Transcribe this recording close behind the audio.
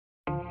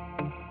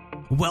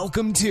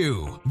Welcome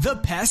to The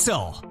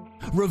Pestle,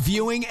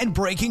 reviewing and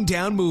breaking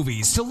down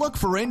movies to look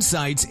for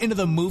insights into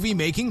the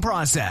movie-making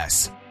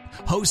process.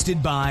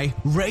 Hosted by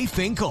Ray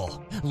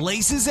Finkel.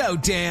 Laces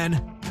out,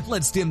 Dan.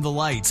 Let's dim the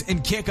lights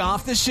and kick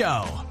off the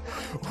show.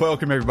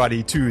 Welcome,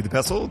 everybody, to The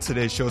Pestle.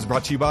 Today's show is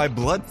brought to you by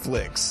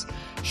Bloodflix,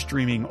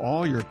 streaming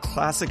all your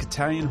classic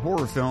Italian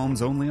horror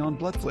films only on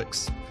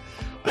Bloodflix.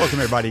 Welcome,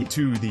 everybody,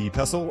 to The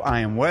Pestle. I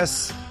am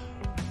Wes.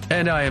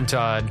 And I am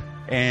Todd.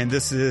 And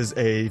this is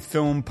a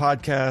film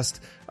podcast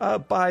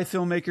by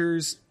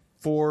filmmakers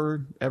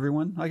for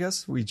everyone, I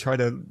guess. We try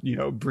to,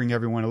 bring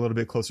everyone a little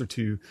bit closer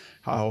to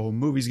how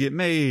movies get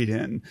made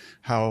and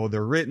how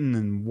they're written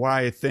and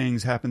why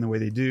things happen the way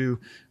they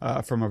do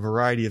from a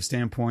variety of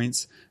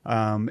standpoints.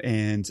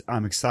 And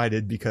I'm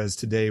excited because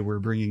today we're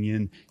bringing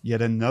in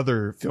yet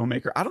another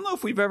filmmaker. I don't know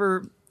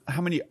if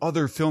how many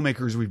other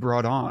filmmakers we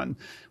brought on.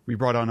 We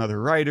brought on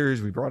other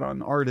writers, we brought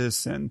on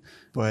artists,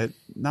 but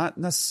not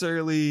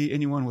necessarily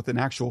anyone with an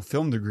actual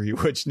film degree,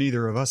 which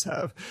neither of us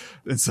have.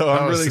 And so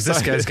I'm really excited.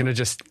 This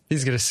guy's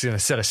he's gonna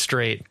set us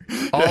straight.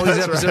 All these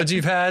episodes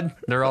you've had,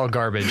 they're all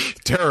garbage.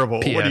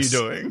 Terrible. PS. What are you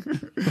doing?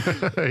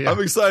 Yeah. I'm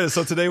excited.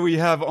 So today we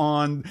have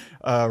on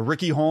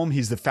Ricky Holm.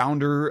 He's the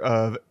founder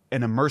of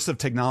an immersive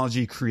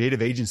technology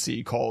creative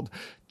agency called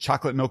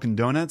Chocolate Milk and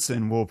Donuts,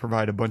 and we'll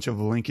provide a bunch of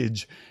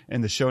linkage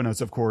in the show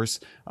notes, of course.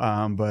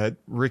 But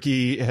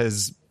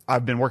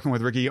I've been working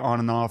with Ricky on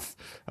and off,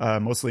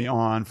 mostly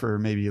on for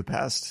maybe the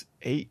past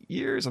 8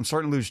 years. I'm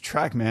starting to lose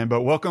track, man,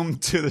 but welcome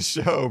to the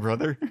show,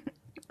 brother.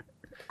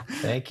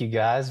 Thank you,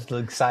 guys.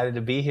 Excited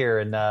to be here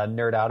and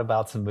nerd out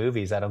about some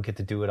movies. I don't get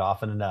to do it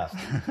often enough.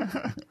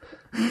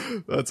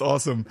 That's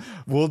awesome.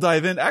 We'll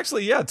dive in.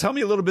 Actually, yeah, tell me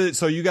a little bit.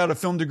 So you got a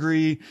film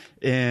degree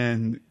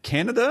in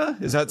Canada.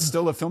 Is that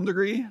still a film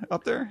degree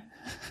up there?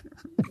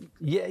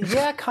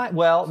 Yeah.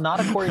 Well, not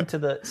according to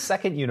the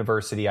second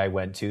university I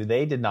went to.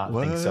 They did not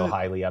think so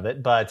highly of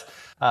it. But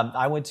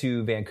I went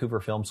to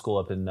Vancouver Film School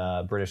up in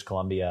British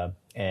Columbia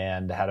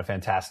and had a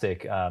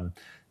fantastic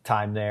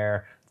time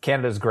there.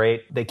 Canada's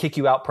great. They kick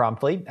you out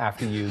promptly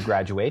after you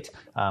graduate,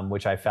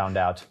 which I found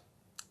out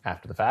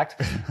after the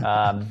fact.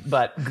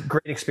 But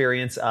great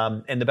experience.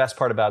 And the best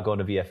part about going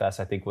to VFS,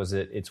 I think, was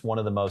it's one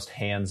of the most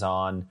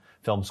hands-on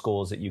film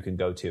schools that you can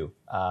go to.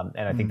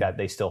 And I think that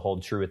they still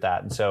hold true with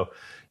that. And so,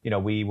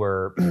 we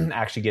were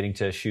actually getting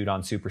to shoot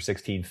on Super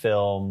 16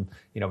 film.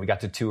 We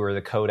got to tour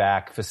the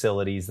Kodak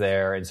facilities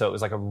there. And so it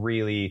was like a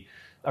really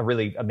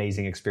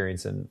amazing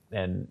experience. And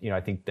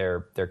I think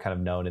they're kind of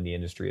known in the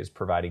industry as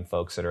providing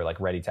folks that are like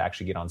ready to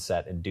actually get on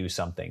set and do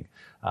something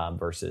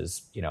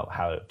versus,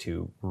 how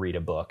to read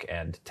a book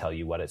and tell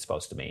you what it's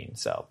supposed to mean.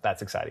 So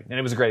that's exciting. And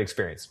it was a great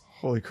experience.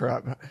 Holy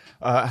crap.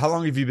 How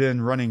long have you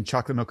been running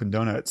Chocolate Milk and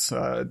Donuts?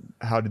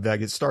 How did that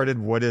get started?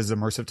 What is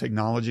immersive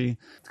technology?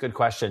 It's a good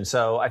question.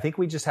 So I think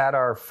we just had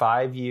our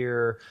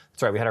 5-year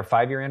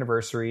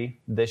anniversary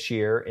this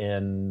year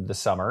in the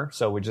summer.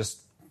 So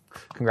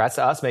congrats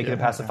to us making it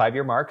past the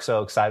 5-year mark.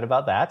 So excited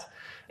about that.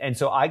 And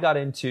so I got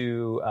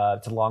into,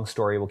 it's a long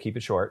story, we'll keep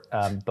it short.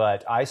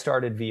 But I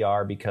started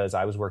VR because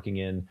I was working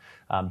in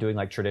doing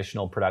like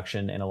traditional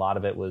production, and a lot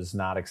of it was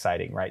not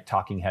exciting, right?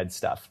 Talking head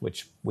stuff,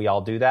 which we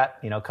all do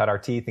that, cut our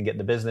teeth and get in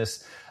the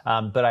business.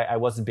 But I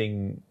wasn't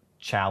being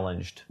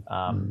challenged.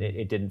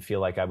 It didn't feel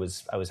like I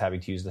was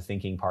having to use the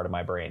thinking part of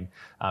my brain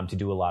to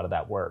do a lot of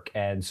that work.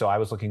 And so I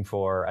was looking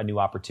for a new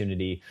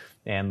opportunity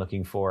and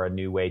looking for a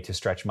new way to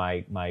stretch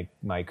my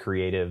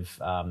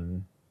creative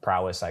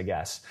prowess, I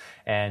guess.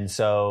 And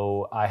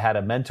so I had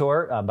a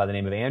mentor by the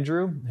name of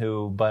Andrew,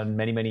 who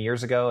many, many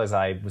years ago, as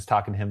I was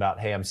talking to him about,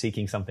 hey, I'm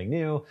seeking something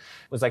new,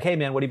 was like, hey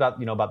man, what do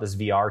you about this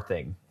VR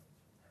thing?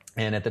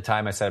 And at the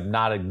time I said, I'm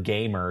not a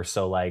gamer,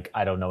 so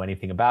I don't know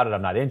anything about it.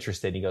 I'm not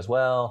interested. And he goes,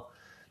 well,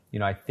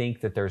 I think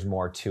that there's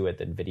more to it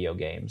than video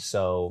games.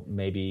 So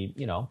maybe,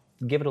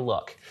 give it a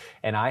look.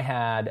 And I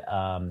had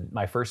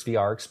my first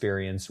VR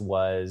experience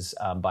was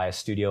by a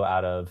studio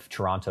out of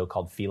Toronto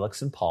called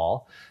Felix and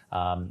Paul.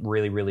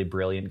 Really, really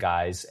brilliant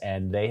guys.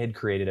 And they had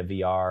created a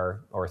VR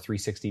or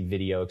 360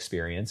 video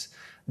experience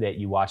that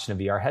you watched in a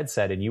VR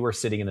headset, and you were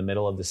sitting in the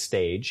middle of the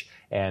stage,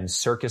 and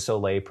Circus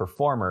Olay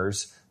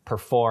performers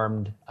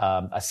performed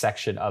a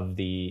section of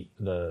the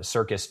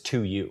circus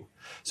to you.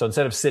 So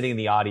instead of sitting in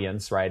the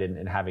audience, right,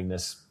 and having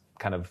this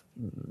kind of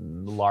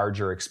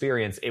larger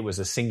experience, it was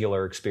a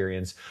singular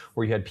experience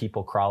where you had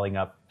people crawling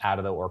up out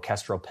of the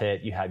orchestral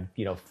pit. You had,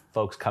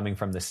 folks coming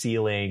from the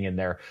ceiling, and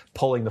they're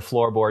pulling the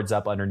floorboards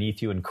up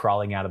underneath you and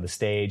crawling out of the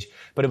stage.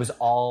 But it was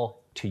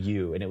all to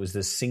you. And it was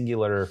this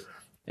singular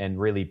and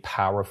really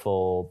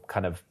powerful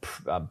kind of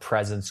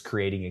presence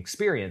creating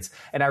experience.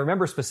 And I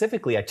remember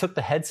specifically, I took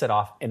the headset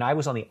off and I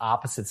was on the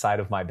opposite side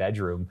of my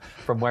bedroom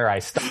from where I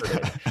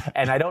started.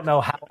 And I don't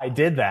know how I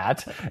did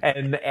that.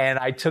 And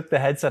I took the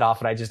headset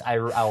off, and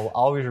I'll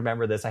always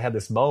remember this. I had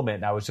this moment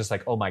and I was just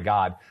like, oh my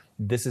God,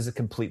 this is a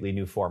completely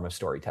new form of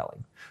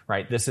storytelling,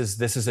 right? This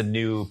is a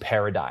new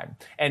paradigm.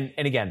 And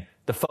again,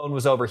 the phone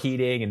was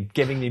overheating and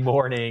giving me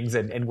warnings,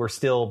 and we're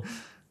still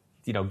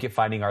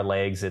finding our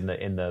legs in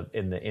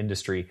the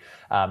industry.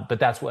 But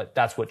that's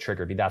what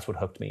triggered me. That's what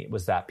hooked me,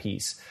 was that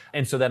piece.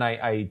 And so then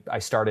I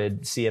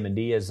started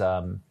CM&D as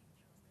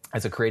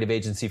a creative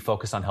agency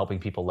focused on helping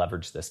people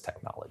leverage this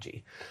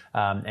technology.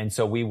 And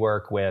so we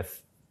work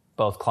with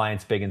both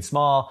clients big and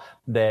small,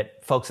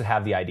 that folks that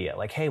have the idea,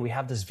 like, hey, we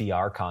have this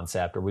VR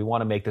concept, or we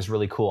want to make this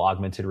really cool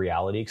augmented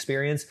reality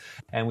experience.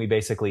 And we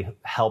basically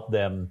help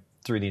them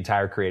through the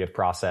entire creative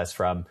process,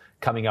 from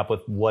coming up with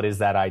what is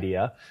that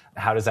idea,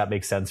 how does that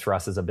make sense for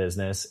us as a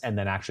business, and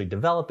then actually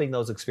developing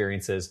those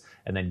experiences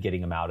and then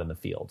getting them out in the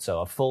field.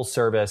 So a full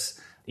service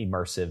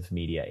immersive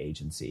media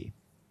agency.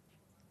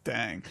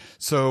 Dang.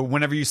 So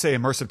whenever you say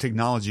immersive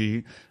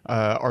technology,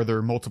 are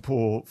there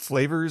multiple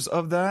flavors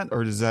of that,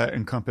 or does that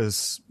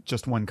encompass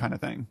just one kind of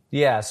thing?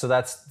 Yeah, so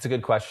it's a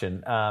good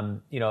question.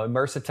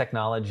 Immersive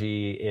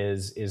technology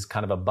is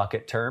kind of a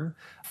bucket term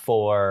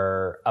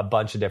for a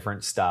bunch of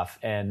different stuff.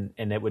 And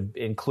it would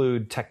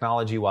include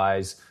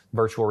technology-wise,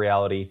 virtual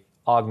reality,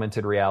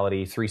 augmented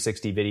reality,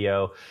 360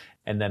 video,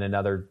 and then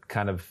another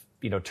kind of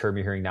term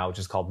you're hearing now, which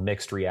is called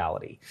mixed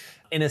reality.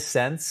 In a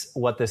sense,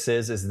 what this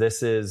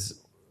is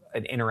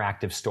an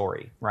interactive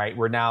story, right?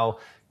 We're now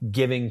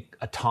giving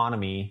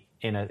autonomy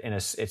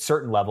at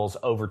certain levels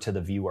over to the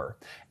viewer,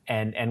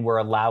 and we're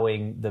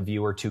allowing the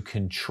viewer to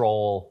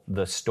control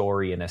the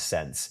story in a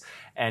sense.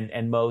 And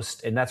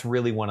that's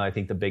really one of, I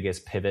think, the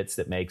biggest pivots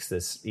that makes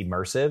this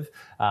immersive.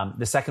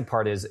 The second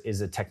part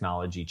is a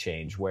technology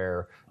change,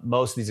 where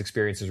most of these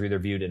experiences are either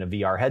viewed in a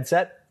VR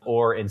headset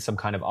or in some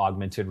kind of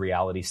augmented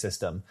reality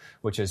system,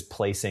 which is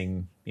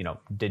placing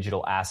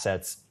digital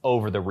assets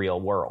over the real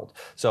world.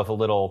 So if a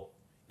little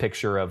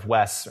picture of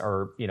Wes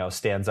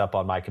stands up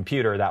on my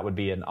computer, that would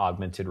be an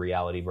augmented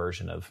reality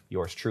version of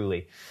yours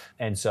truly.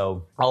 And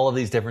so all of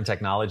these different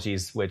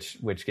technologies, which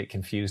get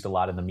confused a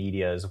lot in the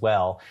media as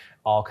well,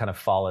 all kind of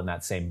fall in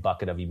that same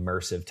bucket of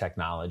immersive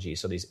technology.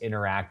 So these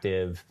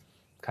interactive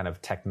kind of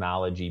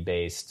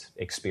technology-based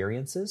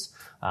experiences,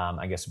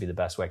 I guess would be the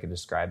best way I could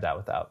describe that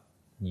without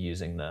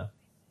using the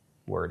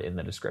word in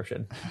the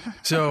description.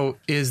 So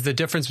is the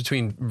difference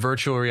between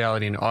virtual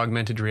reality and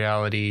augmented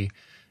reality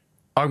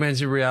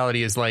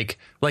is like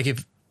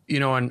if,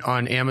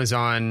 on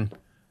Amazon,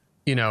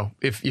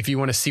 if you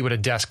want to see what a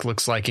desk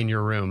looks like in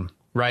your room,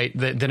 right?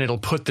 Then it'll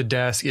put the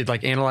desk, it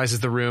like analyzes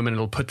the room and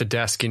it'll put the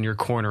desk in your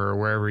corner or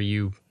wherever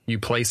you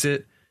place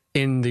it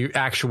in the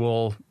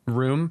actual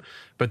room.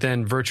 But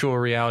then virtual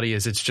reality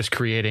it's just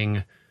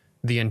creating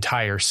the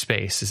entire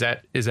space. Is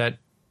that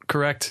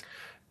correct?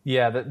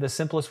 Yeah. The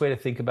simplest way to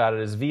think about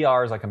it is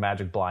VR is like a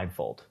magic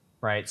blindfold,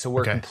 right? So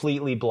we're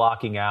completely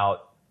blocking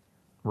out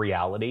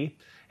reality,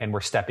 and we're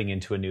stepping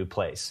into a new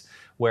place.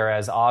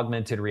 Whereas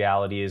augmented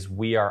reality is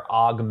we are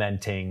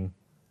augmenting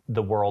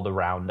the world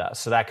around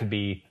us. So that could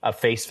be a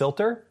face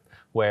filter,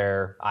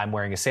 where I'm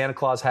wearing a Santa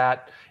Claus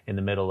hat in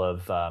the middle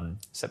of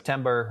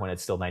September when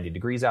it's still 90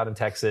 degrees out in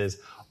Texas.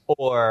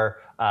 Or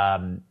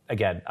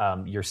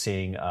you're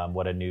seeing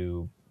what a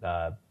new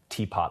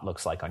teapot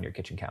looks like on your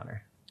kitchen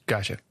counter.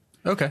 Gotcha.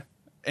 Okay.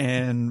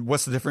 And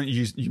what's the difference?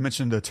 You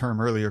mentioned a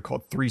term earlier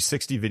called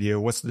 360 video.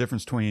 What's the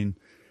difference between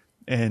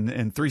and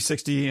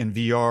 360 and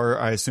VR?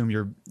 I assume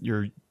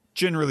you're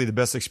generally the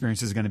best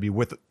experience is going to be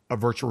with a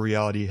virtual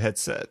reality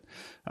headset.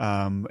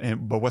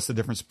 But what's the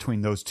difference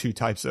between those two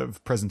types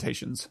of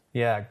presentations?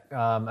 Yeah,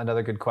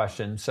 another good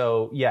question.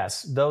 So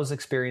yes, those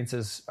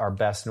experiences are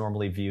best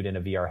normally viewed in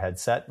a VR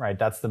headset, right?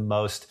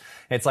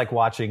 It's like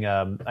watching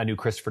a new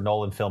Christopher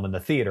Nolan film in the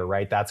theater,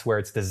 right? That's where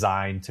it's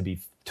designed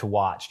to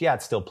watch. Yeah,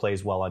 it still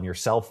plays well on your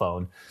cell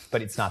phone,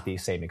 but it's not the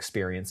same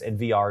experience. And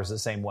VR is the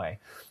same way.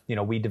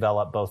 We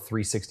develop both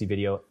 360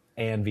 video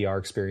and VR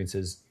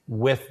experiences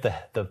with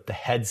the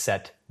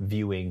headset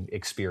viewing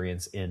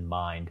experience in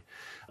mind.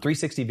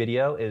 360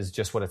 video is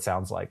just what it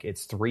sounds like.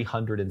 It's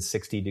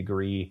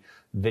 360-degree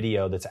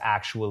video that's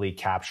actually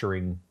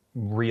capturing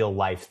real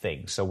life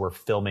things. So we're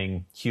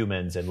filming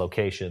humans and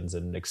locations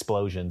and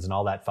explosions and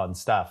all that fun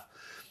stuff.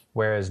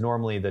 Whereas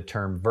normally the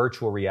term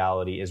virtual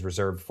reality is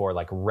reserved for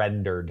like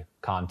rendered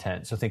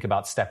content. So think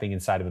about stepping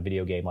inside of a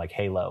video game like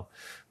Halo,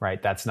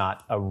 right? That's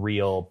not a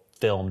real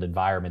filmed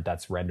environment.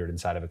 That's rendered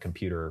inside of a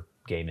computer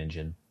game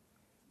engine.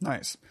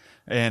 Nice.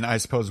 And I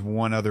suppose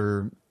one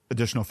other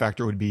additional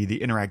factor would be the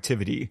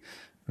interactivity.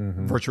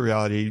 Mm-hmm. Virtual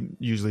reality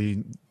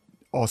usually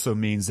also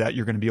means that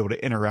you're going to be able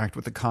to interact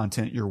with the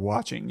content you're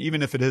watching,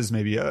 even if it is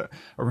maybe a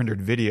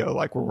rendered video.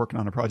 Like we're working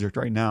on a project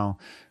right now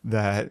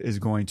that is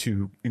going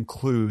to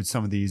include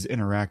some of these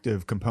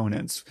interactive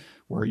components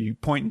where you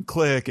point and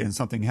click and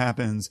something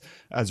happens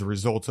as a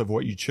result of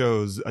what you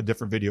chose. A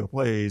different video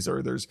plays,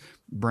 or there's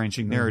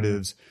branching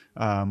narratives.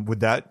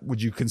 Mm-hmm.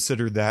 Would you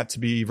consider that to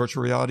be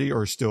virtual reality,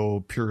 or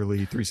still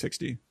purely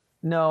 360?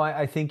 No,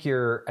 I think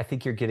you're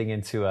getting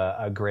into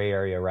a gray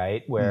area,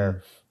 right?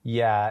 Where,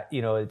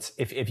 it's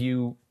if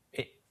you,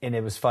 and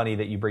it was funny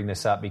that you bring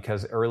this up,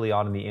 because early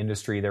on in the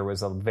industry, there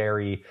was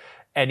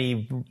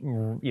any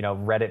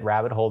Reddit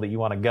rabbit hole that you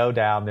want to go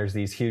down. There's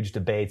these huge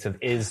debates of,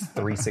 is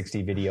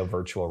 360 video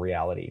virtual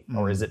reality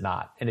or is it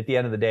not? And at the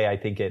end of the day, I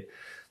think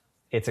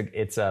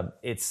the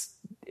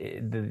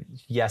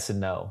yes and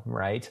no,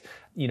 right?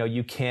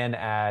 You can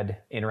add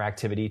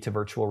interactivity to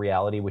virtual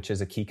reality, which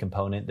is a key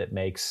component that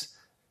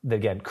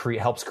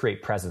helps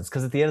create presence.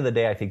 Because at the end of the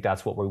day, I think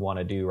that's what we want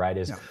to do, right?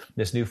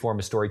 This new form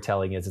of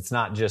storytelling it's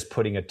not just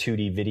putting a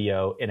 2D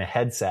video in a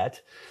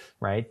headset,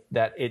 right?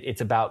 That it's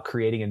about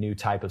creating a new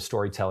type of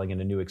storytelling and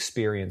a new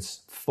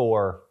experience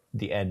for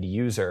the end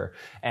user.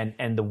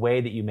 And the way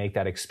that you make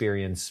that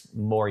experience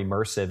more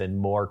immersive and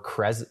more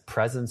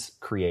presence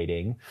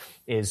creating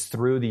is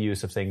through the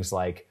use of things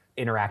like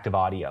interactive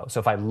audio. So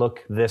if I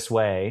look this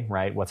way,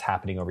 right, what's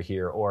happening over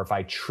here, or if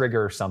I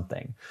trigger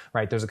something,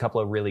 right, there's a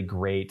couple of really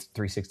great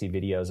 360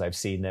 videos I've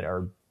seen that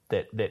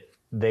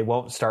they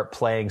won't start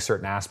playing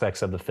certain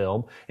aspects of the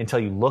film until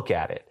you look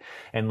at it.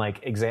 And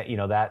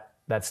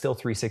that's still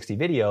 360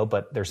 video,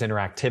 but there's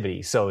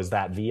interactivity. So is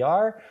that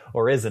VR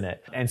or isn't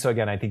it? And so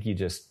again, I think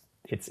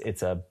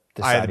it's a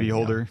eye of the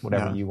beholder,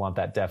 whatever you want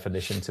that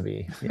definition to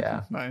be.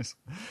 Yeah. Nice.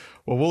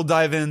 Well, we'll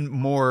dive in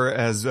more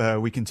as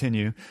we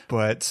continue,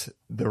 but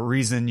the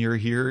reason you're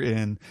here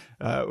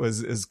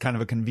is kind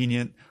of a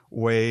convenient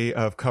way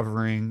of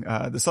covering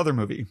this other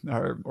movie,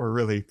 or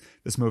really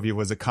this movie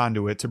was a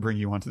conduit to bring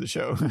you onto the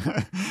show.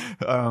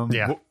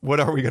 What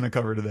are we going to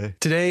cover today?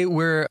 Today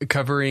we're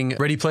covering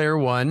Ready Player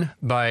One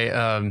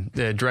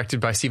directed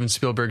by Steven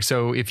Spielberg.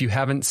 So if you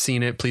haven't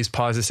seen it, please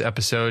pause this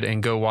episode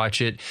and go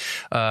watch it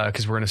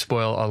because we're going to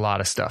spoil a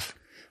lot of stuff.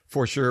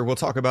 For sure. We'll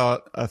talk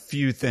about a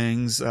few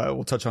things.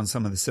 We'll touch on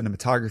some of the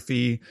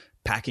cinematography,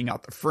 packing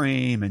out the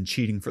frame and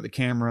cheating for the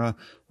camera.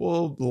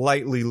 We'll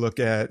lightly look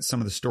at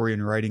some of the story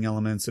and writing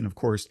elements. And of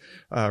course,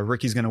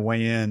 Ricky's going to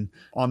weigh in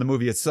on the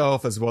movie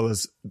itself, as well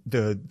as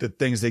the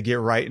things they get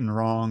right and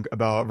wrong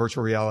about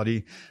virtual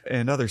reality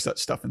and other such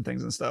stuff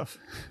and stuff.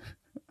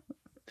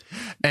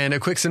 And a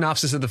quick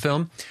synopsis of the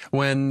film.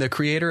 When the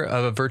creator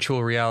of a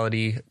virtual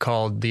reality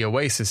called The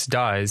Oasis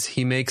dies,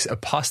 he makes a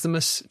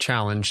posthumous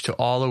challenge to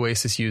all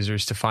Oasis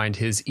users to find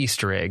his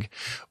Easter egg,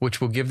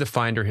 which will give the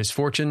finder his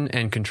fortune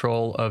and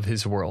control of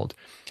his world.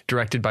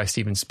 Directed by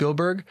Steven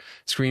Spielberg,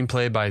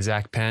 screenplay by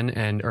Zach Penn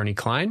and Ernie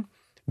Klein,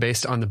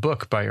 based on the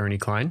book by Ernie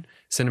Klein,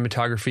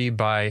 cinematography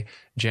by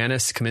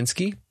Janis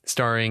Kaminski,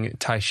 starring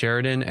Ty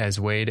Sheridan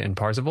as Wade and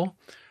Parzival,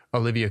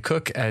 Olivia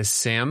Cooke as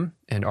Sam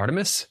and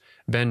Artemis,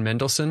 Ben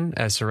Mendelsohn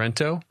as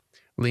Sorrento,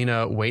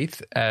 Lena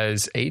Waithe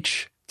as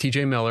H,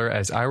 TJ Miller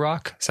as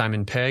IROC,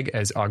 Simon Pegg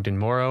as Ogden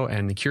Morrow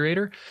and the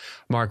Curator,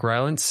 Mark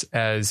Rylance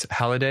as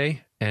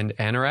Halliday and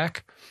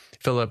Anorak,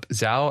 Philip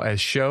Zhao as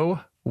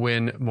Sho,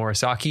 Win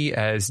Morisaki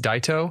as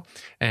Daito,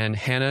 and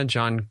Hannah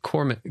John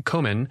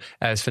Komen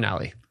as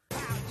Finale.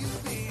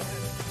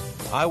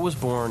 I was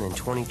born in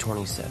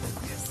 2027,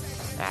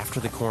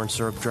 after the corn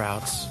syrup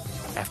droughts,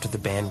 after the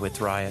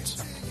bandwidth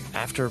riots,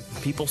 after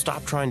people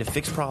stopped trying to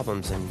fix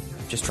problems and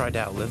just tried to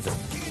outlive them.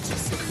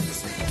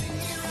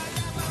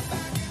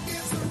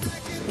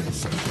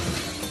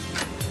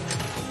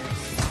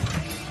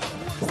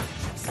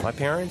 My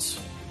parents,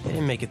 they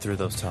didn't make it through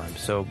those times,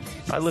 so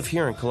I live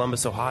here in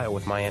Columbus, Ohio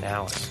with my Aunt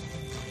Alice.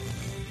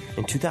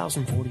 In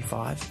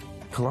 2045,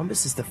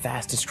 Columbus is the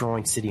fastest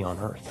growing city on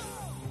Earth.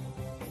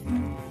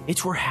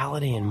 It's where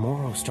Halliday and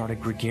Morrow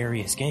started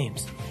gregarious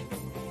games.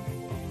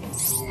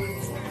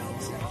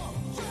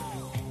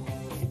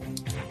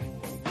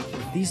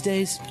 These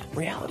days,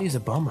 reality is a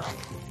bummer.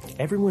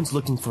 Everyone's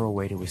looking for a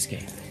way to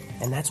escape.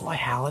 And that's why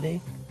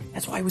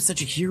he was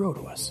such a hero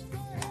to us.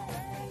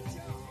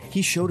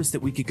 He showed us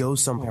that we could go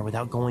somewhere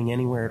without going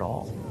anywhere at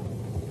all.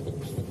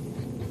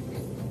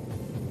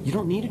 You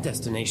don't need a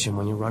destination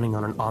when you're running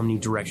on an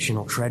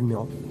omnidirectional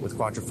treadmill with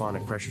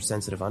quadraphonic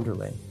pressure-sensitive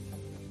underlay.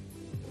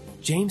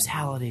 James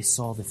Halliday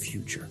saw the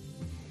future,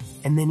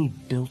 and then he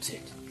built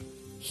it.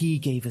 He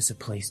gave us a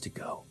place to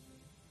go.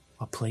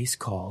 A place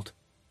called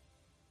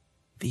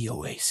The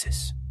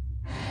Oasis.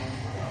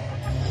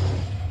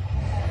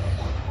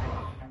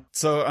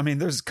 So, I mean,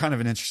 there's kind of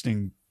an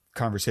interesting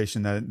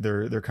conversation that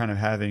they're kind of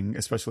having,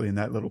 especially in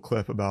that little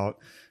clip, about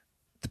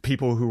the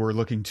people who are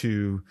looking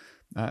to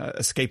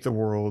escape the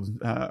world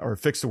or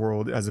fix the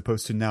world, as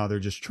opposed to now they're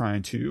just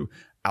trying to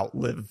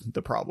outlive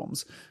the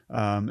problems.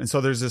 And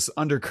so there's this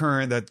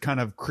undercurrent that kind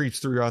of creeps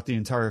throughout the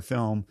entire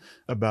film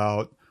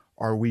about,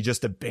 are we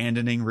just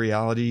abandoning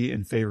reality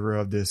in favor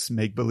of this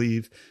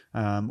make-believe?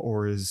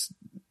 Or is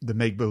the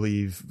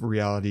make-believe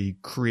reality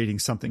creating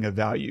something of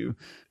value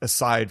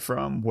aside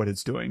from what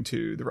it's doing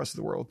to the rest of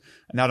the world?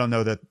 And I don't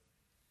know that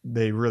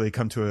they really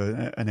come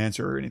to an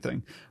answer or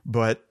anything.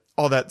 But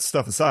all that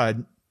stuff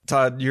aside,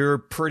 Todd, you're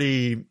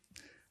pretty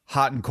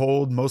hot and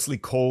cold, mostly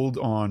cold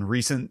on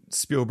recent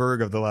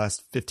Spielberg of the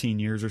last 15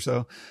 years or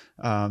so.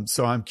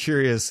 So I'm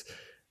curious.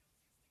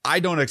 I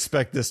don't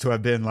expect this to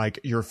have been like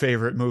your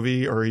favorite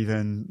movie or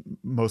even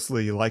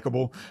mostly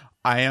likable.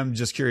 I am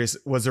just curious,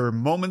 was there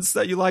moments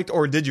that you liked,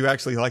 or did you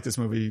actually like this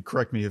movie?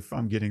 Correct me if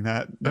I'm getting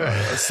that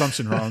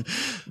assumption wrong.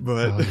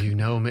 But you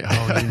know me.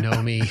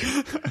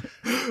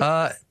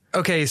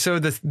 Okay, so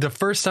the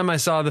first time I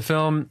saw the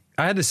film,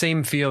 I had the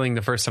same feeling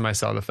the first time I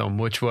saw the film,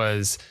 which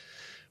was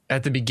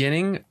at the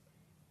beginning,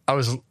 I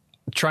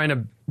trying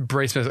to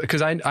brace myself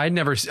because I had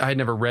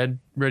never read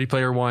Ready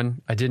Player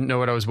One. I didn't know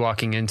what I was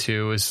walking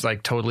into. It was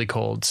like totally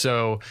cold.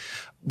 So,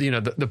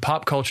 the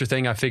pop culture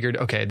thing, I figured,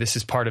 okay, this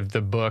is part of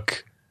the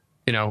book,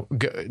 the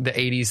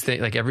 80s thing.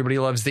 Like everybody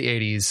loves the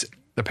 80s,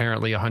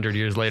 apparently 100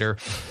 years later.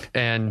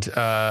 And,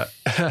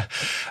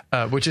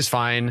 which is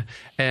fine.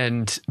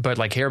 But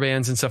like hair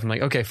bands and stuff, I'm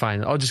like, okay,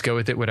 fine. I'll just go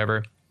with it,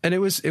 whatever. And it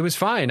was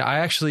fine. I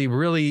actually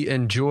really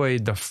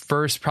enjoyed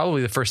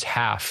probably the first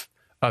half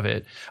of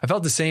it. I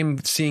felt the same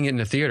seeing it in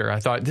the theater. I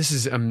thought this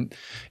is,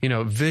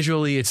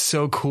 visually it's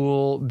so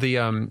cool.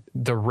 The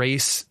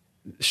race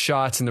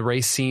shots and the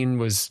race scene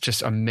was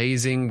just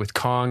amazing with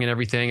Kong and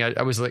everything.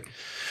 I was like,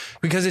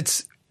 because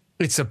it's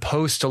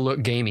supposed to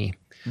look gamey,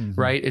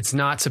 right? It's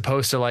not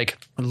supposed to like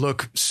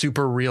look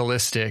super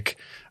realistic.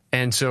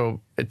 And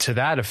so to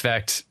that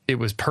effect, it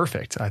was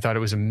perfect. I thought it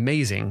was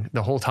amazing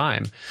the whole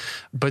time.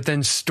 But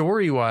then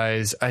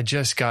story-wise, I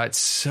just got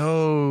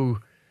so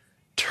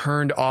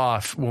turned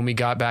off when we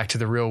got back to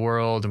the real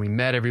world and we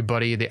met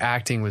everybody. The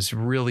acting was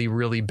really,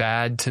 really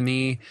bad to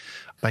me,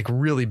 like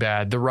really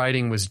bad. The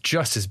writing was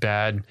just as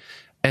bad.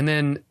 And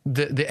then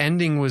the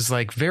ending was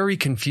like very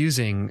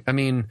confusing. I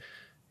mean,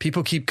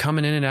 people keep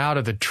coming in and out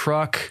of the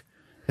truck.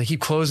 They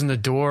keep closing the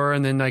door,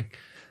 and then like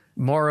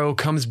Morrow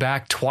comes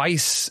back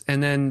twice,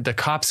 and then the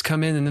cops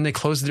come in and then they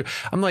close the door.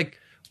 I'm like,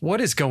 what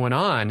is going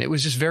on? It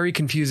was just very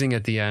confusing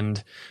at the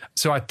end.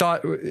 So I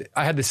thought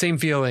I had the same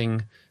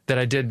feeling that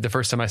I did the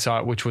first time I saw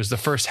it, which was the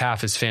first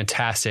half is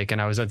fantastic.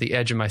 And I was at the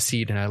edge of my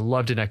seat and I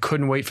loved it. And I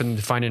couldn't wait for them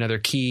to find another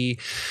key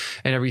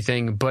and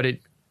everything. But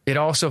it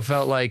also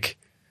felt like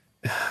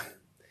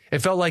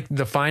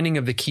the finding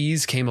of the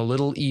keys came a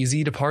little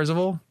easy to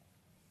Parzival,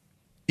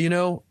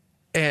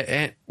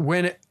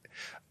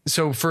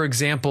 so for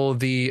example, so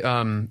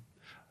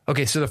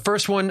the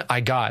first one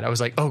I was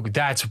like, oh,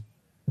 that's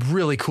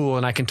really cool.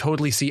 And I can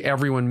totally see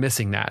everyone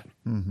missing that.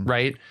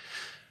 Right.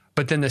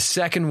 But then the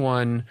second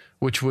one,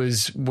 which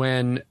was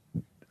when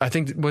I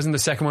think wasn't the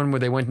second one where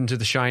they went into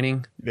The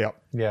Shining. Yeah.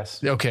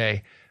 Yes.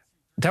 Okay.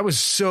 That was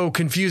so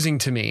confusing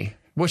to me.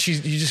 You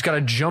just got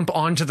to jump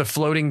onto the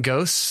floating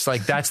ghosts.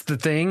 Like that's the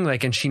thing.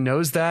 Like, and she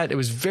knows that. It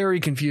was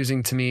very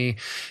confusing to me.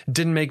 It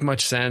didn't make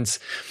much sense.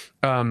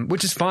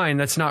 Which is fine.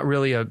 That's not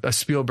really a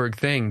Spielberg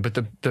thing. But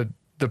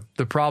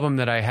the problem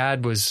that I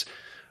had was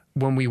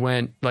when we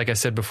went, like I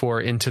said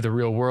before, into the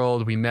real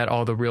world, we met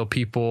all the real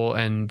people,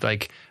 and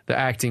like the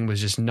acting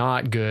was just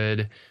not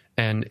good.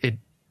 And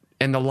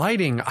the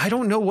lighting, I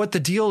don't know what the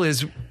deal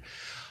is.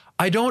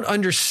 I don't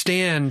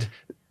understand.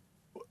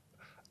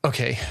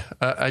 Okay.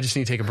 I just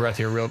need to take a breath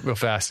here real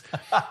fast.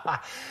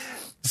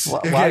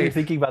 While you're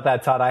thinking about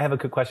that, Todd, I have a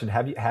quick question.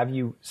 Have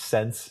you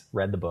since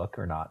read the book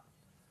or not?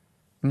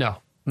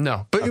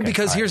 No, but okay,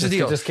 because here's the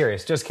deal. Just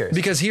curious.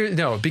 Because here's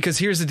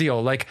the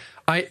deal. Like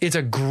it's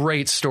a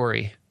great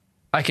story.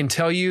 I can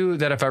tell you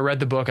that if I read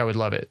the book, I would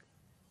love it.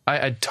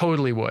 I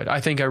totally would.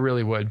 I think I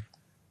really would.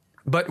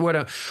 But what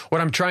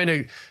I'm trying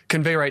to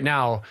convey right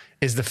now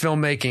is the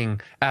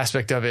filmmaking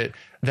aspect of it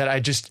that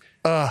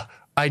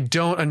I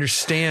don't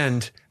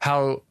understand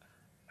how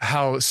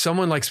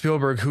someone like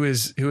Spielberg, who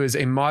is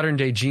a modern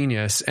day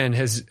genius and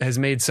has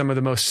made some of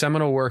the most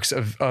seminal works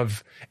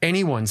of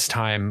anyone's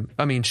time.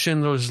 I mean,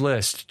 Schindler's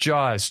List,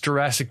 Jaws,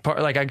 Jurassic Park,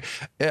 like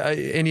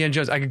Indiana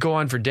Jones. I could go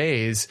on for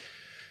days.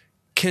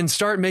 Can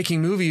start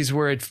making movies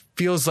where it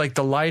feels like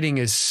the lighting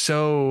is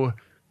so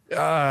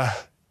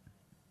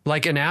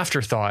like an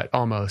afterthought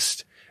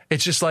almost.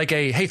 It's just like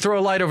hey, throw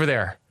a light over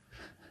there.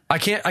 I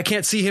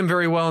can't see him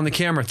very well in the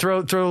camera.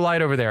 Throw a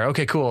light over there.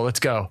 Okay, cool. Let's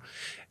go.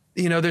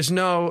 There's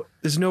no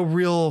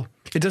real,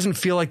 it doesn't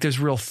feel like there's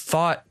real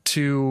thought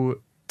to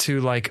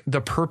like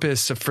the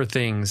purpose for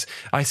things.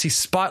 I see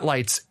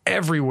spotlights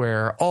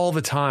everywhere all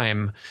the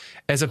time,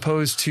 as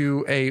opposed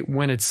to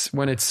when it's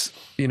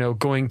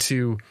going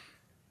to,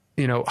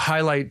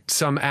 highlight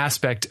some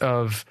aspect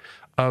of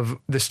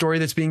the story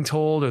that's being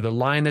told or the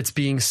line that's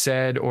being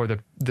said or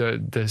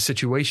the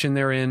situation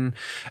they're in.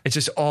 It's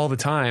just all the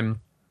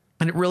time.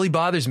 And it really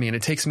bothers me and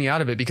it takes me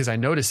out of it because I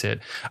notice it.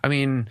 I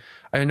mean,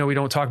 I know we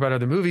don't talk about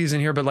other movies in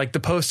here, but like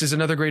The Post is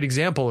another great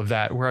example of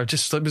that, where it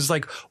was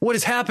like, what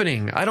is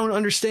happening? I don't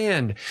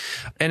understand.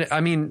 And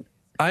I mean,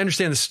 I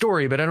understand the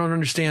story, but I don't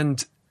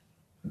understand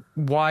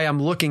why I'm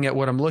looking at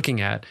what I'm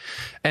looking at.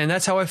 And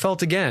that's how I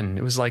felt again.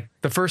 It was like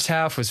the first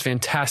half was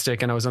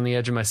fantastic and I was on the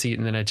edge of my seat,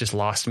 and then it just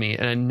lost me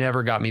and it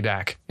never got me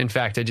back. In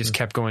fact, I just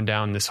kept going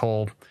down this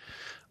whole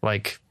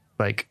like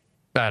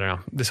I don't know,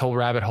 this whole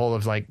rabbit hole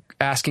of like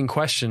asking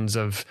questions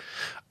of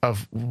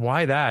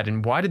why that,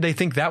 and why did they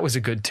think that was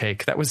a good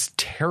take? That was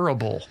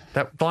terrible.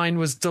 That line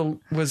was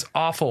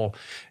awful.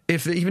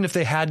 Even if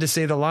they had to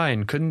say the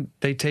line, couldn't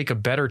they take a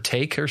better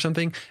take or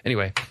something?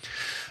 Anyway,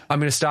 I'm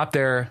going to stop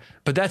there,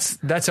 but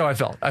that's how I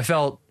felt. I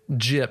felt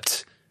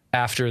gypped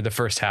after the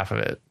first half of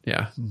it.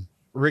 Yeah.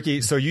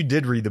 Ricky, so you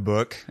did read the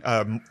book.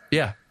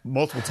 Yeah.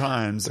 Multiple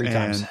times.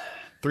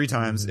 Three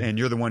times. And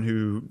you're the one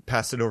who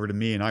passed it over to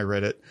me and I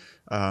read it.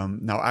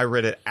 Now I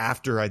read it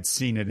after I'd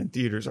seen it in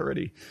theaters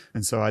already.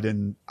 And so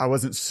I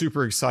wasn't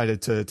super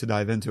excited to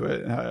dive into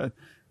it.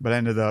 but I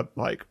ended up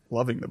like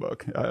loving the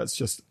book. It's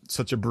just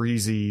such a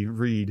breezy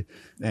read,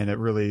 and it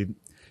really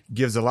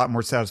gives a lot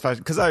more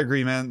satisfaction. Because I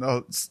agree, man,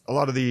 a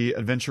lot of the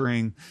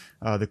adventuring,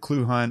 the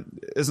clue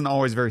hunt isn't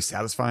always very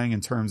satisfying in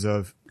terms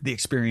of the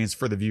experience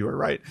for the viewer,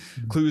 right?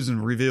 Clues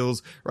and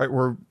reveals, right?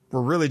 We're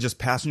really just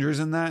passengers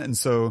in that. And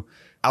so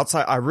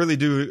outside, I really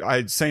do.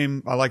 I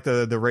like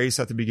the race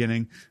at the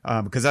beginning,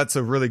 because that's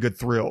a really good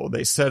thrill.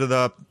 They set it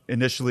up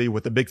initially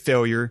with a big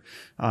failure.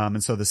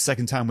 And so the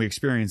second time we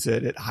experience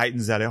it, it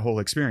heightens that whole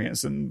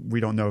experience, and we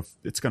don't know if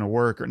it's going to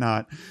work or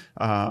not.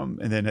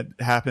 And then it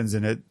happens,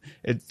 and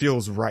it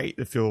feels right.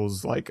 It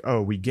feels like,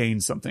 oh, we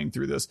gained something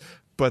through this.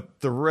 But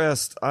the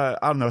rest, I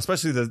don't know,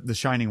 especially the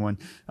Shining one.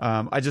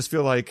 I just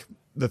feel like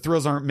the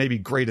thrills aren't maybe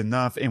great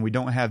enough, and we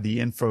don't have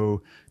the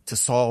info to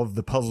solve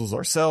the puzzles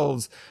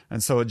ourselves.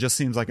 And so it just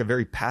seems like a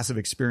very passive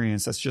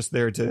experience that's just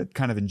there to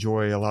kind of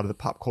enjoy a lot of the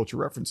pop culture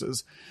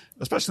references,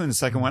 especially in the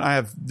second one. I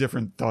have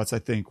different thoughts, I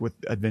think, with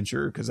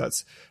adventure, because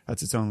that's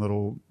its own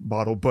little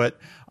bottle. But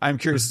I'm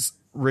curious,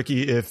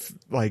 Ricky, if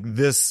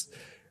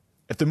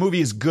the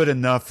movie is good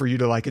enough for you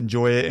to like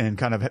enjoy it and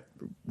kind of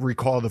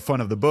recall the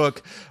fun of the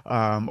book,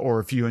 or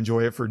if you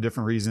enjoy it for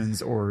different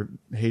reasons or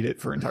hate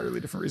it for entirely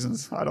different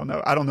reasons. I don't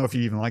know. I don't know if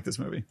you even like this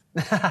movie.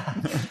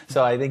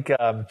 So I think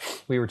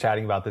we were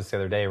chatting about this the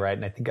other day, right?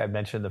 And I think I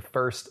mentioned the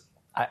first,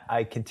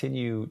 I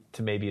continue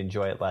to maybe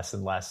enjoy it less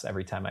and less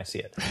every time I see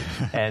it.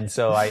 And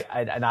so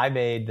I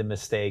made the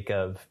mistake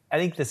of, I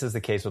think this is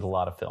the case with a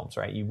lot of films,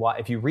 right?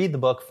 If you read the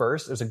book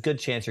first, there's a good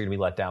chance you're going to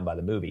be let down by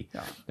the movie.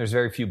 Yeah. There's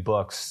very few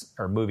books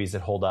or movies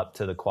that hold up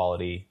to the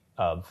quality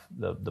of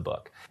the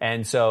book.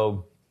 And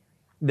so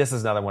this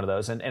is another one of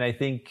those. And I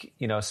think,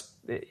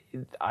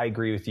 I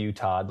agree with you,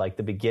 Todd. Like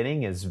the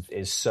beginning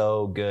is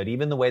so good.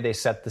 Even the way they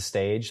set the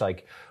stage,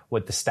 like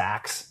with the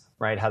stacks,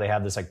 right? How they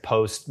have this like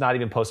not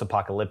even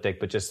post-apocalyptic,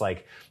 but just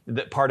like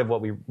the part of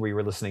what we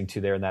were listening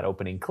to there in that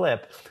opening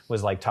clip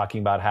was like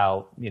talking about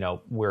how,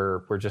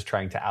 we're just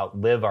trying to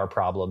outlive our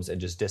problems and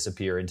just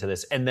disappear into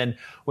this. And then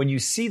when you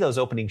see those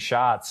opening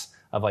shots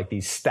of like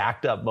these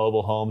stacked up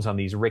mobile homes on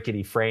these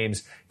rickety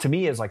frames, to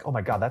me is like, oh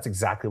my God, that's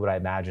exactly what I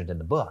imagined in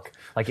the book.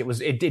 Like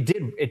it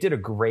did a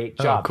great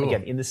job. Oh, cool.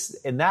 Again,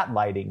 in that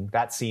lighting,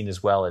 that scene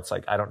as well, it's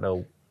like, I don't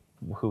know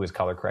who is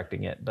color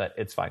correcting it, but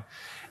it's fine.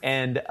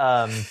 And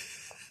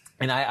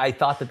I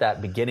thought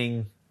that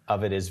beginning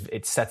of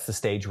it sets the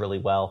stage really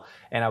well.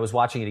 And I was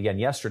watching it again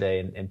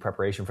yesterday in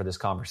preparation for this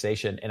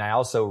conversation. And I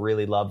also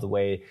really love the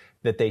way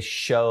that they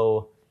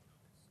show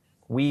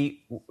the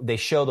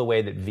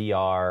way that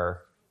VR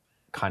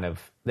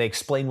they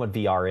explain what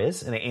VR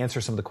is, and they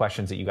answer some of the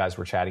questions that you guys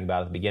were chatting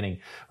about at the beginning,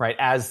 right?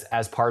 As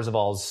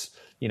Parzival's,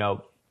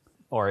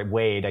 or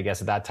Wade, I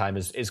guess at that time,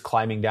 is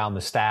climbing down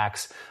the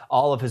stacks.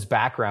 All of his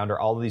background are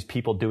all of these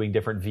people doing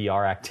different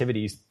VR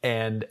activities,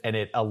 and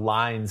it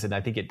aligns, and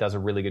I think it does a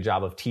really good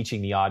job of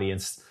teaching the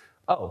audience,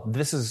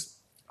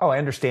 I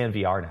understand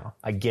VR now.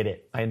 I get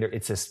it.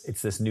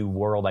 It's this new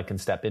world I can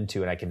step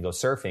into, and I can go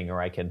surfing,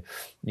 or I can,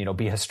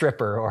 be a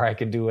stripper, or I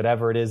can do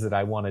whatever it is that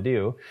I want to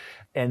do.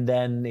 And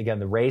then again,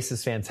 the race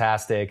is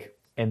fantastic,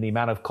 and the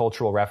amount of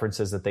cultural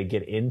references that they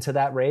get into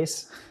that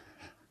race,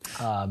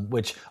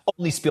 which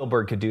only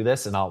Spielberg could do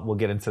this, and we'll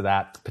get into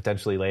that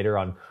potentially later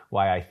on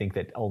why I think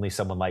that only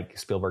someone like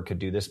Spielberg could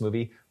do this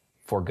movie,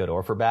 for good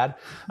or for bad.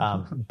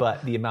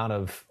 But the amount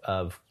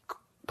of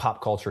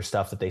pop culture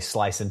stuff that they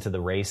slice into the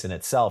race in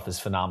itself is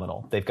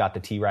phenomenal. They've got the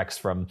T-Rex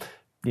from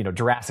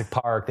Jurassic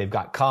Park. They've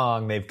got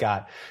Kong. They've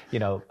got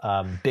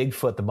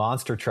Bigfoot, the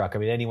monster truck. I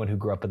mean, anyone who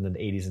grew up in the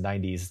 80s and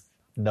 90s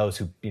knows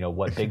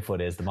what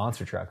Bigfoot is, the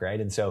monster truck, right?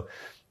 And so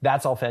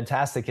that's all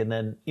fantastic. And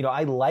then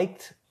I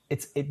liked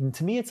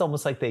to me, it's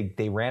almost like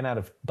they ran out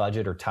of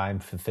budget or time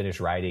to finish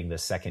writing the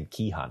second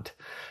Key Hunt,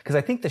 because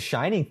I think the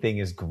Shining thing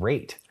is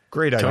great.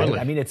 Great idea. Totally.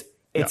 I mean,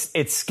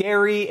 it's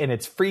scary and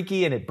it's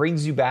freaky and it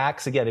brings you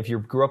back. So again, if you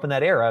grew up in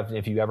that era,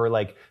 if you ever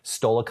like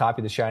stole a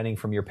copy of The Shining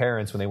from your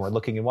parents when they weren't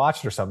looking and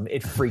watched or something,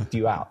 it freaked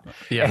you out.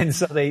 Yeah. And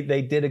so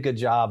they did a good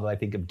job, I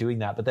think, of doing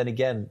that. But then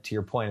again, to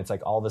your point, it's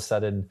like all of a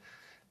sudden,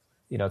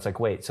 it's like,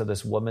 wait, so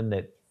this woman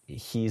that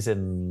he's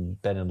been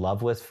in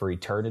love with for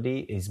eternity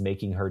is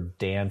making her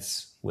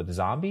dance with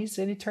zombies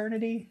in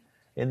eternity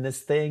in this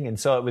thing. And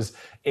so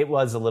it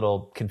was a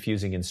little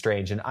confusing and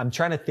strange. And I'm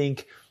trying to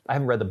think, I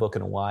haven't read the book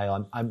in a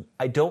while.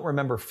 I don't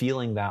remember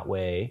feeling that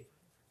way,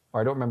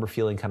 or I don't remember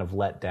feeling kind of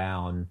let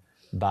down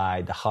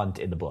by the hunt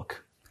in the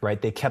book,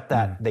 right? They kept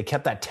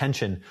that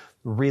tension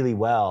really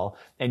well,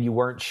 and you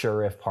weren't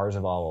sure if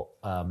Parzival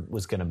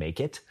was going to make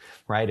it,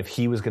 right? If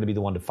he was going to be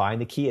the one to find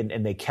the key,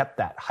 and they kept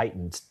that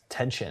heightened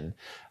tension.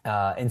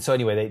 And so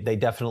anyway, they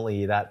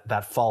definitely,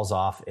 that falls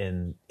off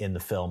in the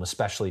film,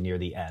 especially near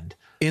the end.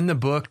 In the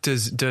book,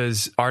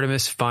 does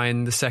Artemis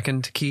find the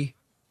second key?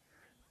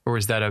 Or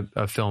is that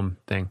a film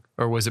thing?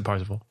 Or was it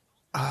Parzival?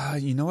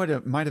 You know what?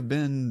 It might have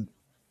been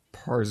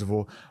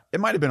Parzival. It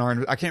might have been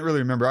Artemis. I can't really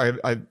remember.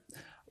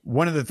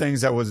 One of the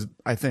things that was,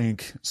 I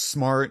think,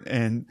 smart,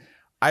 and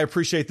I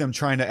appreciate them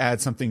trying to add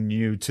something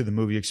new to the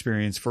movie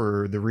experience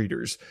for the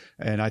readers.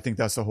 And I think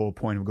that's the whole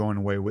point of going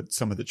away with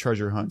some of the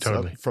treasure hunts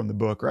from the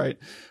book, right?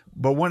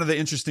 But one of the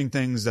interesting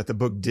things that the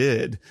book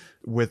did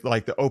with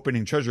like the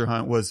opening treasure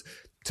hunt was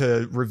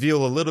to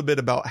reveal a little bit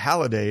about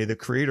Halliday, the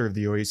creator of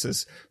the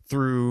Oasis,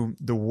 through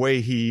the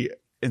way he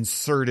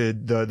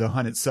inserted the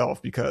hunt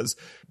itself. Because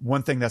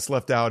one thing that's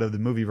left out of the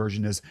movie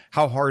version is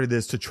how hard it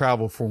is to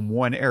travel from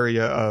one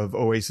area of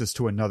Oasis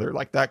to another.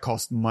 Like that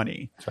costs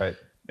money. That's right.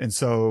 And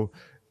so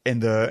in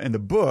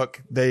the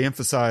book, they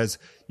emphasize,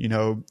 you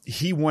know,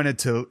 he wanted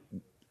to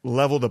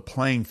level the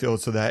playing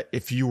field so that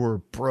if you were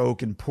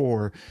broke and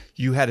poor,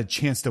 you had a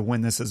chance to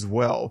win this as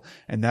well.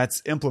 And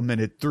that's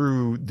implemented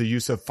through the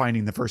use of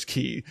finding the first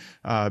key,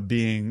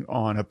 being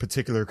on a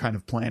particular kind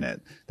of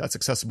planet that's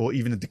accessible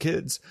even to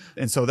kids.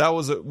 And so that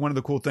was one of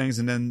the cool things.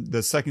 And then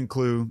the second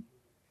clue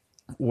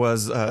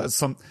was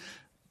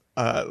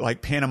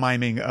like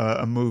pantomiming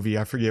a movie.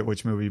 I forget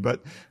which movie,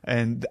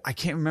 and I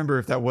can't remember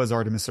if that was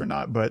Artemis or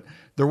not, but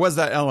there was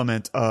that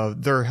element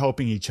of they're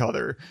helping each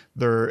other.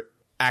 They're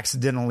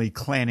accidentally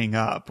clanning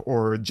up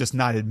or just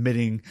not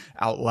admitting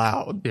out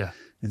loud. Yeah.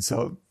 And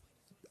so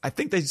I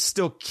think they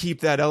still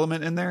keep that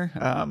element in there.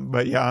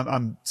 But yeah,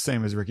 I'm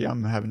same as Ricky.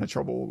 I'm having a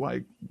trouble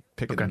like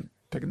picking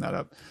that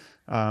up.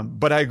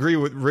 But I agree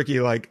with Ricky.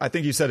 Like, I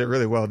think you said it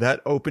really well.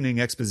 That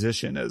opening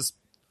exposition is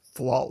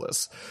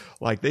flawless.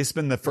 Like they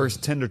spend the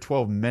first 10 to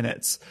 12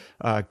 minutes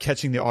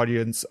catching the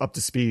audience up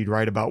to speed,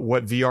 right, about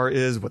what VR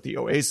is, what the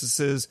Oasis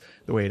is,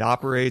 the way it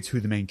operates, who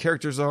the main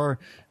characters are,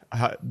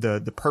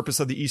 the purpose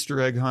of the Easter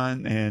egg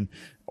hunt, and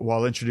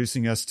while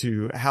introducing us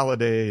to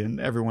Halliday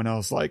and everyone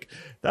else. Like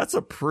that's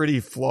a pretty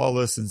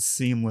flawless and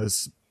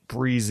seamless,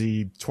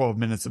 breezy 12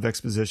 minutes of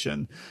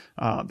exposition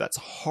that's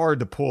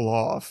hard to pull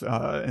off,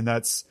 and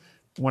that's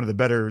one of the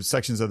better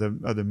sections of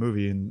the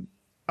movie. And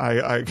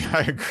I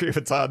agree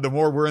with Todd. The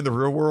more we're in the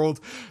real world,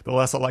 the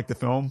less I like the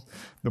film.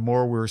 The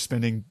more we're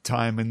spending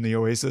time in the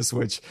Oasis,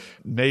 which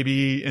may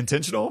be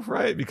intentional,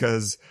 right?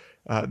 Because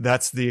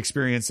that's the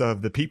experience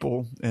of the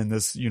people in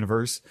this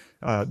universe.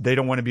 They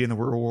don't want to be in the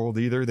real world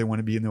either. They want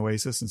to be in the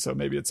Oasis. And so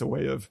maybe it's a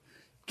way of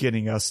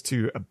getting us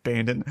to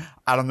abandon.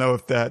 I don't know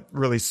if that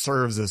really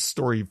serves a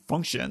story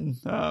function.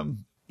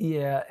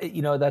 Yeah,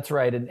 you know, that's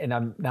right. And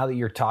I'm, now that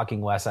you're talking,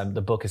 Wes,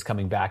 the book is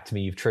coming back to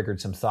me. You've triggered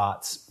some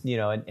thoughts, you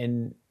know,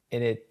 and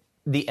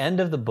the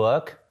end of the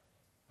book,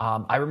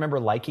 I remember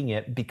liking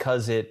it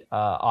because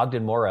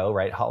Ogden Morrow,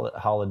 right,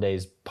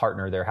 Halliday's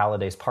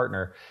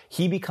partner,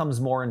 he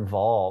becomes more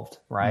involved,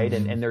 right?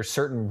 Mm-hmm. And there's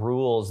certain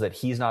rules that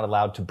he's not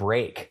allowed to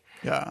break.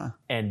 Yeah.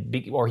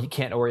 Or he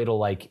can't, or it'll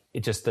like,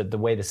 it just, the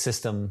way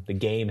the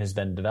game has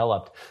been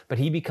developed, but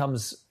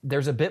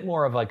there's a bit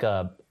more of like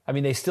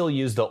they still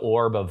use the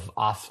orb of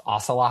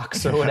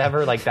Ocelox or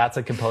whatever. Like that's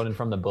a component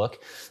from the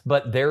book,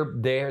 but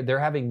they're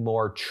having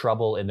more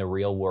trouble in the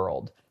real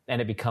world. And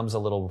it becomes a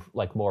little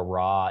like more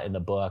raw in the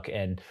book,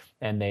 and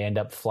they end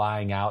up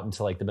flying out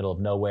into like the middle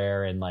of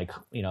nowhere, and like,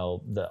 you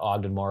know, the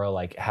Ogden Morrow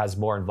like has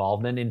more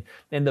involvement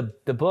in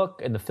the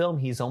book and the film.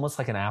 He's almost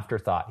like an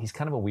afterthought. He's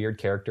kind of a weird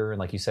character, and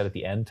like you said at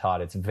the end, Todd,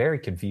 it's very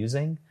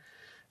confusing,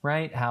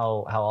 right?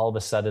 How all of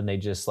a sudden they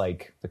just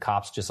like the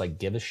cops just like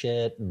give a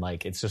shit, and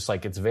like it's just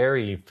like it's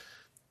very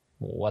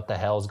what the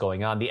hell's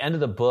going on. The end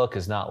of the book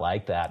is not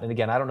like that. And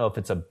again, I don't know if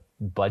it's a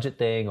budget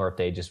thing or if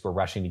they just were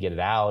rushing to get it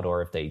out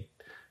or if they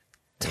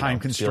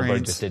constraints.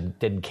 Spielberg just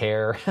didn't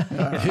care. I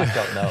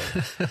don't know.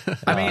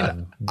 I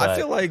mean, I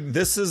feel like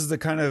this is the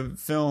kind of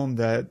film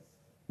that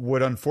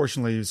would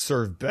unfortunately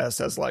serve best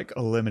as like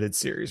a limited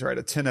series, right?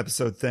 A 10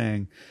 episode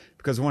thing,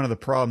 because one of the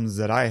problems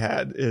that I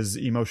had is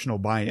emotional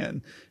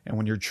buy-in. And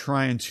when you're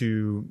trying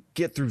to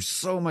get through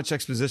so much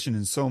exposition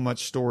and so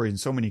much story and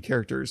so many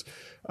characters,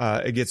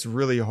 it gets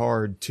really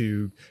hard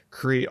to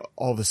create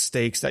all the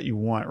stakes that you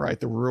want, right?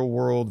 The real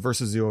world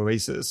versus the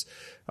Oasis.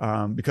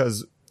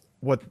 Because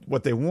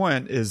what they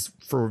want is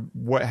for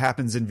what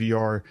happens in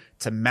VR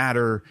to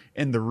matter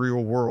in the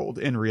real world,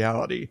 in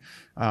reality.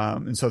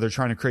 And so they're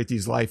trying to create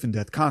these life and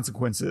death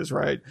consequences,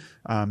 right?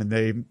 And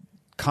they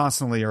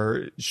constantly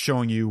are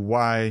showing you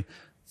why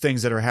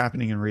things that are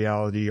happening in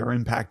reality are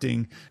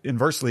impacting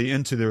inversely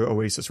into the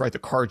Oasis, right? The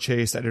car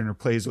chase that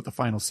interplays with the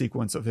final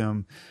sequence of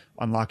him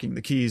unlocking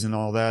the keys and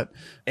all that.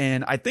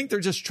 And I think they're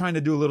just trying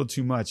to do a little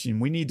too much, and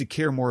we need to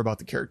care more about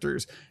the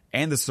characters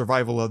and the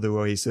survival of the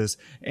Oasis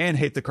and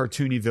hate the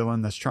cartoony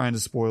villain that's trying to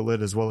spoil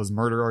it, as well as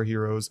murder our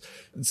heroes.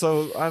 And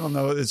so I don't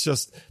know. It's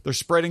just, they're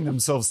spreading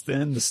themselves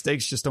thin. The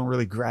stakes just don't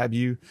really grab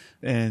you.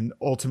 And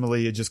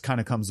ultimately it just kind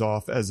of comes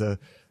off as I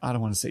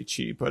don't want to say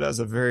cheap, but as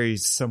a very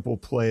simple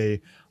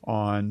play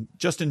on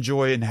just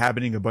enjoy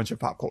inhabiting a bunch of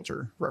pop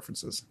culture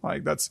references.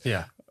 Like that's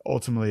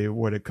ultimately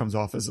what it comes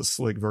off as, a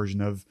slick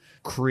version of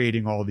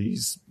creating all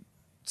these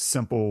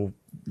simple,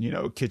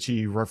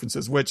 kitschy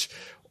references, which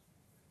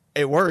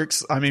it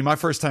works. I mean, my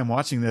first time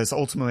watching this,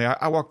 ultimately,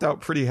 I walked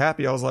out pretty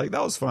happy. I was like,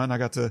 that was fun. I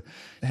got to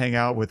hang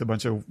out with a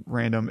bunch of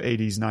random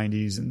 80s,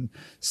 90s, and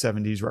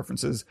 70s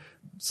references,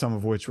 some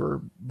of which were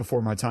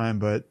before my time,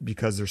 but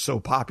because they're so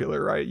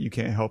popular, right, you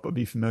can't help but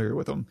be familiar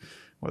with them.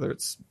 whether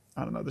it's,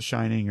 I don't know, The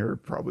Shining or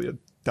probably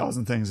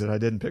 1,000 things that I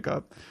didn't pick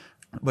up.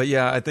 But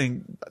yeah, I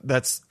think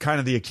that's kind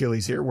of the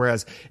Achilles here.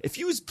 Whereas if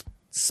you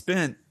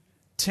spent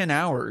 10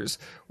 hours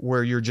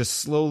where you're just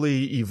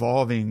slowly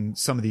evolving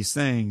some of these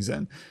things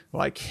and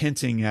like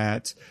hinting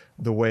at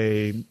the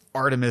way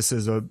Artemis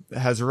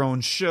has her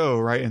own show,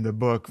 right? In the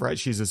book, right?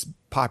 She's this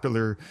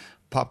popular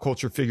pop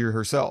culture figure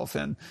herself,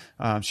 and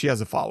she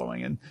has a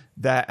following, and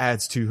that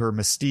adds to her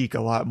mystique a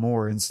lot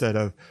more instead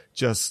of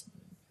just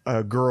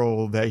a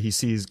girl that he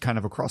sees kind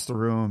of across the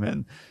room,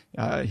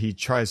 and he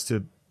tries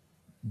to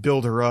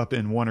build her up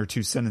in one or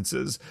two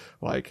sentences,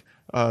 like,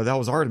 that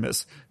was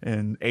Artemis,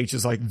 and H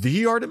is like,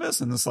 the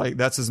Artemis, and it's like,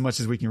 that's as much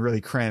as we can really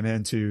cram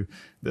into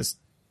this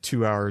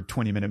 2-hour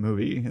 20-minute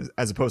movie,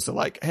 as opposed to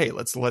like, hey,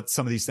 let's let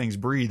some of these things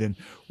breathe, and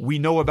we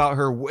know about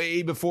her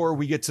way before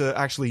we get to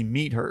actually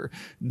meet her.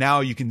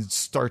 Now you can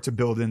start to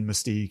build in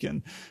mystique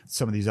and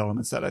some of these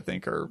elements that I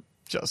think are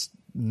just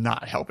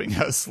not helping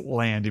us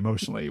land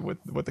emotionally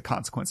with the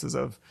consequences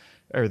of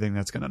everything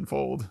that's going to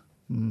unfold.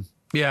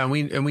 Yeah,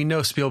 and we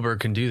know Spielberg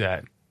can do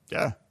that.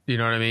 Yeah. You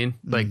know what I mean?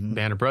 Like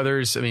Band of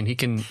Brothers. I mean, he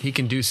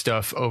can do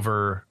stuff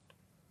over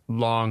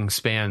long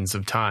spans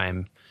of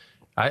time.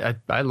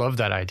 I love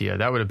that idea.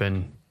 That would have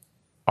been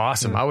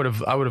awesome. I would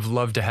have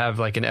loved to have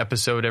like an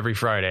episode every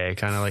Friday,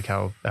 kind of like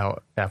how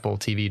Apple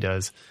TV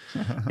does,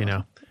 you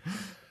know.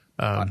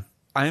 I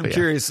am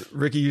curious,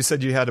 Ricky, you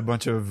said you had a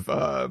bunch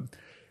of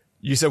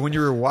you said when you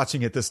were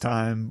watching it this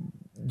time,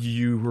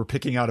 you were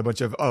picking out a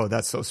bunch of, oh,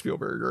 that's so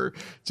Spielberg, or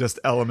just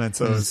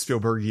elements of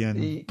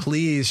Spielbergian.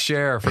 Please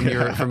share from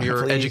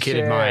your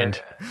educated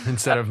mind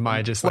instead of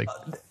my just like.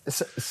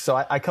 So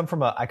I come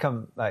from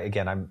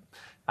again,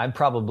 I'm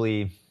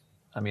probably,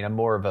 I mean, I'm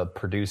more of a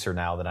producer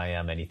now than I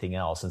am anything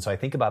else. And so I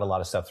think about a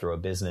lot of stuff through a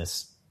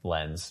business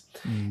lens.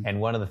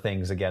 And one of the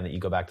things, again, that you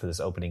go back to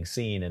this opening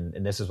scene,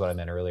 and this is what I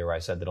meant earlier where I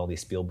said that only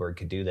Spielberg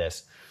could do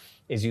this,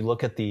 is you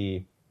look at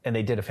and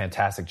they did a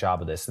fantastic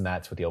job of this, and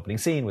that's with the opening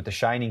scene, with the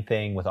Shining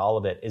thing, with all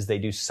of it, is they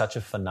do such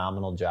a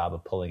phenomenal job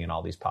of pulling in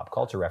all these pop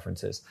culture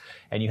references.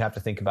 And you have to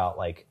think about,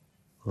 like,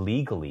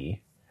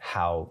 legally,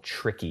 how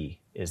tricky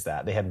is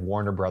that? They had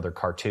Warner Brother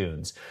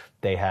cartoons.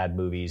 They had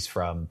movies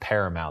from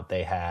Paramount.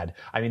 They had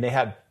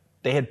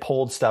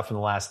pulled stuff in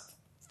the last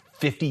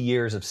 50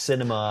 years of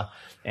cinema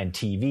and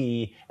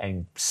TV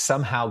and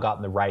somehow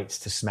gotten the rights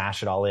to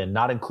smash it all in,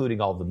 not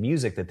including all the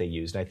music that they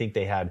used. And I think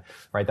they had,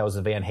 right, that was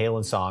a Van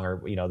Halen song,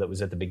 or, you know, that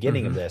was at the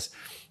beginning of this.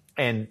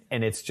 And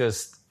it's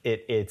just,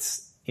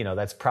 it's, you know,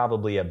 that's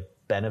probably a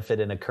benefit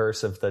and a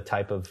curse of the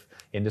type of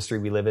industry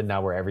we live in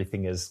now, where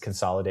everything is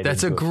consolidated.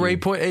 That's a great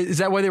point. Is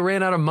that why they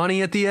ran out of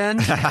money at the end?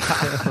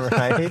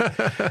 Right.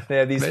 They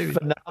have these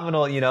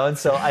phenomenal, you know, and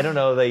so I don't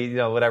know,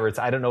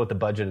 I don't know what the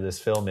budget of this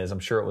film is. I'm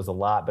sure it was a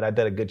lot, but I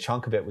bet a good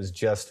chunk of it was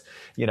just,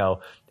 you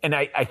know, and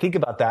I think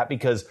about that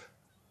because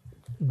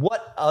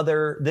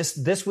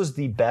this was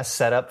the best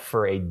setup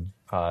for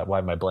why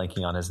am I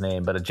blanking on his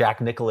name, but a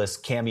Jack Nicklaus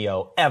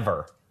cameo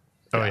ever.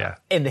 Oh, yeah.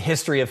 In the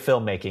history of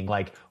filmmaking.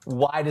 Like,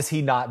 why does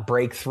he not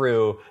break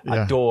through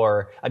a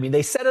door? I mean,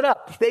 they set it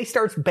up. They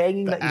starts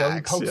banging that, you know,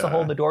 he pokes a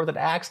hole in the door with an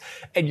axe,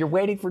 and you're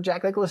waiting for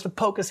Jack Nicklaus to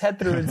poke his head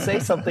through and say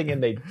something,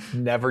 and they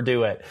never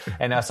do it.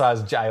 And so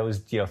I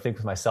always, you know, think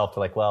with myself,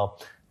 like, well,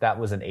 that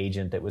was an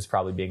agent that was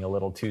probably being a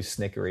little too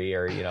snickery,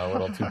 or, you know, a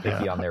little too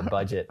picky on their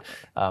budget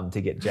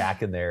to get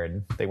Jack in there,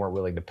 and they weren't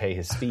willing to pay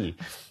his fee.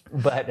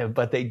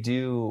 But they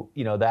do,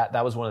 you know,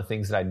 that was one of the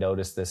things that I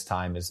noticed this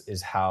time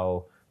is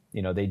how,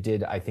 you know,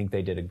 I think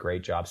they did a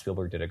great job.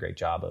 Spielberg did a great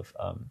job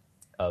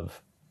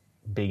of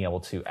being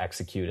able to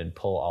execute and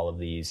pull all of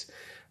these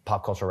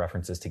pop cultural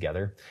references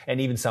together,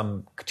 and even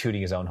some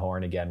tooting his own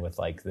horn again with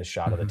like the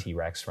shot of the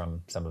T-Rex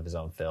from some of his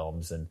own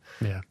films. And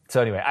so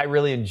anyway, I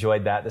really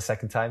enjoyed that the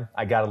second time.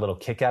 I got a little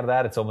kick out of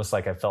that. It's almost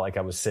like I felt like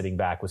I was sitting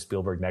back with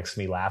Spielberg next to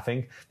me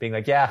laughing, being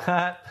like,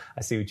 yeah,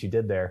 I see what you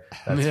did there.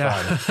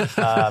 That's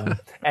fun.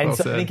 And well,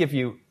 so I think if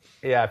you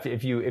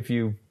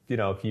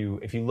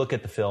look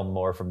at the film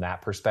more from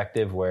that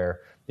perspective, where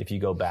if you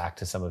go back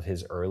to some of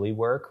his early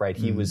work, right,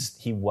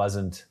 he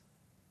wasn't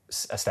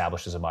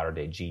established as a modern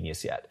day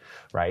genius yet,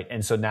 right?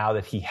 And so now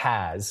that he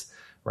has,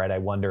 right, I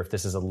wonder if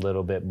this is a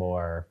little bit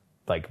more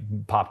like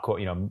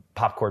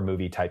popcorn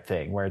movie type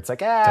thing, where it's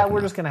like, we're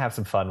just going to have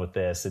some fun with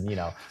this. And, you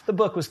know, the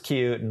book was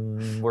cute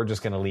and we're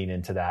just going to lean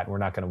into that. And we're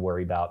not going to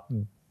worry about,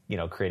 you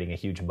know, creating a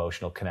huge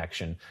emotional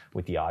connection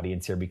with the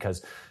audience here,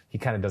 because he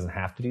kind of doesn't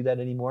have to do that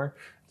anymore.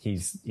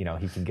 He's, you know,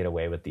 he can get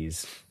away with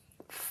these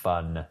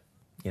fun,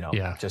 you know,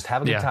 just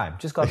have a good time.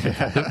 Just go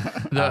have a good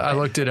time. I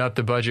looked it up.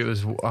 The budget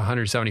was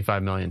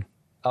 $175 million.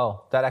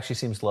 Oh, that actually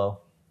seems low.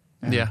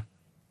 Yeah.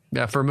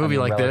 For a movie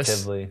like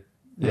this.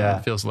 It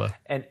feels low.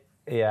 And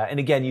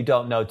again, you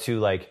don't know too,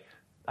 like,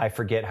 I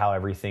forget how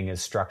everything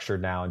is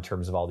structured now in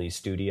terms of all these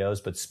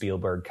studios, but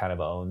Spielberg kind of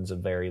owns a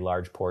very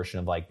large portion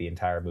of like the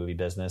entire movie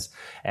business.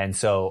 And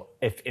so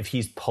if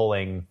he's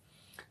pulling,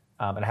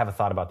 and I haven't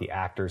thought about the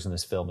actors in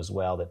this film as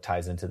well that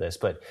ties into this,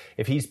 but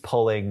if he's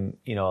pulling,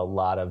 you know, a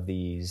lot of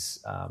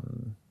these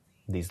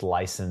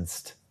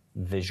licensed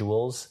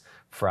visuals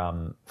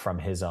from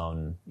his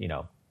own, you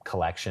know,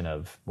 collection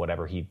of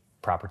whatever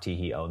property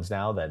he owns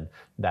now, then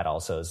that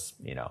also is,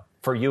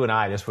 for you and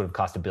I, this would have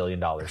cost $1 billion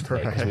to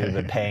make, because we would have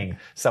been paying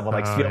someone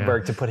like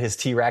Spielberg to put his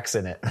T-Rex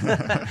in it,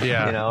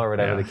 or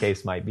whatever the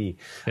case might be.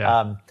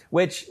 Yeah.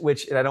 Which,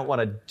 and I don't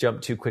want to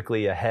jump too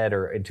quickly ahead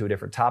or into a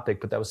different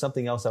topic, but that was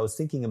something else I was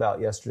thinking about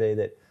yesterday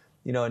that,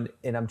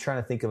 and I'm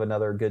trying to think of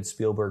another good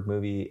Spielberg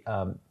movie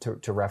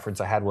to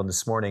reference. I had one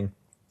this morning,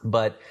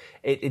 but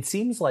it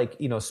seems like,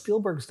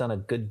 Spielberg's done a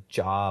good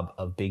job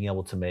of being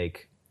able to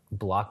make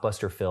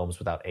blockbuster films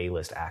without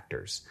A-list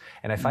actors.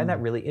 And I find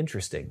that really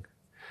interesting.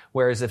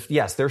 Whereas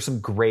there's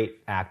some great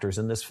actors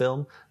in this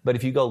film, but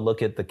if you go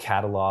look at the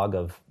catalog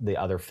of the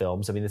other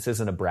films, I mean, this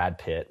isn't a Brad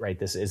Pitt, right?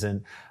 This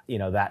isn't,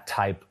 that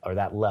type or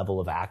that level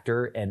of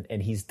actor.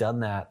 And he's done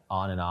that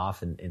on and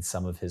off in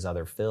some of his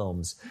other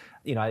films.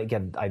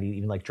 Again, I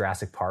even like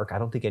Jurassic Park. I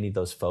don't think any of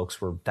those folks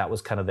that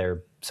was kind of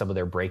some of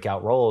their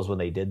breakout roles when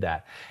they did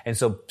that. And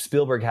so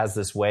Spielberg has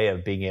this way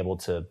of being able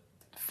to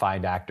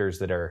find actors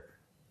that are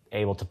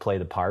able to play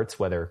the parts,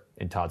 whether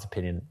in Todd's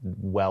opinion,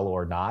 well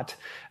or not,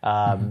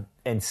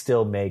 and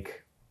still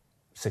make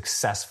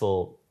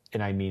successful,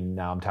 and I mean,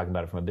 now I'm talking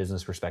about it from a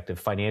business perspective,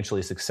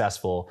 financially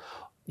successful,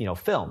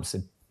 films.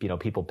 And,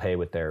 people pay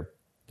with their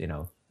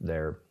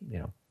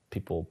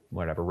people,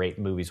 whatever, rate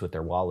movies with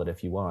their wallet,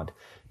 if you want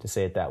to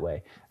say it that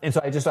way. And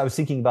so I was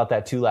thinking about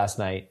that too last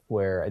night,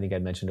 where I think I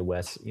mentioned to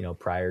Wes,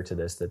 prior to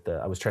this, that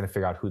I was trying to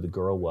figure out who the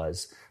girl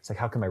was. It's like,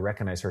 how come I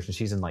recognize her? And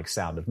she's in like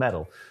Sound of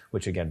Metal,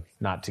 which, again,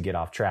 not to get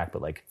off track,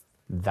 but like,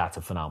 that's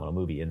a phenomenal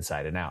movie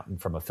inside and out,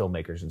 and from a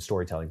filmmaker's and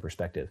storytelling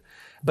perspective.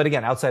 But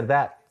again, outside of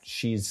that,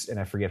 and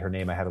I forget her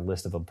name. I had a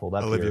list of them pulled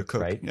up. Olivia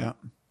Cooke, right? Yeah.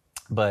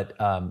 But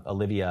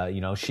Olivia,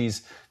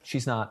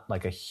 she's not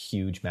like a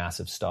huge,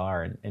 massive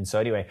star. And so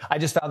anyway, I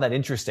just found that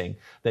interesting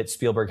that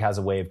Spielberg has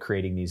a way of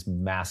creating these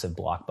massive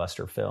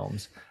blockbuster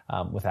films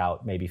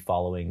without maybe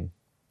following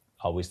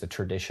always the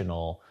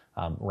traditional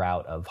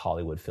route of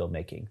Hollywood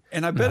filmmaking.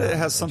 And I bet it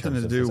has something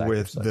to do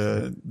with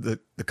the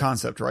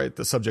concept, right?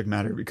 The subject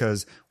matter,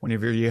 because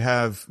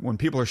when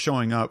people are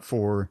showing up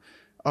for,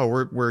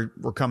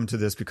 we're coming to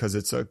this because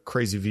it's a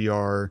crazy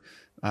VR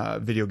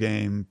video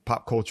game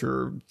pop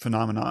culture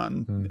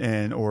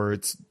phenomenon, or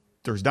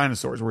there's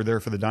dinosaurs, we're there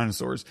for the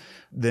dinosaurs,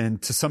 then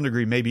to some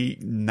degree maybe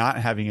not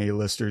having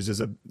A-listers is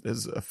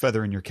a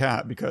feather in your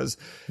cap, because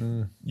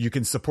you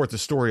can support the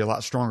story a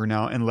lot stronger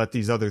now and let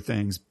these other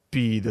things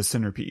be the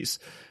centerpiece.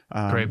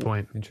 Great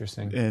point.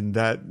 Interesting. And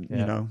that,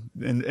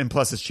 and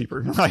plus it's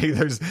cheaper. Like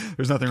there's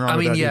nothing wrong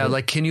with that. Yeah,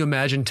 like, can you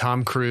imagine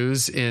Tom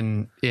Cruise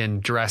in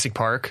Jurassic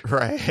Park?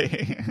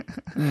 Right.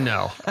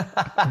 No.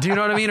 Do you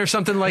know what I mean? Or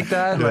something like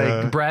that? Yeah.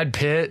 Like Brad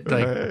Pitt?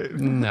 Like, right.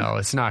 No,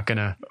 that's not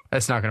gonna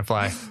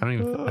fly. I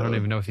don't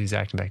even know if he's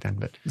acting back then,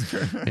 but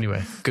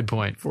anyway, good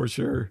point. For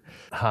sure.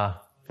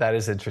 That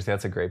is interesting.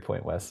 That's a great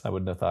point, Wes. I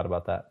wouldn't have thought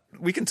about that.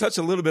 We can touch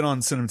a little bit on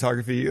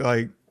cinematography.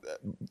 Like,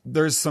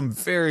 there's some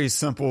very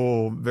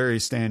simple, very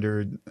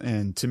standard,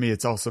 and to me,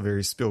 it's also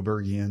very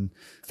Spielbergian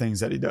things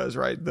that he does,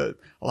 right? A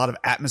lot of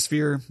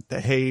atmosphere, the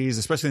haze,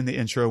 especially in the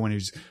intro when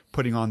he's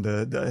putting on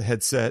the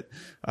headset.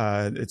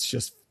 It's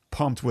just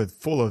pumped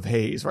full of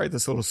haze, right?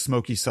 This little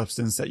smoky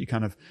substance that you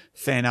kind of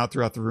fan out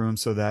throughout the room,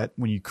 so that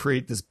when you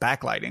create this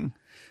backlighting,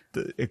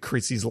 it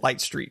creates these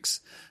light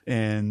streaks,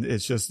 and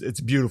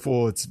it's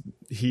beautiful.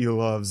 He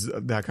loves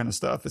that kind of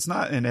stuff. It's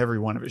not in every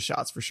one of his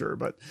shots for sure,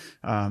 but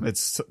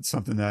it's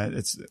something that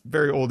it's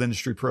very old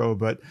industry pro.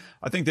 But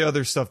I think the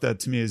other stuff that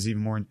to me is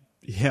even more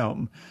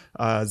him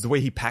is the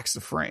way he packs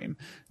the frame.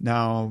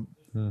 Now,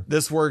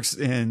 this works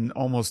in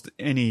almost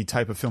any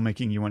type of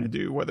filmmaking you want to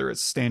do, whether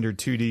it's standard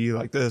 2D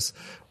like this,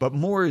 but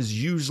more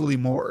is usually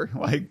more.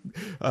 Like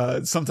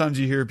sometimes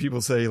you hear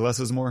people say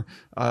less is more,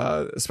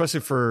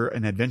 especially for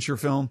an adventure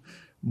film.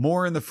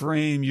 More in the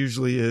frame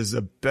usually is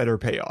a better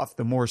payoff.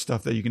 The more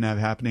stuff that you can have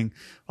happening,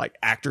 like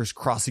actors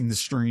crossing the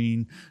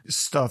screen,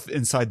 stuff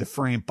inside the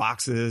frame,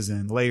 boxes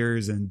and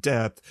layers and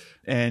depth.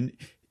 And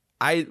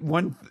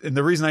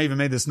the reason I even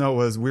made this note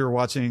was we were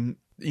watching,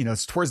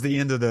 it's towards the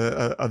end of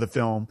the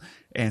film,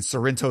 and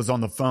Sorrento's on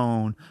the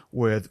phone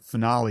with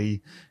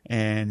Finale,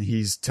 and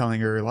he's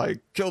telling her like,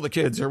 kill the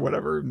kids or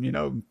whatever,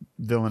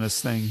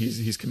 villainous thing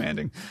he's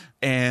commanding.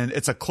 And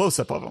it's a close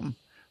up of him,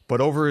 but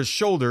over his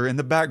shoulder in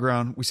the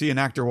background, we see an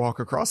actor walk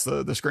across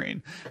the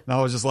screen. And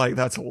I was just like,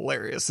 that's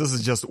hilarious. This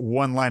is just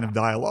one line of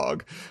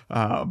dialogue.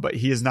 But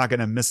he is not going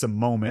to miss a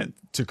moment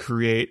to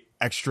create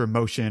extra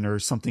emotion or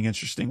something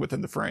interesting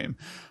within the frame.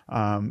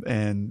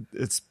 And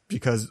it's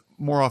because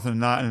more often than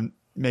not, and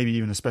maybe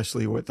even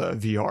especially with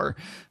VR,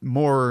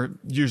 more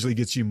usually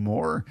gets you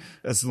more,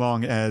 as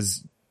long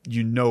as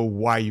you know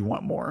why you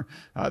want more.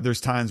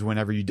 There's times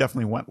whenever you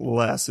definitely want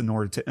less in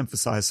order to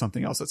emphasize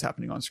something else that's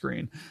happening on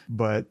screen.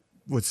 But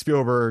with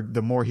Spielberg,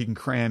 the more he can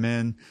cram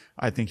in,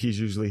 I think he's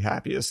usually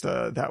happiest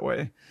that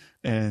way.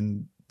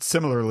 And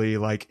similarly,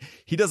 like,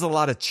 he does a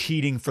lot of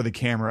cheating for the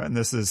camera, and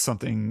this is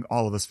something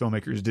all of us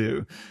filmmakers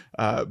do.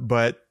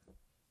 But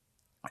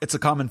it's a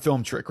common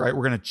film trick, right?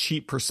 We're going to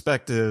cheat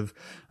perspective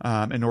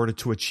in order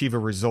to achieve a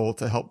result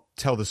to help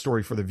tell the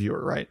story for the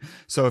viewer, right?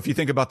 So if you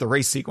think about the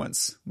race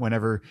sequence,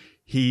 whenever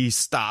he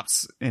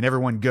stops and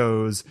everyone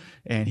goes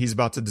and he's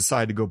about to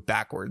decide to go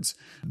backwards,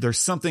 there's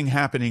something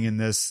happening in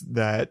this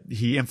that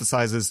he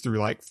emphasizes through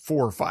like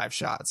 4 or 5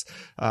 shots,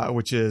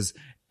 which is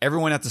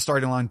everyone at the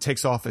starting line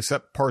takes off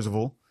except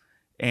Parzival,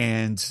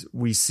 and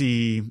we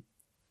see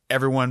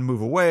everyone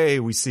move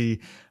away. We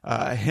see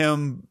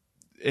him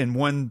in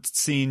one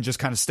scene just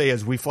kind of stay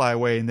as we fly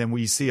away, and then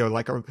we see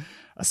a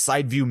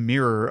side view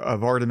mirror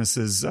of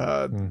Artemis's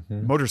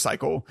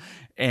motorcycle,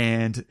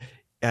 and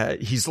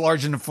he's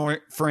large in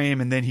the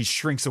frame, and then he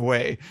shrinks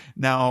away.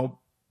 Now,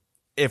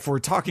 if we're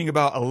talking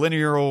about a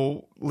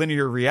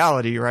linear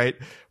reality, right?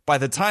 By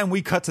the time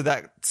we cut to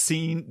that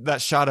scene,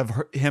 that shot of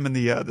him in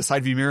the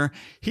side view mirror,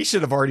 he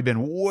should have already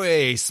been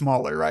way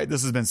smaller, right?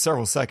 This has been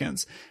several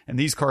seconds, and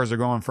these cars are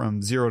going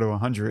from 0 to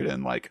 100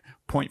 in like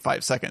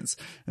 0.5 seconds.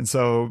 And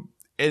so,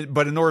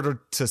 but in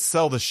order to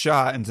sell the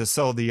shot and to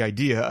sell the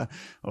idea,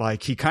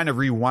 like he kind of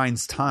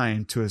rewinds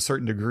time to a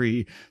certain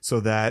degree so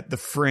that the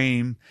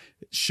frame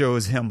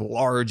shows him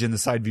large in the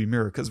side view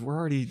mirror, because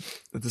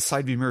the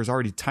side view mirror is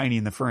already tiny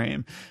in the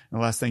frame. And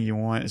the last thing you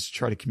want is to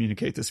try to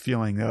communicate this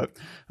feeling that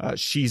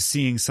she's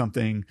seeing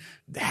something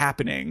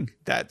happening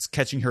that's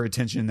catching her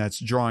attention, that's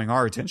drawing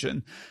our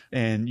attention.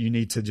 And you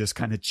need to just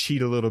kind of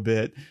cheat a little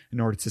bit in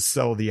order to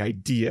sell the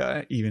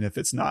idea, even if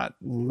it's not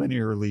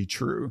linearly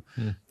true.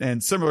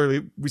 And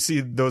similarly, we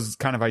see those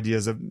kind of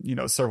ideas of,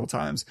 several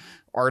times.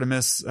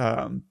 Artemis,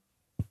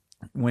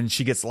 when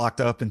she gets locked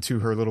up into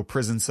her little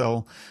prison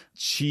cell,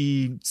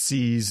 she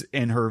sees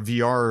in her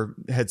VR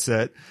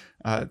headset,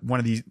 one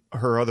of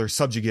her other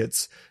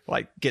subjugates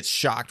like gets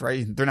shocked,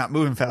 right? They're not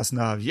moving fast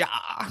enough. Yeah.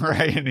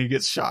 Right. And he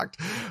gets shocked.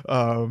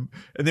 And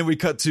then we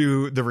cut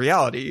to the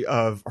reality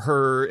of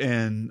her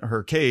in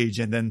her cage,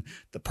 and then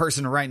the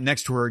person right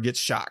next to her gets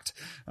shocked.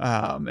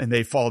 And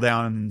they fall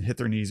down and hit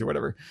their knees or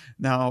whatever.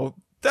 Now,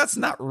 that's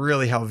not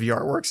really how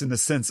VR works, in the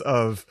sense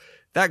of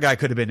that guy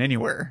could have been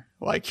anywhere.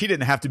 Like, he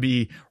didn't have to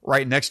be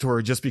right next to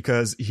her just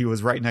because he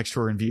was right next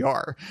to her in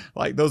VR.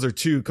 Like, those are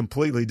two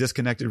completely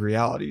disconnected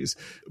realities.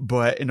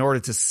 But in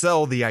order to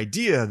sell the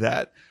idea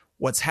that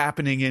what's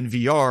happening in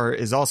VR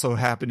is also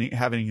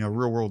having a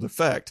real world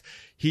effect,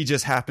 he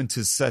just happened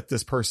to set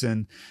this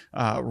person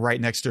right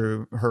next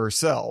to her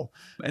cell.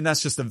 And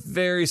that's just a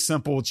very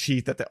simple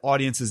cheat that the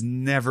audience is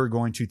never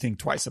going to think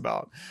twice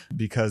about,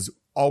 because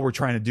all we're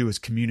trying to do is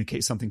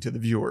communicate something to the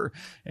viewer,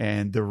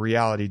 and the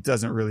reality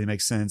doesn't really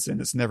make sense, and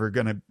it's never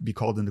going to be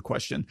called into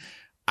question.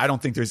 I don't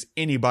think there's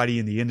anybody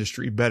in the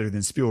industry better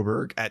than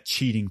Spielberg at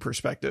cheating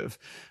perspective.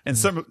 And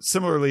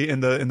similarly, in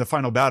the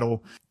final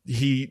battle,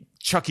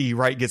 Chucky,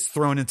 right, gets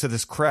thrown into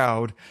this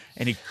crowd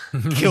and he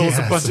kills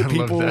a bunch of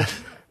people.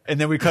 And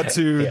then we cut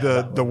to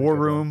the war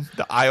room,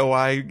 the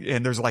IOI,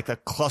 and there's like a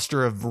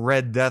cluster of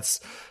red deaths,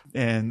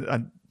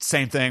 and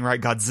same thing,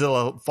 right?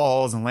 Godzilla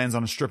falls and lands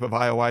on a strip of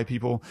IOI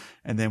people.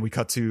 And then we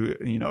cut to,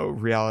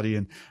 reality,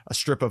 and a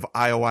strip of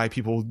IOI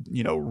people,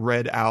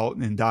 red out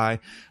and die.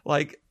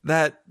 Like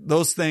that,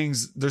 those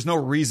things, there's no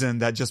reason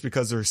that just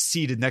because they're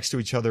seated next to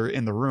each other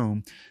in the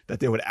room, that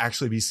they would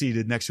actually be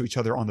seated next to each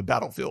other on the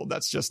battlefield.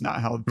 That's just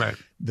not how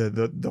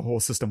the whole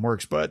system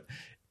works. But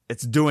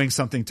it's doing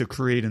something to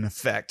create an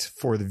effect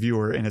for the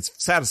viewer, and it's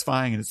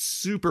satisfying, and it's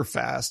super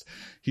fast.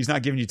 He's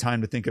not giving you time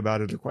to think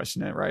about it or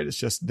question it, right? It's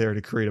just there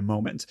to create a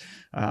moment.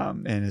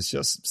 And it's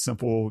just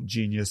simple,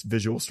 genius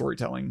visual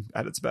storytelling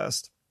at its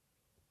best.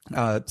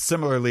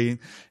 Similarly,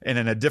 and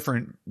in a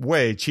different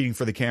way, cheating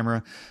for the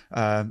camera,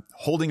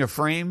 holding a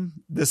frame.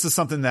 This is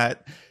something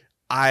that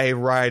I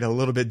ride a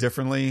little bit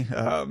differently,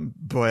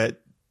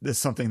 but it's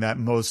something that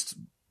most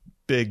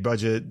big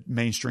budget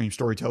mainstream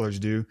storytellers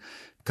do,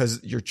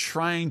 because you're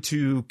trying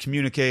to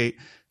communicate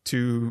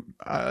to,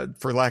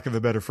 for lack of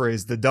a better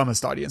phrase, the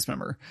dumbest audience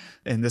member.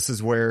 And this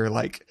is where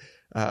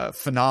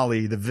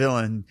Finale, the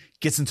villain,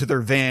 gets into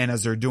their van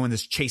as they're doing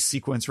this chase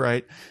sequence,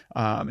 right?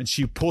 And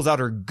she pulls out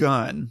her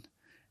gun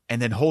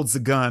and then holds the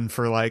gun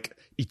for like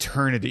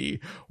eternity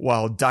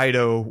while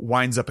Dido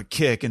winds up a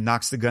kick and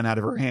knocks the gun out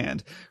of her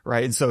hand,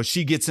 right? And so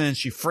she gets in,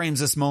 she frames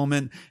this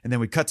moment, and then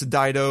we cut to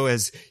Dido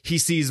as he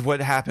sees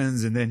what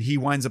happens, and then he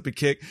winds up a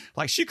kick.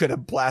 Like, she could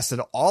have blasted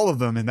all of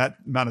them in that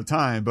amount of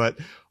time, but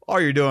all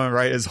you're doing,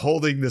 right, is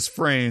holding this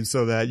frame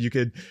so that you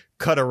could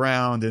cut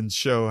around and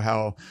show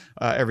how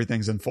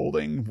everything's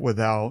unfolding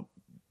without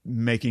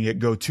making it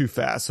go too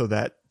fast so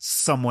that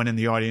someone in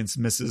the audience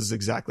misses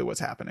exactly what's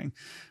happening.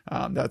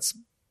 That's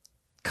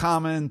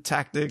common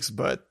tactics,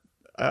 but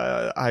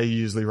I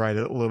usually write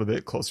it a little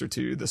bit closer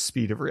to the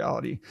speed of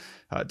reality,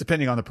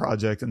 depending on the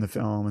project and the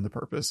film and the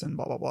purpose and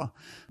blah blah blah.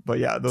 But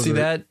yeah,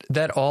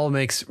 that all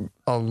makes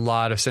a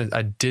lot of sense.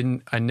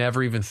 I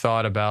never even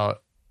thought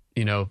about,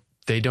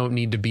 they don't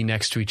need to be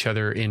next to each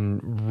other in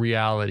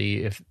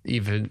reality,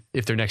 even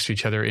if they're next to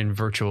each other in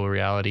virtual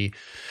reality.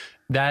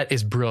 That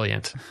is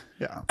brilliant.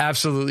 Yeah,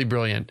 absolutely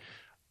brilliant.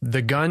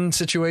 the gun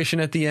situation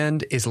at the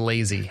end is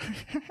lazy.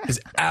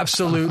 Is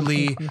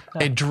absolutely,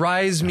 it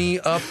drives me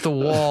up the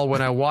wall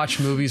when I watch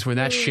movies when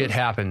that shit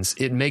happens.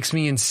 It makes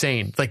me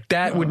insane. Like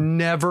that would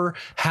never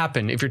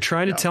happen. If you're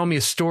trying to tell me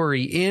a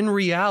story in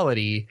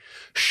reality,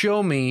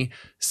 show me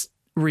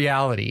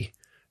reality,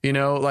 you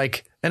know,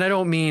 like, and I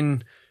don't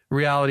mean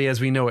reality as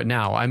we know it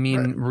now. I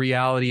mean,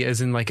 reality as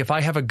in like, if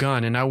I have a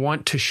gun and I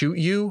want to shoot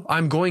you,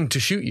 I'm going to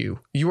shoot you.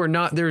 You are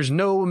not, there's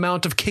no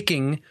amount of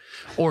kicking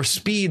or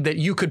speed that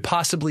you could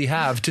possibly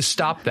have to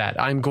stop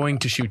that. I'm going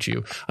to shoot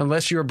you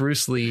unless you're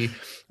Bruce Lee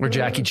or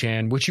Jackie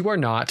Chan, which you are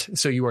not.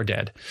 So you are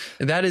dead.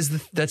 And that's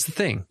the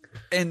thing.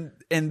 And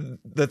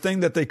the thing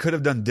that they could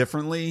have done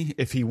differently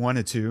if he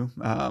wanted to,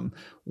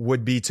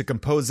 would be to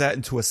compose that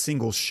into a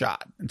single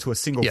shot, into a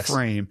single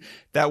frame.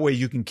 That way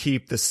you can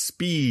keep the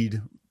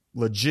speed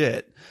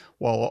legit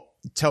while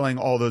telling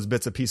all those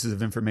bits and pieces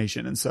of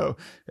information. And so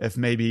if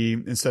maybe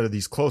instead of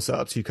these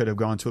close-ups, he could have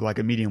gone to like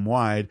a medium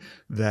wide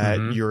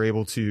that you're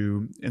able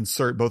to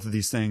insert both of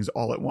these things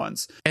all at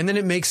once. And then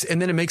it makes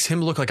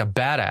him look like a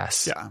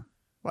badass. Yeah.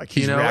 Like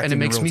he's, you know, and it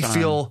makes me time.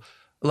 feel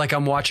like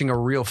I'm watching a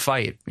real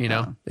fight, you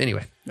know?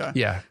 Anyway.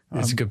 Yeah.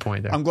 That's a good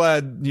point there. I'm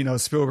glad, you know,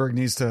 Spielberg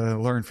needs to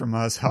learn from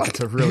us how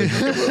to really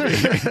make a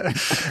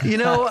movie. You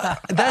know,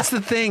 that's the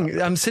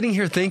thing. I'm sitting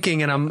here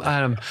thinking and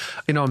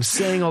I'm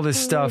saying all this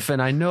stuff and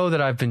I know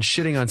that I've been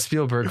shitting on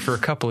Spielberg for a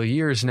couple of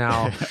years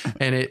now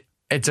and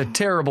it's a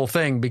terrible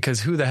thing because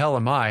who the hell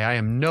am I? I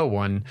am no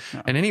one.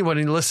 And anyone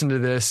who listens to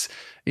this,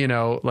 you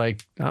know,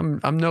 like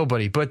I'm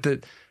nobody, but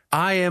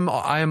I am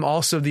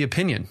also the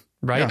opinion.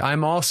 Right. Yeah.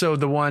 I'm also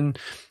the one,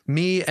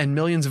 me and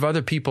millions of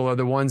other people are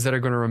the ones that are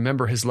going to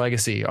remember his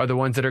legacy, are the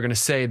ones that are going to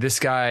say this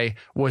guy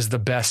was the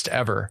best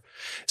ever.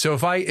 So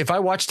if I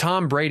watch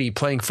Tom Brady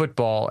playing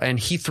football and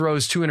he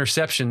throws 2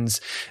 interceptions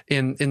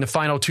in the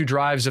final 2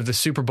 drives of the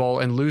Super Bowl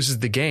and loses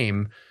the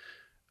game,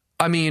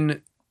 I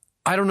mean,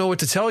 I don't know what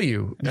to tell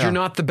you. Yeah. You're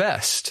not the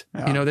best.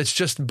 Yeah. You know, that's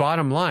just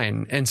bottom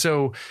line. And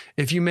so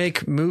if you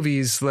make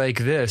movies like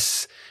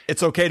this,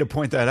 it's okay to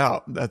point that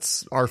out.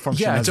 That's our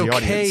function. Yeah, as the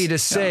audience. It's okay to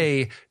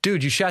say,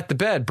 dude, you shot the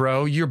bed,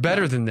 bro. You're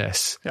better than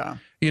this. Yeah.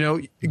 You know,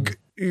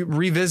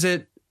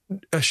 revisit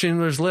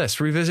Schindler's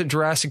List, revisit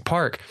Jurassic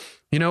Park.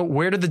 You know,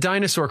 where did the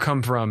dinosaur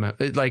come from?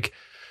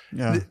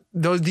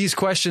 These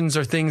questions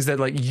are things that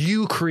like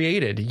you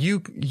created.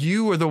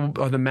 You are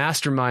the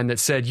mastermind that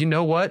said, you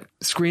know what?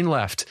 Screen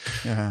left.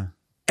 Yeah.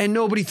 And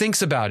nobody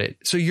thinks about it.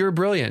 So you're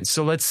brilliant.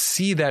 So let's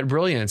see that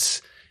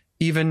brilliance.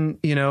 Even,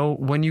 you know,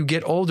 when you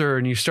get older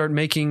and you start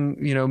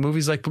making, you know,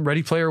 movies like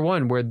Ready Player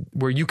One,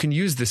 where you can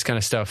use this kind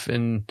of stuff.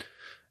 And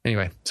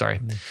anyway, sorry.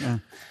 Yeah.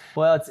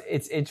 Well,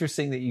 it's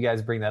interesting that you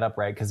guys bring that up,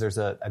 right? Because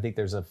I think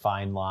there's a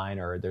fine line,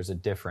 or there's a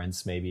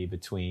difference maybe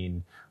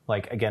between,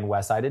 like, again,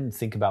 Wes, I didn't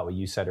think about what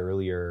you said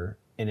earlier,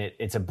 and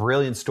it's a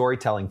brilliant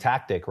storytelling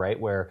tactic, right?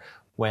 Where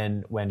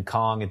when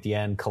Kong at the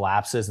end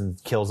collapses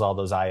and kills all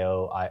those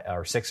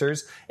or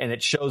Sixers, and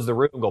it shows the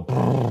room go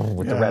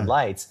with the red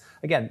lights.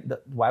 Again,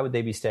 why would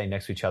they be staying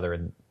next to each other?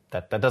 And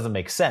that doesn't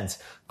make sense.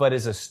 But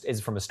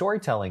is from a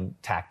storytelling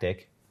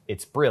tactic,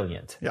 it's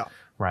brilliant. Yeah.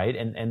 Right.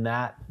 And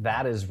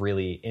that is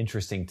really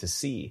interesting to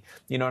see,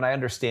 you know, and I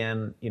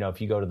understand, you know,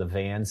 if you go to the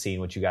van scene,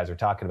 which you guys are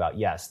talking about,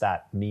 yes,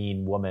 that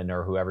mean woman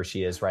or whoever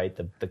she is, right.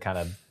 The kind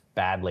of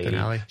bad lady,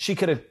 Finale. She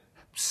could have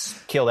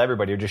killed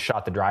everybody or just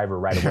shot the driver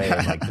right away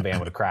and like the van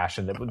would have crashed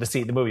and the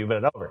movie would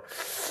have been over.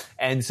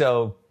 And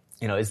so,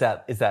 you know, is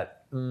that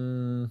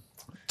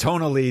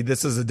tonally,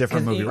 this is a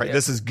different movie, right? Yeah.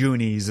 This is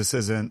Goonies. This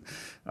isn't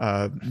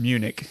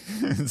Munich.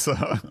 So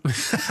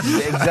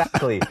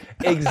exactly.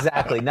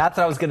 That's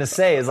what I was going to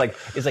say. Is like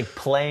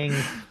playing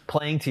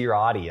to your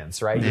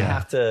audience, right?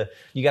 Yeah.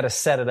 You got to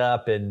set it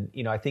up, and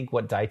you know, I think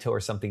what Daito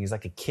or something, he's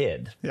like a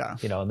kid, yeah.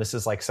 You know, and this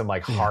is like some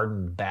like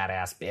hardened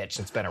badass bitch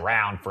that's been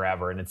around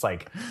forever, and it's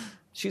like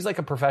she's like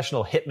a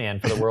professional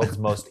hitman for the world's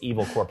most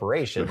evil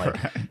corporation. Like,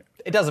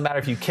 it doesn't matter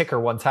if you kick her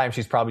one time;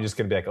 she's probably just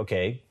going to be like,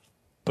 okay.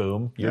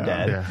 Boom, you're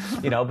dead. Yeah.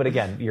 You know, but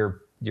again,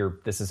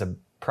 this is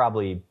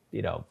probably,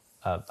 you know,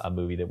 a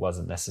movie that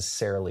wasn't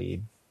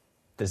necessarily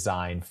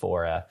designed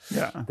for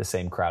the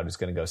same crowd who's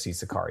going to go see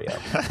Sicario.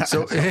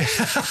 So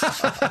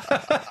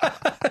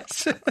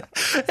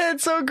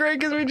it's so great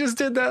because we just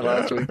did that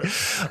last week.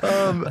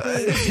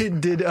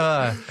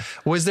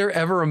 Was there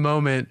ever a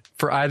moment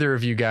for either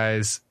of you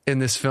guys in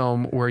this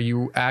film where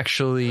you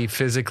actually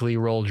physically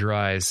rolled your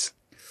eyes,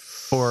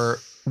 or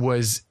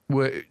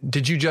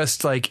did you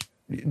just like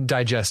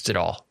digest it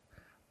all?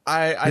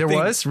 I think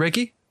was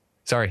Ricky.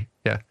 Sorry.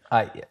 Yeah.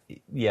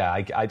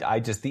 I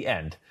just the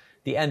end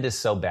is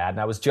so bad.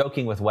 And I was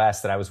joking with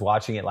Wes that I was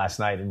watching it last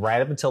night, and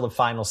right up until the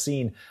final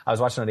scene, I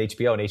was watching on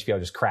HBO, and HBO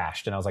just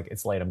crashed, and I was like,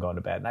 it's late, I'm going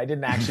to bed. And I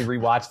didn't actually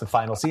rewatch the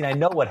final scene. I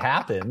know what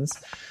happens,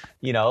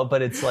 you know,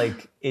 but it's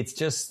like, it's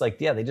just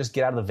like, yeah, they just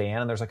get out of the van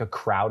and there's like a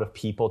crowd of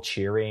people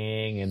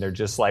cheering, and they're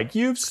just like,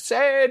 you've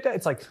said,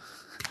 it's like,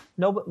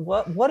 no, but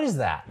what is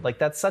that? Like,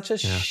 that's such a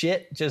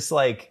shit, just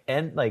like,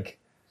 and like,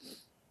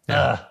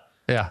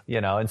 yeah.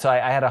 You know, and so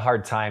I had a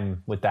hard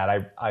time with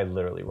that. I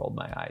literally rolled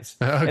my eyes.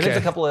 Okay. And there's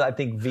a couple of, I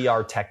think,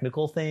 VR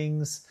technical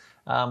things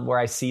where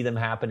I see them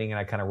happening and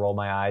I kind of roll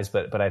my eyes,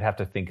 but I'd have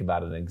to think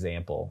about an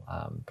example.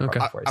 Okay.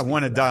 I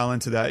want to dial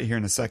into that here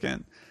in a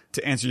second.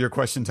 To answer your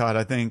question, Todd,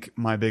 I think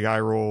my big eye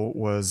roll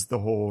was the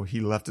whole he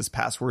left his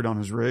password on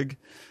his rig.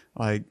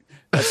 Like,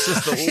 that's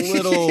just a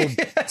little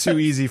too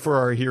easy for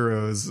our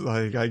heroes.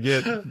 Like, I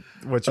get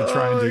what you're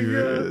trying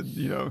to,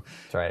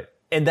 That's right.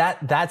 And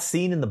that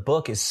scene in the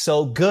book is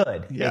so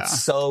good. Yeah.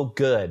 It's so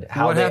good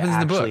how What they happens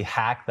in the actually book?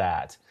 hack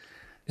that.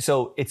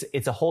 So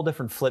it's a whole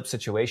different flip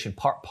situation.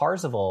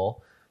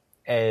 Parzival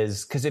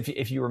is, because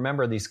if you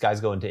remember, these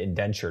guys go into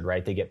indentured,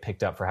 right? They get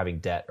picked up for having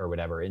debt or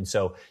whatever. And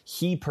so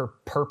he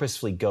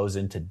purposefully goes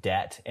into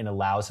debt and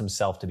allows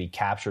himself to be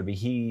captured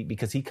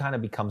because he kind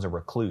of becomes a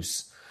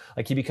recluse.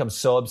 Like, he becomes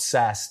so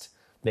obsessed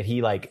that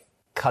he like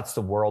cuts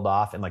the world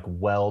off and like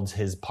welds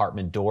his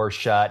apartment door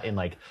shut and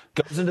like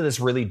goes into this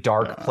really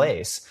dark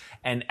place.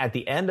 And at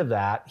the end of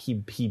that, he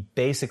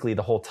basically,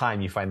 the whole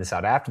time, you find this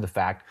out after the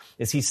fact,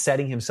 is he's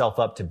setting himself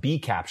up to be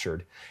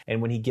captured.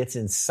 And when he gets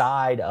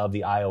inside of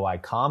the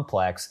IOI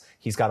complex,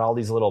 he's got all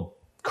these little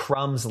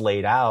crumbs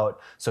laid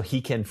out so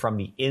he can, from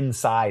the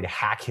inside,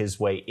 hack his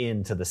way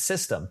into the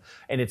system.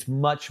 And it's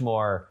much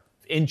more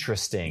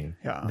interesting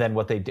than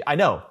what they do. I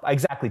know,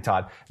 exactly,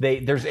 Todd.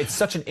 It's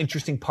such an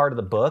interesting part of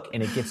the book,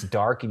 and it gets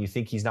dark, and you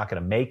think he's not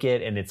going to make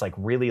it, and it's like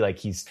really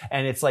like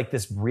it's like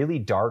this really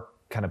dark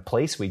kind of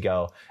place we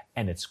go,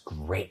 and it's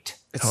great.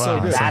 It's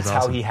so good. That's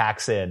how he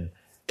hacks in.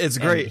 It's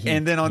great.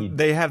 And then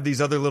they have these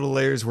other little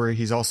layers where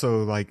he's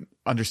also like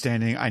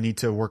understanding I need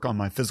to work on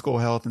my physical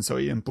health. And so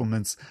he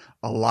implements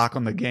a lock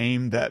on the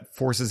game that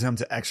forces him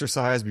to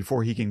exercise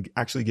before he can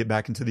actually get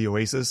back into the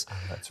Oasis.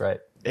 That's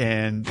right.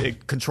 And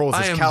it controls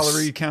his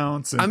calorie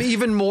counts. And I'm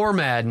even more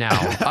mad now.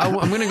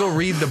 I'm going to go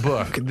read the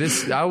book.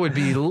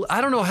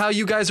 I don't know how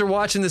you guys are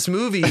watching this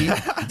movie,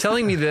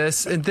 telling me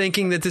this and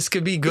thinking that this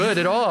could be good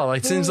at all.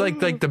 It seems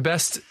like the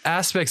best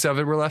aspects of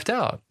it were left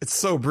out. It's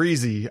so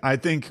breezy. I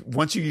think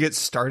once you get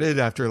started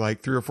after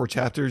like 3 or 4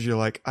 chapters, you're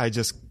like,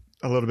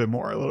 a little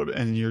bit,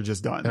 and you're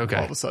just done. Okay.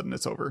 All of a sudden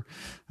it's over.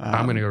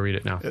 I'm going to go read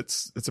it now.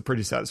 It's a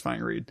pretty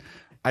satisfying read.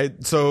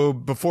 So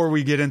before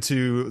we get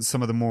into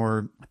some of the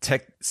more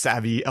tech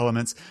savvy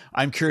elements,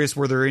 I'm curious,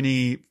 were there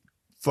any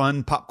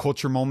fun pop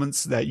culture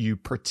moments that you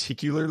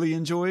particularly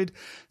enjoyed?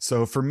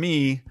 So for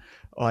me,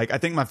 like, I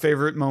think my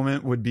favorite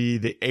moment would be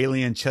the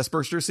alien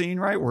chestburster scene,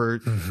 right? Where,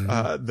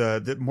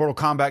 the Mortal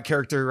Kombat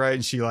character, right?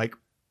 And she like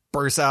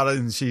bursts out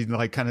and she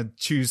like kind of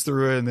chews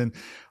through it. And then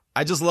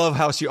I just love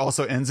how she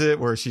also ends it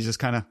where she's just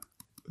kind of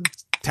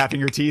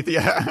tapping her teeth.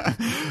 Yeah.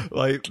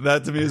 Like,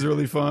 that to me is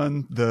really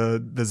fun. The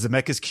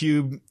Zemeckis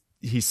cube,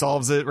 he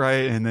solves it,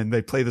 right? And then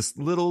they play this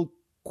little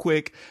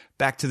quick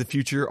Back to the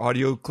Future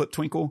audio clip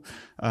twinkle.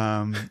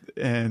 And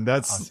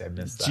that's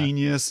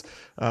genius.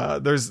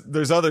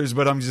 There's others,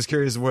 but I'm just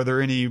curious, were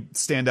there any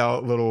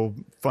standout little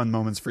fun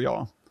moments for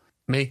y'all?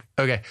 Me?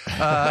 Okay.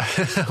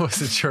 I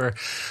wasn't sure.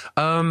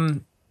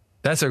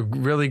 That's a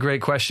really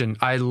great question.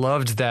 I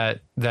loved that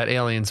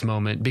aliens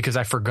moment because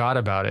I forgot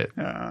about it.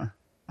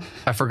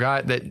 I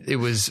forgot that it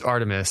was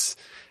Artemis,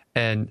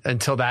 and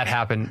until that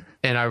happened,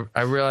 and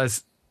I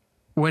realized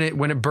when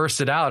it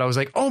bursted out, I was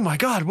like, oh my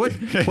God, what?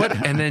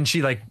 And then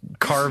she like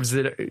carves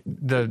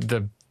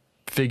the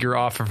figure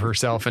off of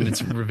herself and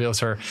it reveals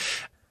her.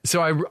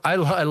 So I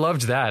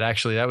loved that.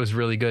 Actually, that was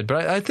really good.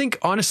 But I think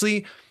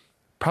honestly,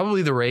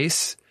 probably the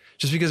race,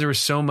 just because there was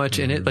so much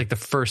in it, like the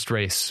first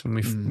race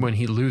when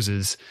he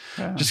loses,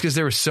 just because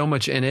there was so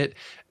much in it,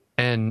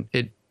 and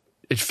it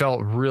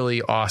felt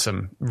really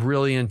awesome,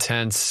 really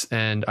intense.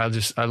 And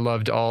I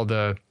loved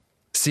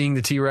seeing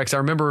the T-Rex. I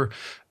remember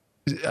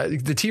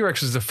the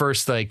T-Rex was the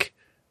first like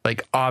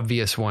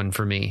obvious one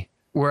for me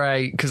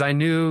cause I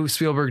knew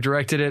Spielberg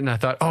directed it and I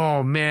thought,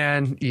 oh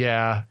man,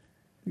 yeah,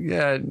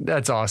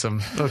 that's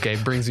awesome. Okay.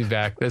 Brings me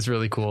back. That's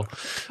really cool.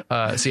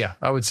 So yeah,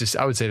 I would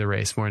say the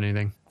race more than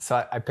anything.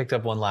 So I picked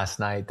up one last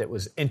night that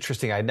was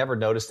interesting. I'd never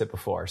noticed it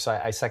before. So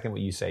I second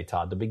what you say,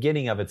 Todd. The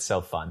beginning of it's so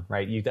fun,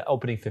 right? The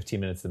opening 15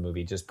 minutes of the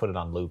movie, just put it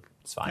on loop.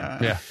 It's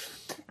fine. Yeah.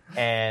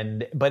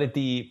 But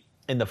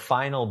in the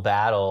final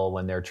battle,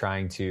 when they're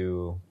trying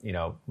to,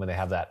 when they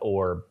have that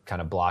orb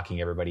kind of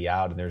blocking everybody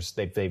out, and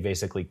they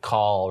basically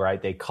call,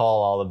 right? They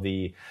call all of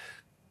the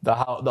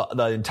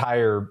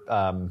entire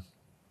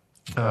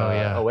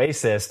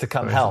Oasis to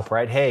come help,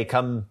 right? Hey,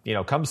 come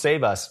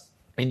save us.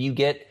 And you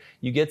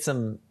get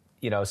some,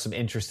 some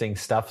interesting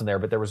stuff in there.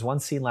 But there was one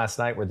scene last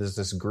night where there's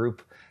this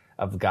group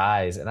of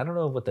guys, and I don't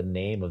know what the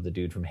name of the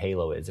dude from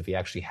Halo is, if he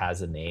actually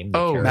has a name.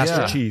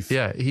 Master Chief.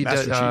 Yeah, he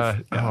does.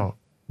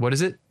 What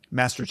is it?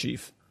 Master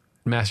Chief.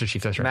 Master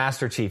Chief, that's right.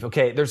 Master Chief.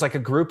 Okay, there's like a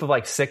group of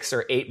like 6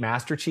 or 8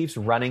 Master Chiefs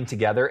running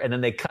together, and then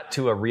they cut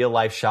to a real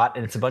life shot,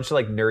 and it's a bunch of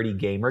like nerdy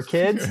gamer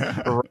kids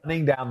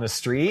running down the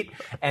street,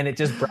 and it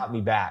just brought me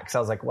back. So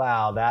I was like,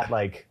 wow, that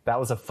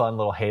was a fun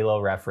little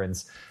Halo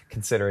reference,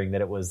 considering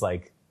that it was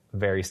like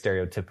very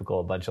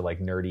stereotypical, a bunch of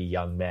like nerdy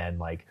young men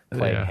like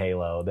playing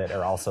Halo that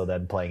are also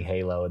then playing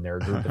Halo, and they're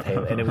a group of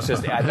Halo, and it was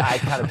just I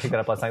kind of picked it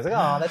up last night. I was like,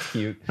 oh, that's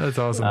cute. That's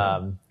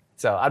awesome.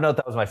 So I don't know if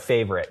that was my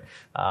favorite,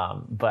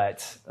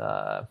 but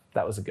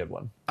that was a good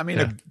one. I mean,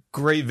 a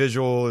great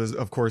visual is,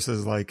 of course,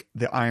 is like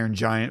the Iron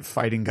Giant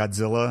fighting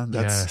Godzilla.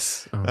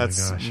 That's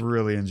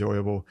really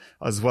enjoyable,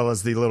 as well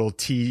as the little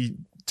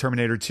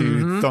Terminator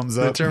 2 thumbs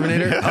up. The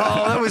Terminator.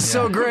 Oh, that was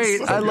so great.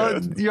 So I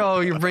love,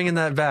 you're bringing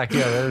that back.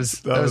 Yeah,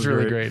 that was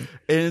really great.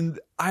 And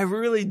I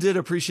really did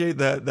appreciate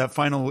that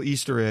final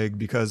Easter egg,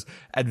 because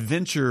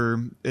Adventure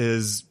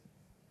is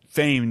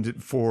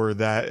famed for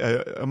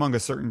that among a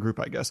certain group,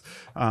 I guess.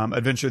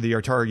 Adventure, the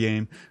Atari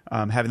game,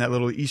 having that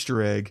little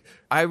Easter egg.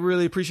 I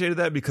really appreciated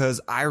that because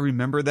I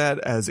remember that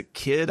as a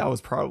kid. I was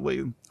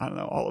probably, I don't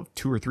know, all of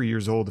 2 or 3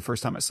 years old the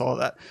first time I saw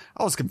that.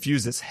 I was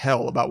confused as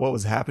hell about what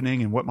was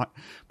happening and what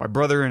my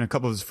brother and a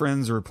couple of his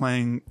friends were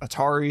playing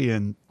Atari,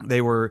 and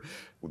they were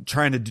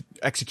trying to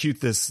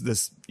execute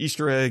this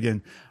Easter egg,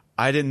 and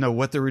I didn't know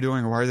what they were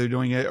doing or why they were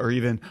doing it, or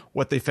even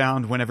what they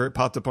found whenever it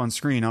popped up on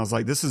screen. I was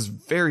like, this is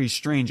very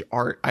strange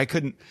art. I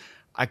couldn't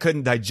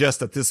digest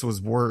that this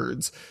was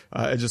words.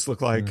 It just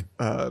looked like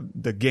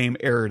the game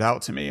aired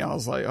out to me. I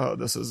was like, oh,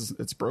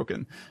 it's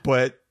broken.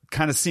 But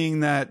kind of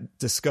seeing that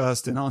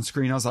discussed and on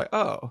screen, I was like,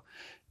 oh,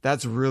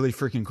 that's really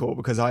freaking cool,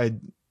 because I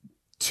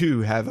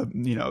too have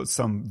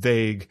some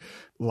vague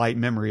light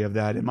memory of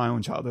that in my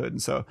own childhood.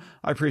 And so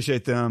I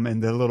appreciate them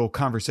and the little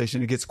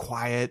conversation. It gets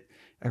quiet.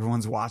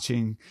 Everyone's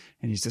watching,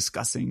 and he's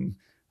discussing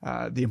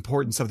the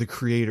importance of the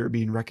creator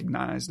being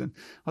recognized. And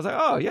I was like,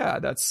 oh yeah,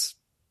 that's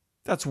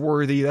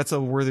worthy. That's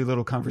a worthy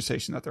little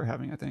conversation that they're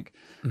having, I think.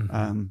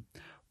 Mm-hmm.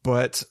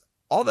 But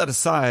all that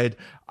aside,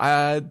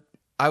 I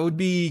would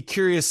be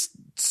curious,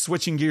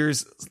 switching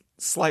gears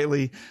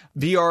slightly,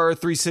 VR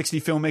 360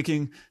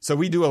 filmmaking. So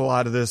we do a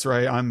lot of this,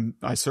 right?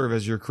 I serve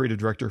as your creative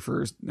director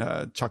for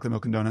Chocolate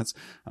Milk and Donuts.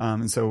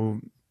 And so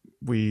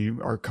we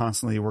are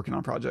constantly working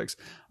on projects.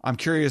 I'm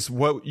curious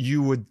what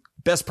you would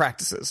best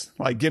practices,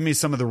 like give me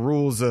some of the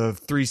rules of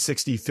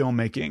 360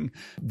 filmmaking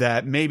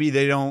that maybe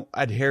they don't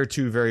adhere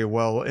to very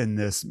well in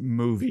this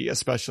movie,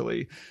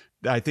 especially.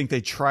 I think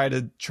they try,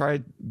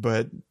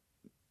 but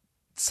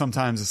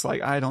sometimes it's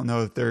like, I don't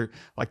know if they're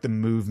like, the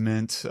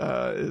movement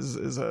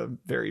is a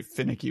very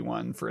finicky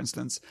one, for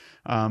instance.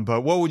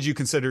 But what would you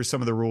consider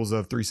some of the rules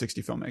of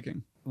 360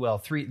 filmmaking?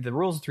 Well, the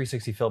rules of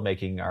 360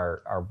 filmmaking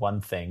are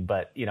one thing,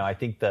 but I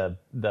think the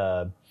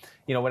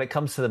when it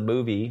comes to the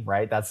movie,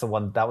 right? That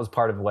was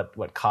part of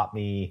what caught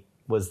me,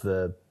 was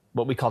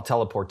what we call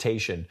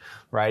teleportation,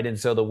 right? And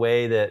so the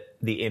way that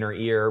the inner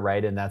ear,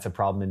 right, and that's a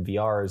problem in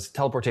VR, is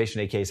teleportation,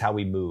 aka is how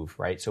we move,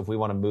 right? So if we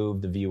want to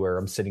move the viewer,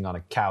 I'm sitting on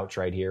a couch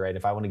right here, right?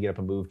 If I want to get up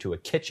and move to a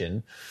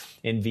kitchen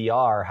in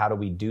VR, how do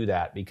we do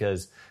that?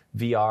 Because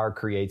VR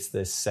creates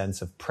this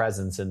sense of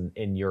presence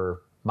in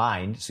your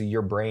mind, so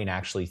your brain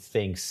actually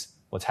thinks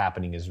what's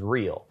happening is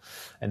real.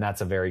 And that's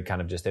a very kind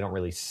of they don't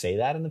really say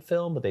that in the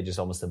film, but they just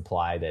almost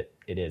imply that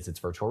it's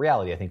virtual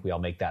reality. I think we all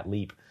make that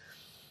leap.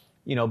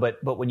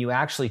 But when you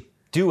actually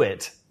do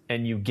it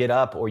and you get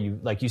up, or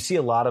you see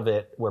a lot of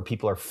it where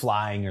people are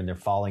flying and they're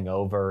falling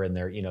over and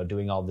they're,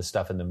 doing all this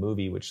stuff in the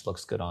movie, which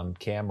looks good on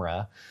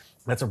camera.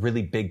 That's a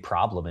really big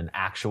problem in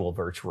actual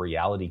virtual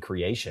reality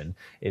creation,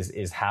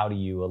 is how do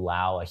you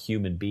allow a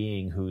human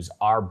being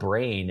our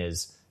brain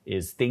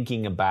is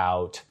thinking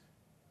about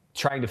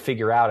trying to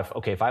figure out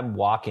if I'm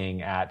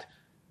walking at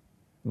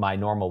my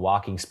normal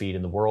walking speed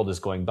and the world is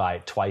going by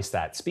at twice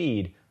that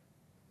speed,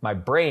 my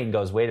brain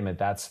goes, wait a minute,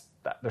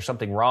 there's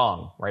something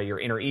wrong, right? Your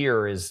inner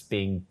ear is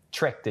being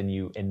tricked, and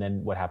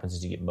then what happens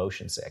is you get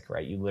motion sick,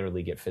 right? You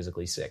literally get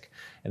physically sick.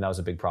 And that was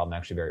a big problem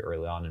actually very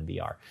early on in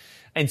VR.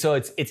 And so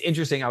it's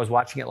interesting. I was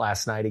watching it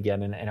last night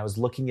again, and I was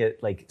looking at,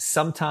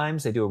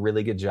 sometimes they do a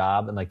really good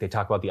job, and they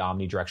talk about the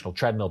omnidirectional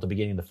treadmill at the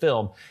beginning of the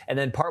film. And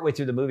then partway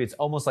through the movie, it's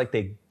almost like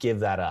they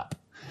give that up.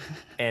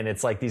 And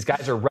it's like these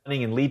guys are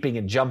running and leaping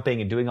and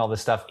jumping and doing all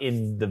this stuff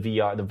in the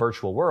VR, the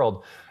virtual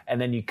world. And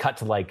then you cut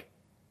to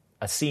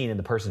a scene and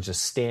the person's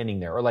just standing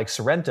there. Or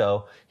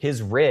Sorrento,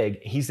 his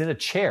rig, he's in a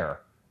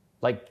chair.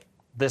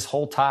 This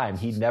whole time,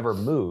 he never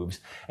moves.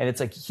 And it's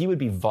like he would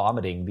be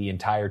vomiting the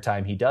entire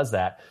time he does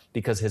that,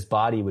 because his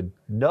body would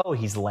know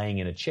he's laying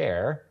in a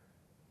chair,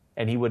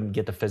 and he wouldn't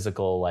get the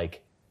physical,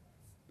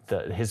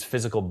 his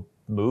physical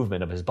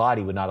movement of his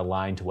body would not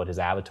align to what his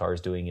avatar is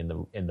doing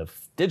in the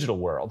digital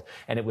world.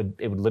 And it would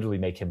literally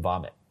make him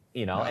vomit.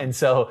 Yeah. And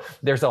so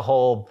there's a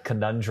whole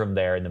conundrum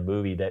there in the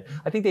movie that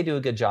I think they do a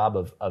good job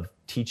of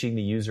teaching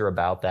the user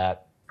about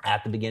that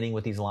at the beginning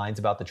with these lines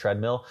about the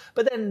treadmill.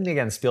 But then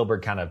again,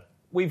 Spielberg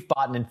we've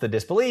bought into the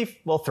disbelief.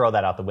 We'll throw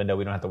that out the window.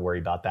 We don't have to worry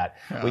about that.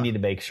 Yeah. We need to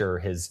make sure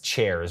his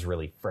chair is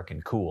really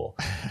freaking cool,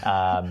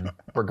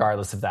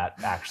 regardless if that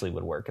actually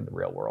would work in the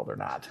real world or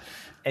not.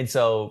 And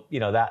so,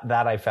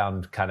 that I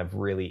found kind of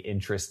really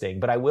interesting.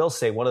 But I will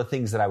say, one of the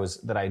things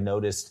that I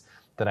noticed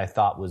that I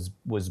thought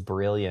was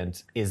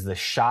brilliant is the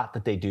shot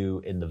that they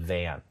do in the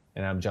van,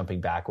 and I'm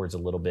jumping backwards a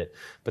little bit,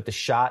 but the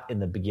shot in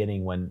the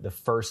beginning when the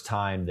first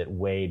time that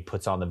Wade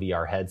puts on the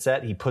VR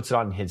headset, he puts it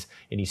on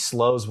and he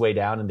slows way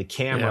down, and the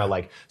camera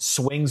like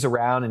swings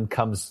around and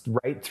comes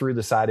right through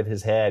the side of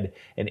his head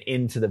and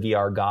into the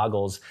VR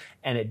goggles.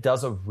 And it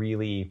does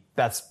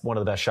that's one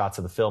of the best shots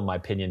of the film, in my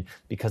opinion,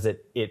 because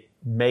it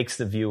makes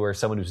the viewer,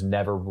 someone who's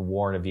never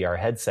worn a VR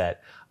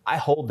headset. I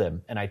hold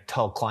them and I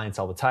tell clients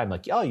all the time,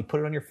 like, oh, you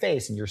put it on your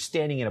face and you're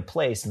standing in a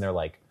place, and they're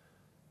like,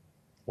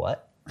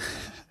 what?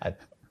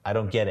 I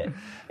don't get it.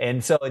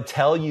 And so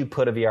until you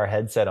put a VR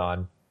headset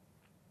on,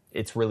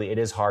 it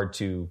is hard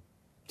to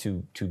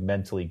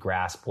mentally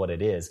grasp what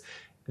it is.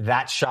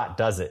 That shot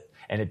does it,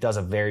 and it does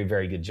a very,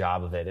 very good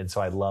job of it. And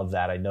so I love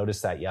that. I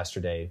noticed that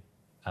yesterday,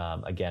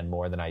 again,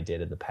 more than I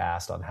did in the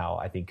past, on how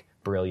I think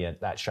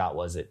brilliant that shot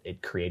was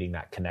at creating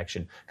that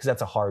connection, because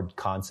that's a hard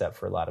concept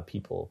for a lot of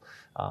people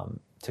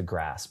to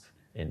grasp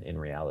in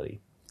reality.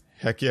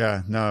 Heck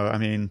yeah. No, I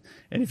mean,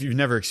 and if you've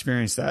never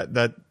experienced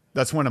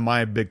that's one of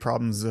my big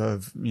problems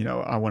of,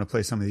 I want to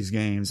play some of these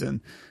games,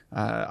 and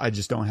I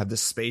just don't have the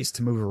space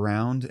to move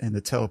around, and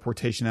the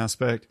teleportation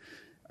aspect,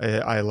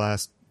 I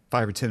last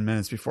 5 or 10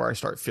 minutes before I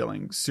start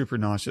feeling super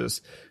nauseous,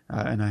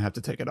 and I have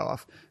to take it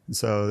off. And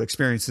so the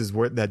experiences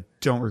that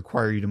don't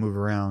require you to move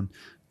around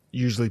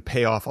usually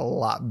pay off a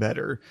lot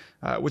better,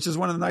 which is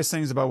one of the nice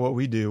things about what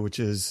we do, which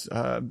is,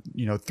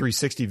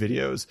 360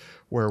 videos,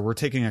 where we're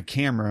taking a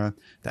camera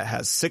that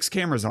has 6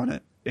 cameras on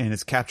it, and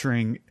it's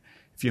capturing,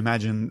 if you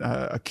imagine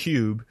a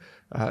cube,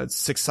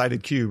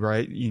 6-sided cube,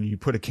 right? You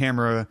put a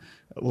camera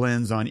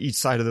lens on each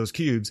side of those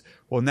cubes.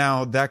 Well,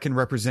 now that can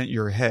represent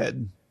your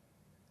head.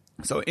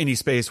 So any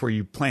space where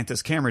you plant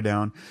this camera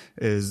down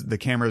is the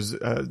camera's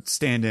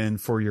stand-in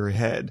for your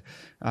head,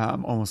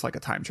 almost like a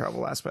time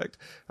travel aspect.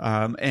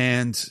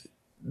 And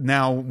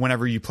now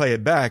whenever you play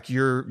it back,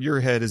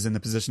 your head is in the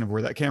position of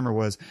where that camera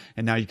was,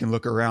 and now you can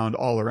look around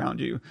all around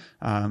you,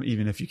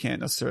 even if you can't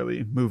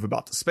necessarily move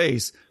about the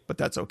space. But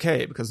that's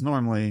okay, because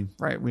normally,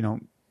 right, we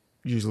don't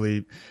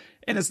usually,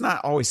 and it's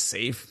not always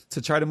safe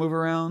to try to move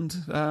around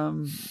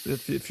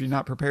if you're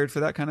not prepared for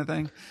that kind of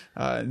thing.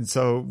 And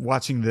so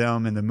watching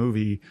them in the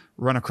movie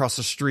run across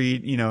the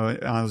street,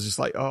 I was just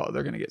like, oh,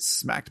 they're going to get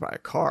smacked by a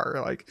car.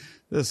 Like,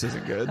 this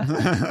isn't good.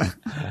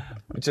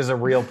 Which is a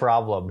real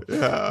problem.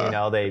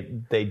 Yeah.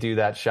 They do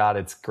that shot.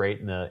 It's great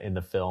in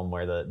the film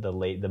where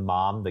the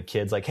mom, the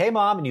kid's like, hey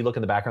mom, and you look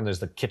in the background, there's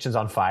the kitchen's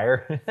on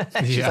fire.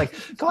 She's like,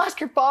 go ask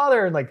your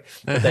father. And but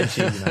then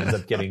she ends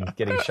up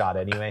getting shot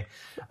anyway.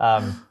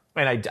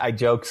 And I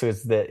joke, so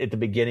it's at the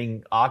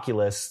beginning,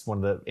 Oculus,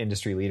 one of the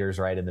industry leaders,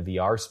 right, in the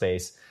VR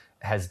space,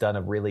 has done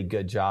a really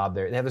good job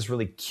there. They have these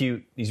really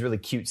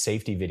cute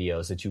safety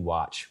videos that you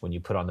watch when you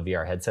put on the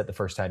VR headset the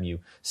first time you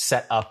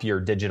set up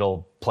your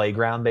digital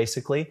playground,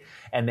 basically.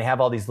 And they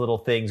have all these little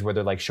things where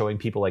they're like showing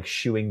people like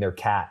shooing their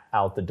cat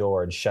out the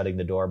door and shutting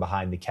the door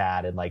behind the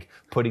cat and like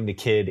putting the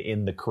kid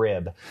in the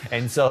crib.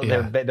 And so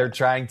they're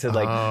trying to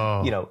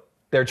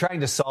they're trying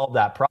to solve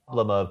that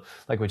problem of,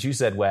 like what you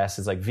said, Wes,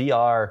 is like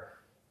VR.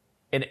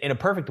 In a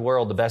perfect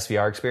world, the best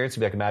VR experience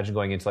would be like, imagine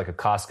going into like a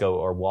Costco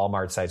or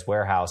Walmart sized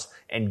warehouse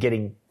and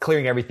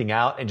clearing everything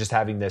out and just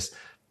having this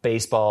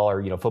baseball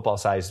or, football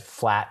sized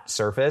flat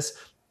surface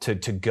to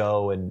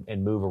go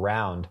and move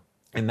around.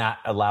 And that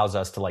allows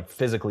us to like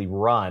physically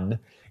run,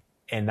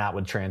 and that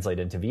would translate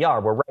into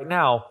VR, where right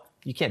now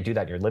you can't do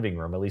that in your living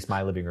room. At least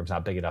my living room's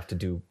not big enough to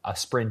do a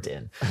sprint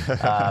in.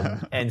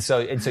 And so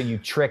you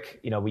trick,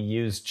 we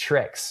use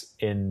tricks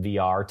in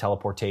VR.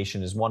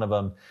 Teleportation is one of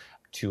them,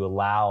 to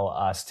allow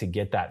us to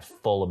get that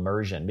full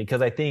immersion.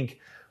 Because I think,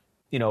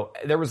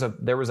 there was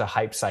a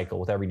hype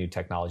cycle with every new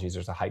technology.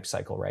 There's a hype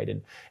cycle, right?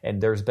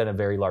 And there's been a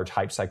very large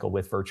hype cycle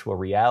with virtual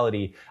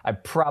reality.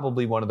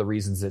 Probably one of the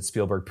reasons that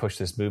Spielberg pushed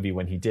this movie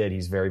when he did.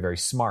 He's very, very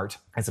smart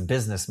as a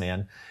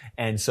businessman.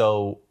 And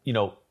so,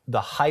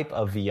 the hype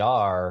of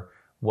VR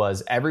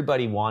was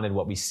everybody wanted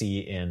what we see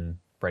in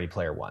Ready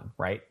Player One,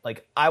 right?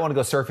 Like, I want to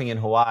go surfing in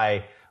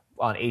Hawaii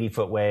on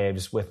 80-foot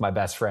waves with my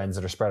best friends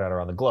that are spread out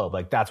around the globe.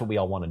 Like, that's what we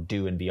all want to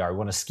do in VR. We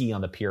want to ski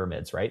on the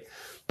pyramids, right?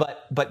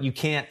 But you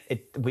can't.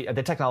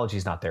 The technology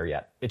is not there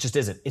yet. It just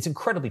isn't. It's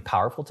incredibly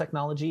powerful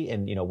technology,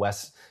 and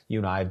Wes, you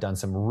and I have done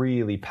some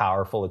really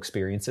powerful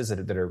experiences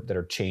that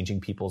are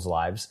changing people's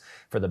lives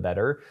for the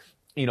better.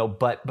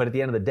 But at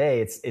the end of the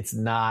day, it's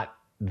not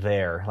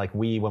there. Like,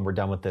 when we're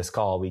done with this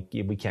call, we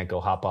can't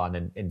go hop on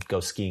and go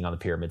skiing on the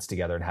pyramids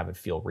together and have it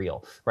feel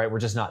real, right? We're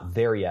just not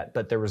there yet.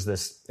 But there was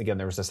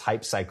this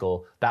hype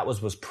cycle that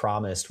was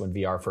promised when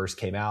VR first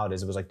came out,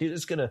 as it was like, dude,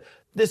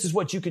 this is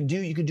what you can do.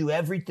 You can do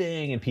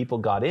everything. And people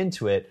got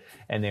into it,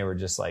 and they were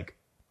just like,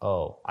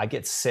 oh, I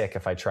get sick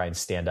if I try and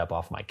stand up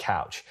off my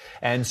couch.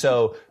 And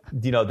so,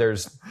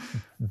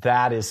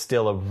 that is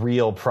still a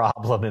real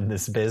problem in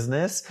this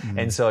business. Mm-hmm.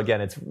 And so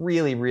again, it's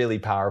really, really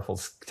powerful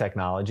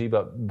technology,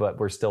 but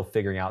we're still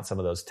figuring out some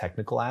of those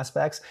technical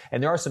aspects.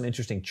 And there are some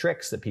interesting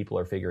tricks that people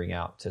are figuring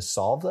out to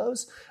solve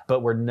those,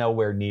 but we're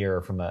nowhere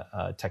near, from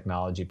a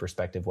technology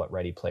perspective, what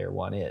Ready Player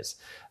One is.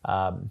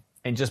 And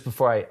just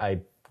before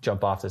I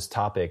jump off this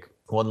topic,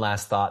 one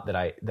last thought that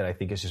I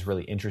think is just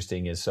really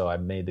interesting is, so I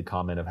made the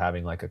comment of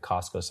having like a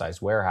Costco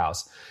sized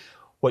warehouse.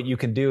 What you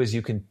can do is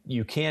you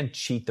can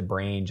cheat the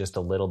brain just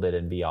a little bit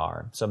in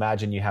VR. So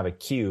imagine you have a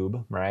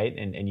cube, right?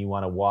 And you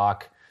want to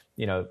walk,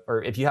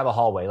 or if you have a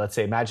hallway, let's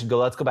go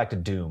back to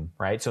Doom,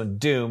 right? So in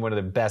Doom, one of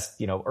the best,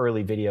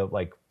 early video,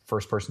 like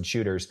first person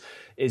shooters,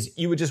 is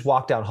you would just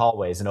walk down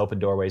hallways and open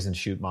doorways and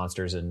shoot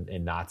monsters and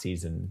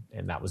Nazis. And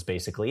that was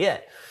basically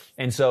it.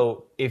 And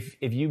so if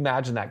you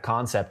imagine that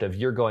concept of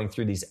you're going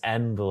through these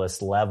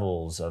endless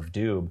levels of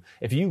Doom,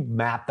 if you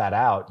map that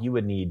out, you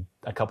would need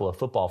a couple of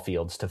football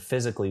fields to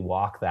physically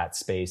walk that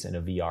space in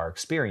a VR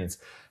experience.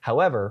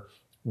 However,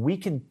 we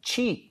can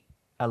cheat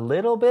a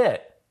little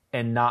bit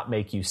and not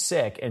make you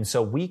sick. And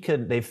so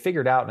they've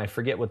figured out, and I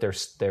forget what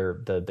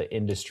the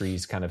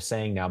industry's kind of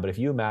saying now, but if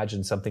you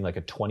imagine something like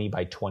a 20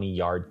 by 20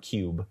 yard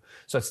cube,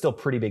 so it's still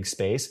pretty big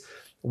space,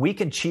 we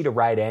can cheat a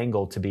right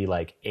angle to be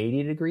like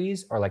 80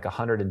 degrees or like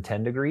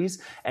 110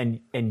 degrees.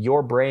 And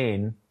your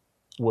brain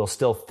will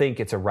still think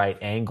it's a right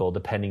angle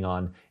depending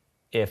on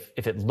if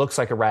it looks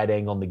like a right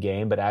angle in the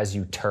game, but as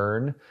you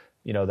turn,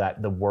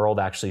 that the world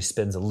actually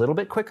spins a little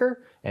bit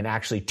quicker and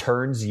actually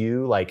turns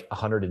you like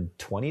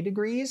 120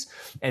 degrees.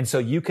 And so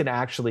you can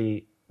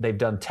actually, they've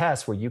done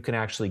tests where you can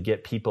actually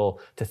get people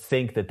to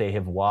think that they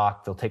have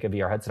walked. They'll take a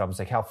VR headset off and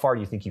say, how far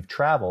do you think you've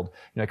traveled?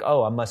 You're like,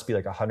 oh, I must be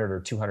like 100 or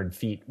 200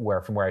 feet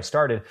from where I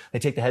started. They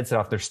take the headset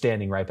off, they're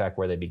standing right back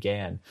where they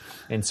began.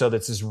 And so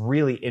that's this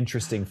really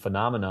interesting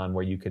phenomenon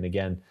where you can,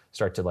 again,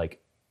 start to like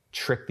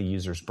trick the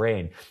user's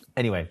brain.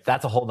 Anyway,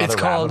 that's a whole nother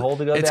rabbit hole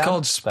to go down. It's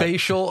called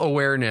spatial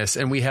awareness,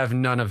 and we have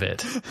none of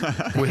it.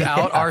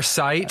 Without our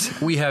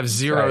sight, we have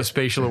zero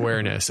spatial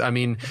awareness. I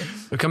mean,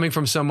 coming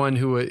from someone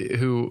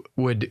who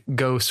would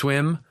go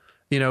swim,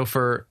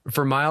 for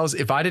miles,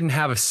 if I didn't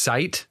have a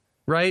sight,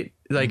 right?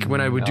 Like when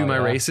I would do my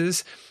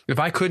races, if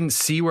I couldn't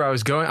see where I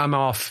was going, I'm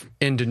off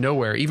into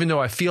nowhere. Even though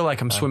I feel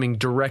like I'm swimming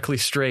directly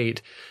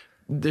straight,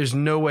 there's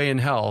no way in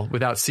hell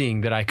without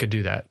seeing that I could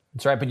do that.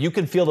 That's right, but you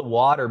can feel the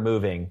water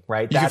moving,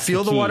 right? You can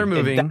feel the water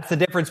moving. And that's the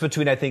difference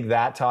between, I think,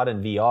 that, Todd,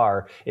 and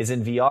VR, is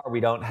in VR, we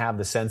don't have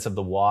the sense of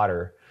the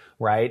water,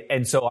 right?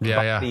 And so our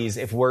bodies,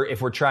 if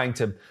we're trying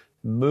to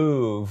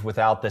move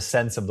without the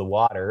sense of the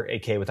water,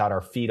 aka without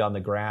our feet on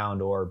the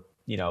ground or,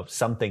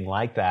 something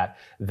like that,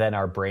 then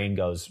our brain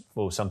goes,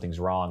 oh, something's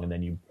wrong, and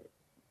then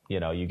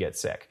you get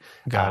sick.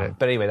 Got it.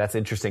 But anyway, that's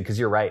interesting because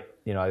you're right.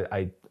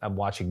 I'm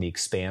watching The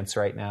Expanse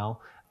right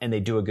now. And they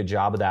do a good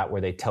job of that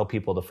where they tell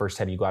people the first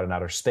time you go out in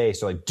outer space,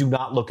 they're like, do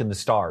not look in the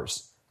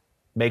stars.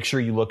 Make sure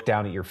you look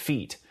down at your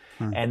feet.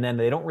 And then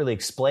they don't really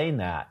explain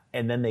that.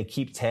 And then they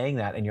keep saying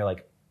that. And you're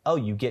like, oh,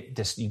 you get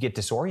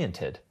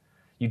disoriented.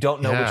 You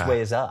don't know which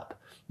way is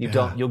up.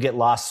 You'll get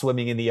lost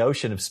swimming in the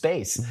ocean of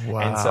space. Wow.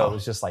 And so it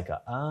was just like,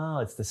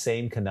 it's the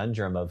same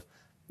conundrum of,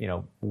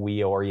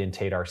 we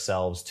orientate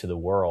ourselves to the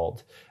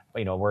world.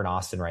 We're in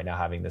Austin right now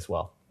having this,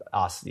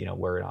 Austin,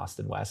 we're in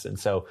Austin West. And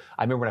so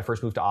I remember when I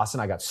first moved to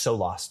Austin, I got so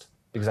lost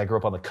because I grew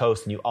up on the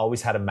coast and you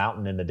always had a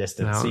mountain in the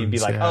distance. So you'd be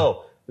like,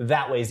 oh,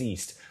 that way's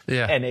east.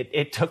 Yeah. And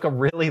it took a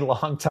really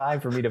long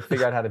time for me to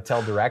figure out how to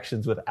tell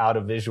directions without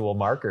a visual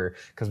marker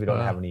because we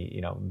don't have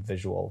any,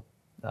 visual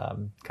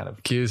kind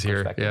of cues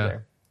here. Yeah.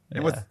 There.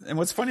 And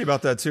what's funny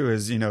about that too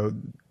is,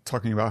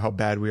 talking about how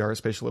bad we are at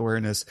spatial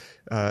awareness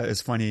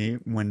is funny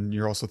when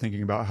you're also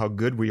thinking about how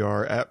good we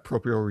are at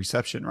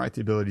proprioception, right?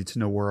 The ability to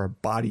know where our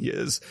body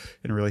is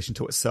in relation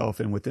to itself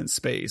and within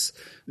space.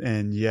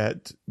 And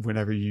yet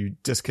whenever you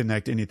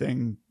disconnect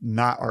anything,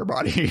 not our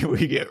body,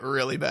 we get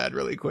really bad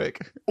really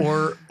quick.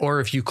 Or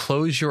if you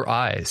close your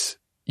eyes,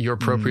 your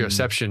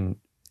proprioception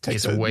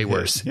is way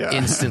worse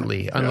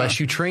instantly unless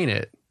you train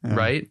it.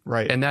 Right.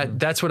 And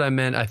that's what I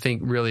meant, I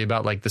think, really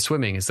about like the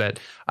swimming is that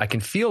I can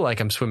feel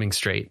like I'm swimming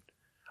straight.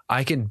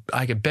 I could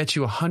bet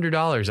you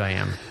 $100 I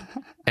am.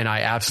 And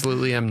I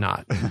absolutely am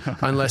not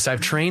unless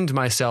I've trained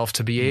myself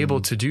to be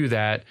able to do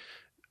that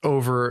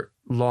over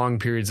long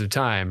periods of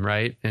time.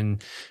 Right.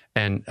 And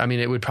I mean,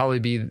 it would probably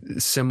be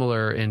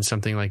similar in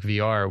something like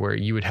VR where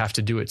you would have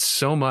to do it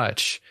so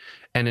much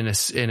and in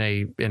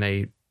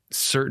a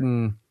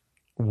certain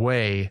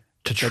way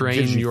to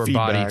train your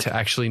body to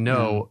actually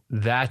know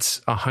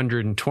that's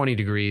 120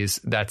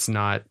 degrees, that's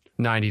not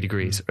 90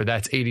 degrees, or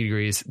that's 80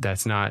 degrees,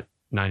 that's not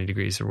 90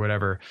 degrees, or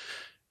whatever.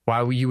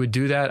 Why you would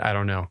do that, I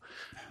don't know.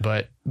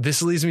 But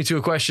this leads me to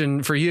a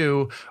question for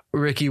you,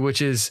 Ricky,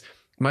 which is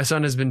my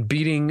son has been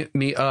beating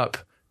me up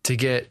to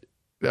get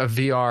a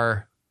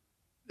VR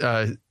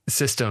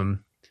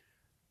system,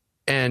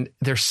 and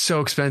they're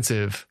so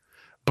expensive,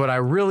 but I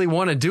really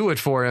want to do it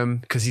for him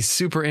because he's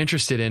super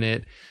interested in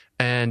it.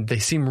 And they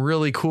seem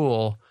really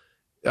cool.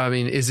 I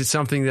mean, is it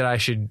something that I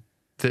should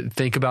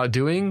think about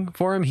doing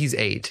for him? He's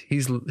 8.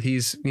 He's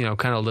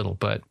kind of little,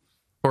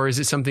 or is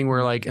it something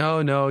where like,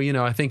 oh no,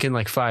 I think in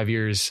like 5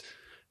 years,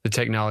 the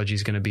technology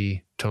is going to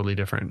be totally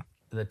different.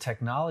 The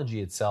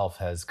technology itself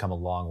has come a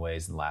long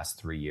ways in the last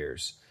 3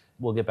 years.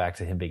 we'll get back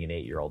to him being an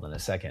 8-year-old in a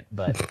second,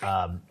 but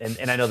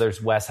and I know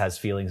Wes has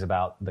feelings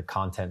about the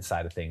content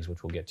side of things,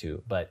 which we'll get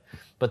to, but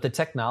the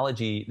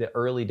technology, the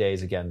early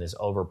days, again, this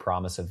over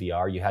promise of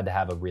VR, you had to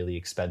have a really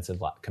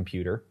expensive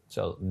computer,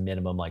 so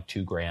minimum like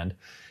 $2,000.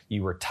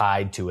 You were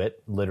tied to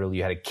it, literally.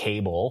 You had a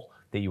cable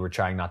that you were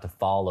trying not to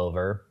fall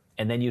over,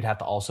 and then you'd have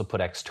to also put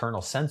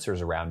external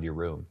sensors around your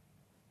room.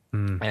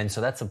 And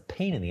so that's a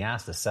pain in the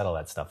ass to settle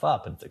that stuff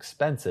up, and it's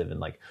expensive, and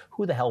like,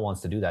 who the hell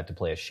wants to do that to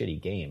play a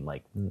shitty game?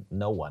 Like,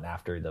 no one,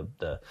 after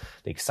the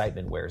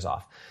excitement wears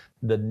off.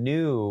 The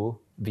new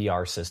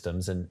VR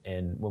systems, and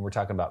when we're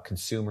talking about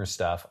consumer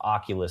stuff,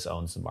 Oculus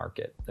owns the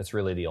market. That's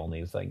really the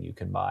only thing you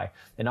can buy.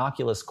 An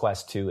Oculus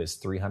Quest 2 is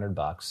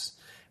 $300.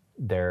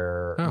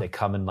 They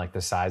come in like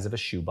the size of a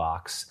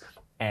shoebox,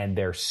 and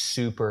they're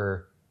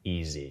super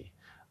easy.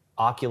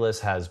 Oculus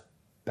has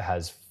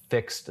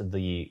fixed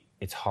the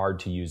it's hard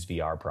to use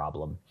VR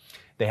problem.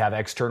 They have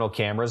external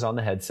cameras on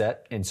the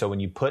headset. And so when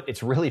you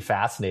it's really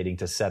fascinating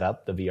to set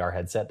up the VR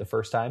headset the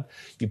first time.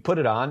 You put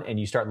it on and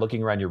you start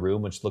looking around your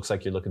room, which looks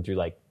like you're looking through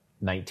like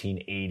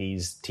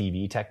 1980s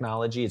TV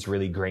technology. It's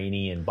really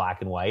grainy and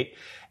black and white.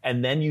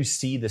 And then you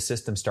see the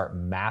system start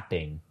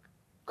mapping,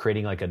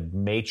 creating like a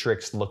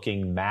matrix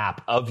looking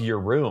map of your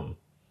room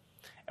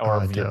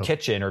or of your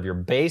kitchen or of your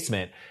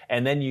basement.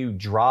 And then you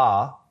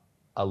draw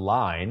a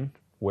line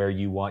where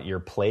you want your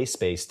play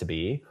space to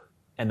be.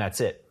 And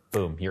that's it.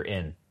 Boom, you're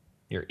in.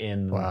 You're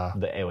in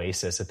the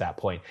Oasis at that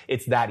point.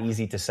 It's that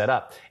easy to set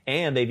up.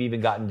 And they've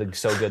even gotten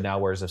so good now,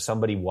 whereas if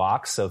somebody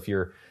walks, so if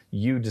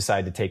you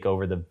decide to take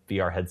over the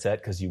VR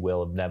headset, because you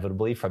will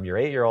inevitably from your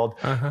 8-year-old,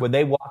 when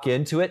they walk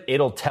into it,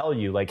 it'll tell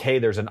you like, hey,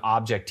 there's an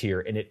object here,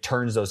 and it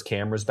turns those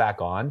cameras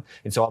back on.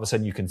 And so all of a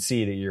sudden you can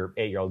see that your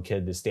 8-year-old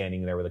kid is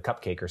standing there with a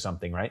cupcake or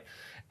something, right?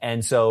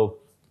 And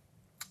so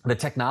the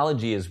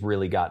technology has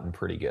really gotten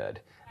pretty good.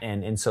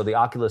 And so the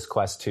Oculus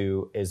Quest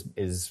 2 is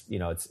it's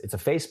a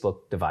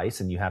Facebook device,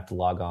 and you have to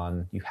log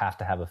on. You have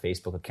to have a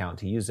Facebook account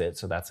to use it.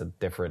 So that's a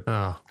different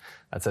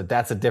that's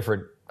a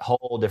different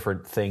whole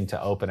different thing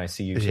to open. I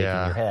see you shaking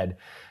your head,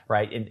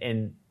 right?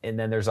 And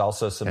then there's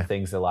also some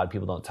things that a lot of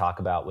people don't talk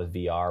about with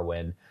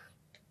VR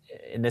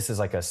and this is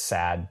like a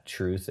sad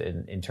truth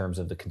in terms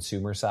of the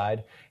consumer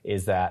side,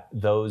 is that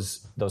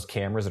those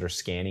cameras that are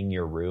scanning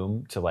your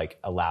room to like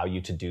allow you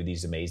to do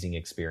these amazing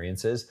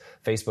experiences,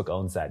 Facebook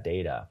owns that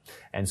data.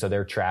 And so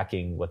they're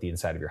tracking what the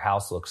inside of your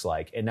house looks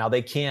like. And now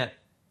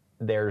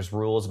there's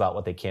rules about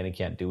what they can and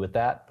can't do with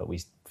that, but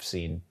we've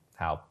seen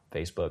how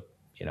Facebook,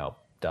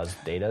 does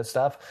data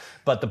stuff.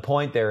 But the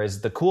point there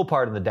is, the cool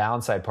part and the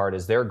downside part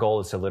is their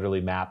goal is to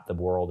literally map the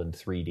world in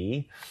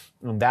 3D.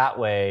 And that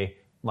way,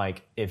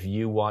 like if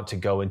you want to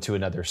go into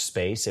another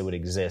space, it would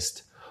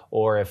exist.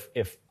 Or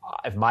if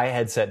my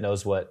headset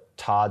knows what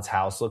Todd's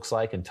house looks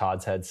like and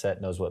Todd's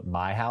headset knows what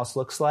my house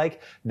looks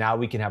like, now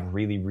we can have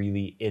really,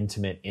 really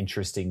intimate,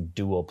 interesting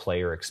dual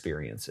player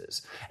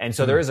experiences. And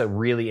so there is a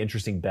really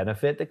interesting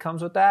benefit that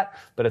comes with that,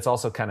 but it's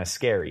also kind of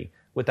scary.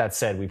 With that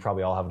said, we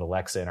probably all have an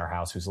Alexa in our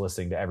house who's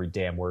listening to every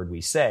damn word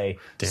we say.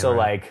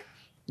 The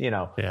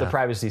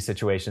privacy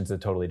situation is a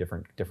totally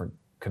different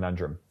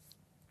conundrum.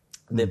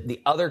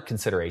 The other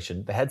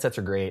consideration, the headsets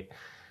are great,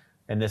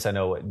 and this I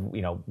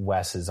know,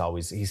 Wes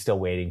he's still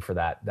waiting for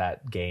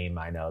that game.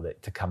 I know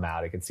that to come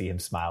out. I can see him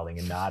smiling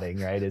and nodding.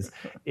 Right? Is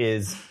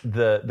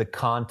the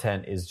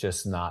content is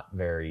just not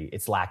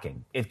it's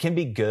lacking. It can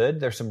be good.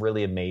 There's some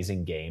really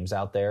amazing games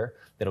out there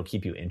that'll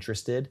keep you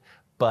interested,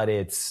 but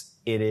it's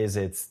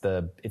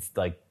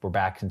like we're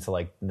back into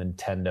like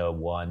Nintendo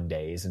 1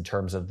 days in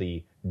terms of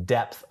the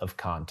depth of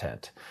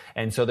content,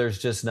 and so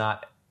there's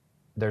not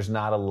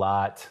a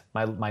lot.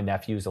 My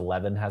nephew's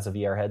 11, has a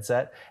VR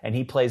headset, and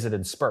he plays it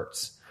in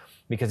spurts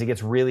because he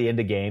gets really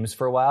into games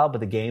for a while, but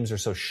the games are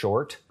so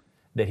short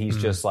that he's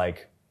just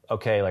like,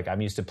 okay, like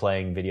I'm used to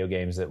playing video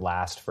games that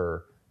last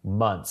for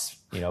months,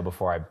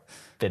 before I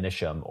finish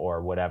them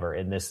or whatever.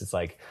 And this is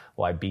like,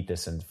 well, I beat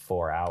this in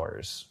 4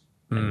 hours.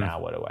 And now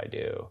what do I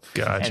do?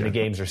 Gotcha. And the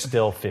games are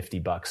still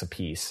 $50 a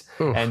piece.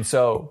 Oof. And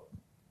so,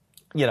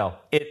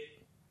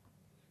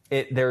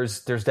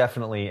 there's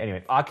definitely,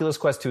 anyway, Oculus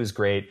Quest 2 is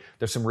great.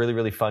 There's some really,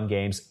 really fun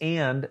games.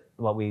 And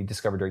what we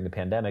discovered during the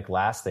pandemic,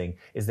 last thing,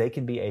 is they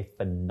can be a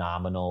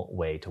phenomenal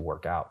way to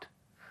work out.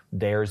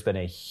 There's been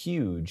a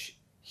huge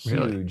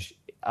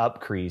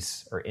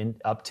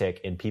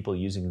uptick in people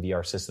using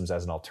VR systems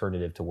as an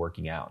alternative to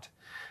working out.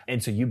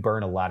 And so you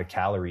burn a lot of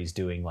calories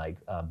doing like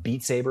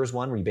Beat Sabers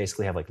one, where you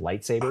basically have like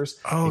lightsabers.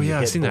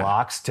 I've seen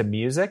blocks to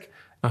music.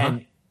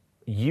 And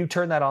you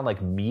turn that on like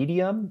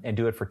medium and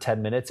do it for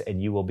 10 minutes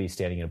and you will be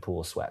standing in a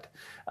pool of sweat.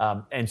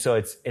 And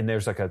so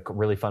there's like a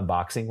really fun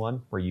boxing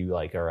one where you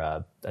like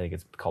I think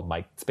it's called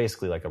Mike. It's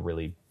basically like a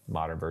really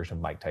modern version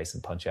of Mike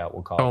Tyson Punch Out,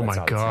 we'll call it. Oh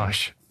my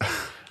gosh.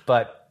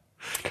 But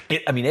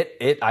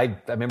I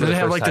remember. Does it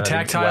have like the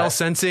tactile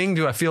sensing?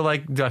 Do I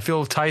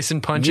feel Tyson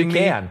punching me? You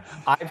can.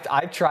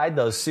 I've tried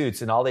those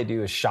suits, and all they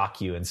do is shock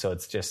you, and so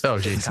it's just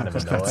it's kind of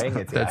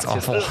annoying. That's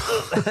awful.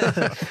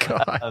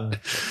 God.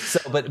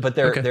 But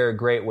they're a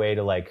great way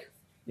to like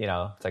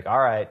it's like, all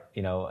right,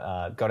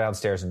 go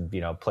downstairs and,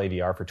 play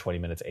VR for 20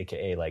 minutes,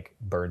 AKA like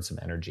burn some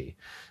energy.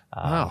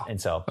 Wow. And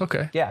so,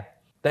 okay. Yeah,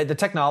 the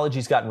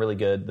technology's gotten really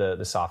good.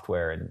 The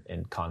software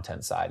and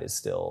content side is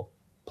still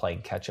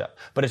playing catch up,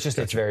 but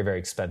it's very, very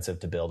expensive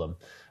to build them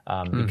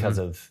because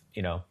of,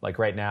 like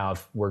right now,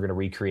 if we're going to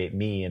recreate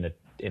me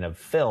in a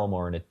film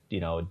or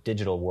in a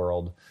digital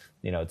world,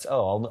 it's,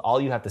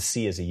 all you have to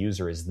see as a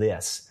user is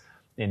this.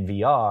 In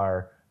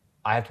VR,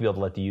 I have to be able to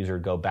let the user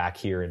go back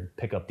here and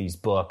pick up these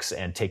books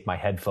and take my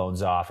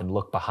headphones off and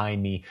look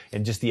behind me,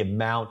 and just the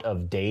amount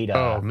of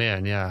data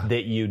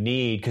that you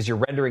need, because you're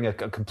rendering a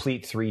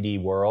complete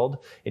 3D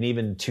world. And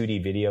even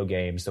 2D video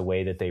games, the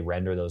way that they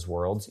render those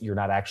worlds, you're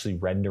not actually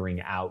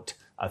rendering out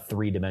a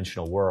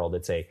 3-dimensional world.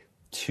 It's a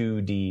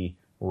 2D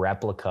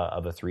replica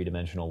of a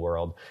 3-dimensional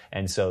world.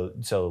 And so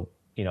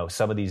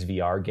some of these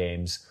VR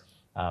games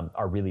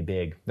are really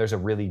big. There's a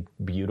really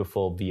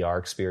beautiful VR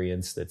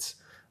experience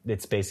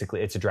it's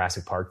basically, it's a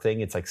Jurassic Park thing.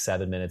 It's like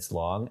 7 minutes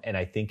long, and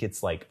I think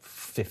it's like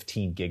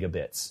 15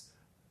 gigabits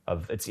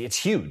of it's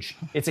huge.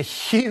 It's a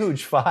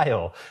huge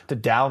file to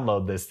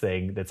download this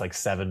thing that's like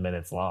 7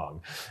 minutes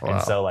long. Wow.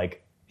 And so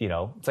like,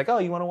 it's like, oh,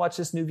 you want to watch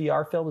this new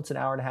VR film? It's an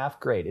hour and a half.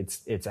 Great.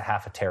 It's a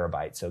half a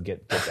terabyte. So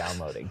get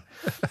downloading.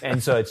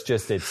 And so it's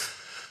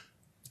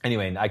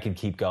anyway, I can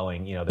keep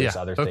going. There's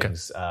other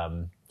things.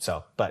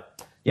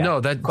 But yeah. No,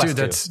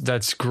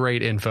 that's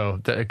great info,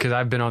 because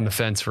I've been on the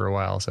fence for a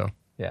while. So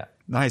yeah.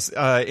 Nice.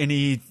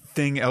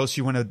 Anything else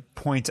you want to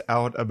point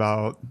out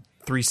about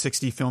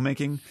 360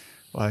 filmmaking?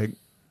 Like,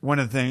 one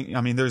of the things, I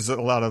mean, there's a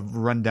lot of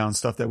rundown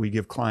stuff that we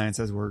give clients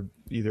as we're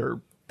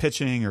either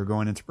pitching or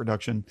going into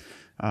production,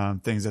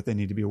 things that they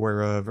need to be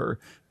aware of, or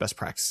best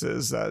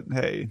practices that,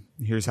 hey,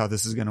 here's how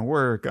this is going to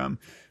work.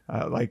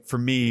 Like for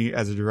me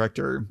as a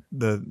director,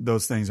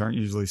 those things aren't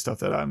usually stuff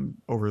that I'm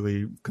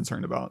overly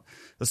concerned about.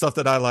 The stuff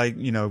that I like,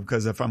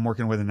 because if I'm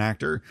working with an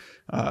actor,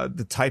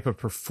 the type of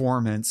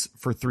performance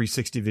for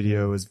 360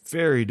 video is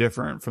very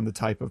different from the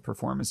type of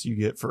performance you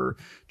get for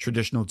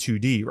traditional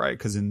 2D, right?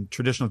 Because in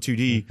traditional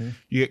 2D,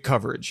 you get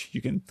coverage.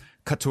 You can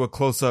cut to a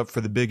close up for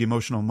the big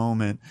emotional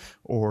moment,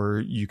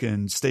 or you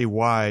can stay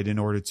wide in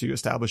order to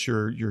establish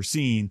your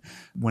scene.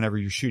 Whenever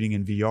you're shooting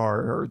in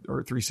VR or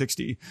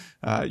 360,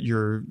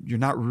 you're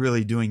not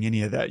really doing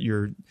any of that.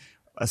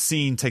 A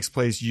scene takes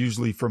place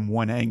usually from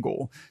one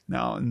angle.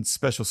 Now, in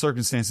special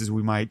circumstances,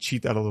 we might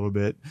cheat that a little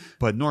bit,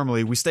 but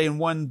normally we stay in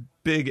one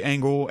big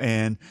angle,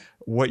 and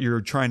what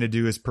you're trying to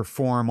do is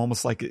perform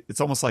almost like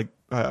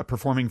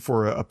performing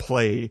for a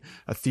play,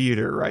 a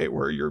theater, right?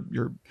 Where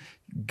you're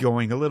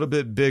going a little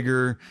bit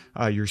bigger.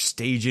 You're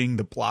staging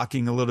the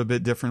blocking a little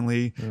bit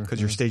differently,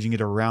 because you're staging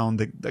it around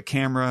the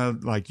camera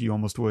like you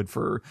almost would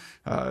for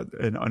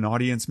an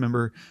audience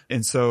member.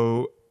 And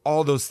so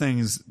all those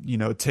things,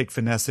 take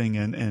finessing,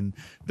 and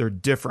they're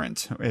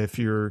different if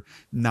you're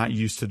not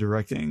used to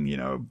directing,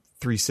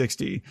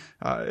 360.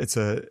 It's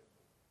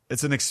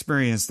an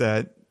experience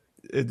that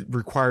it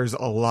requires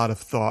a lot of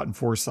thought and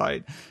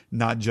foresight,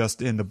 not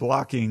just in the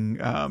blocking,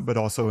 but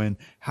also in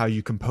how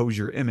you compose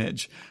your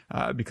image,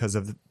 because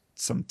of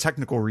some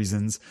technical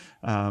reasons.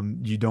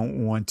 You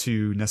don't want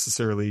to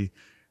necessarily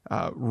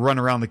run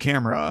around the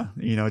camera,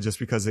 just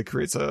because it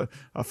creates a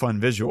fun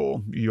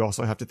visual. You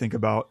also have to think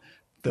about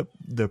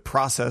the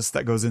process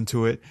that goes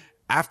into it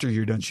after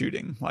you're done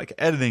shooting. Like,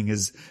 editing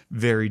is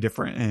very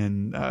different,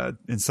 and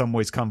in some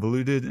ways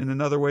convoluted, and in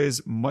other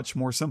ways much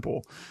more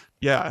simple.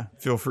 Yeah,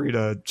 feel free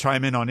to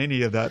chime in on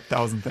any of that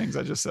 1,000 things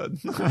I just said.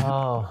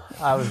 Oh,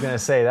 I was going to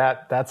say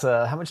that's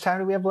how much time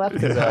do we have left?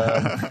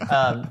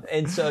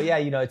 And so, yeah,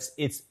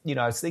 it's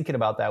I was thinking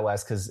about that,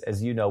 Wes, because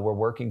as you know, we're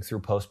working through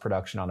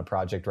post-production on a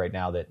project right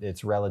now that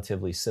it's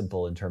relatively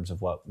simple in terms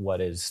of what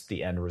is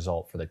the end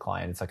result for the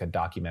client. It's like a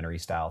documentary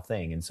style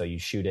thing. And so you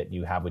shoot it and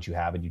you have what you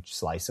have and you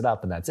slice it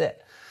up and that's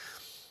it.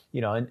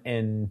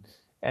 And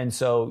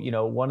so,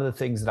 one of the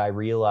things that I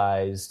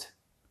realized,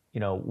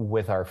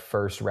 with our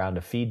first round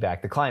of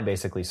feedback, the client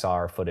basically saw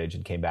our footage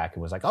and came back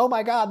and was like, oh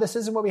my God, this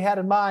isn't what we had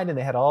in mind. And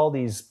they had all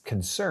these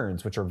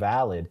concerns, which are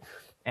valid.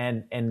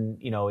 And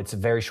it's a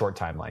very short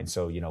timeline.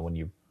 So, when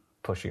you're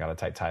pushing on a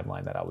tight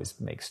timeline, that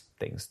always makes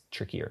things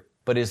trickier.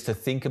 But is to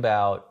think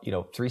about,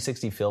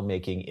 360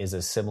 filmmaking is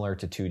as similar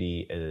to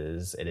 2D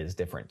as it is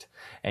different.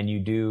 And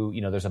you do,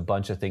 there's a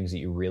bunch of things that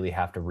you really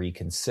have to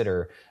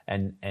reconsider.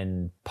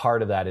 And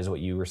part of that is what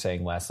you were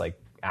saying, Wes, like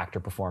actor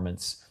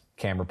performance,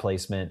 camera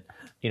placement,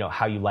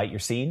 how you light your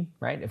scene,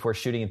 right? If we're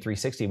shooting in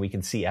 360, we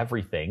can see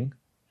everything.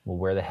 Well,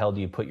 where the hell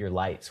do you put your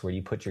lights? Where do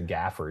you put your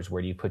gaffers?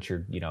 Where do you put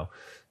your,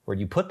 where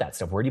do you put that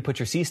stuff? Where do you put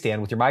your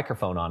C-stand with your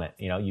microphone on it?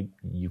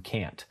 You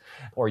can't,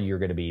 or you're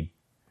going to be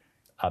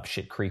up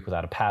shit creek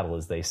without a paddle,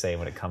 as they say,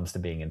 when it comes to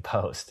being in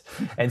post.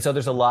 And so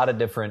there's a lot of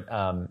different,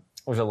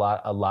 there's a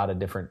lot of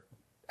different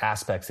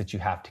aspects that you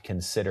have to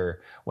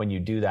consider when you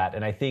do that.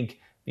 And I think,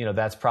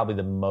 that's probably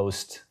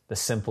the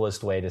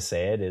simplest way to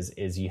say it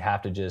is you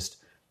have to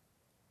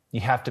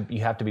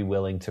be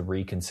willing to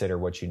reconsider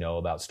what you know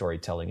about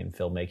storytelling and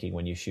filmmaking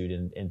when you shoot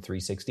in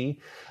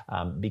 360,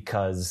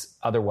 because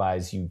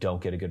otherwise you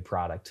don't get a good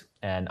product.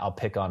 and I'll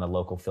pick on a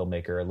local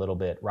filmmaker a little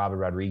bit. Robert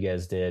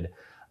Rodriguez did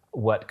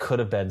what could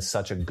have been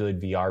such a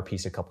good VR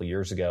piece a couple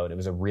years ago, and it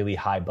was a really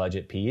high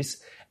budget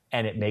piece,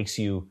 and it makes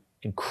you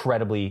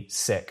incredibly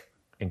sick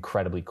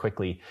incredibly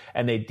quickly.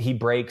 And I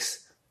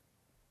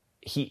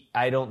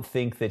don't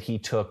think that he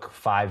took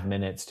 5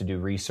 minutes to do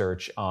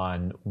research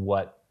on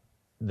what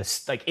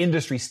the like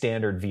industry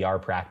standard VR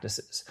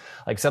practices,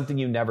 like something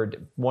you never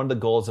did. One of the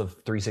goals of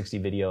 360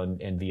 video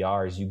and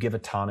VR is you give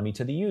autonomy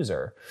to the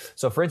user.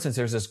 So for instance,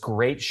 there's this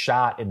great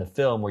shot in the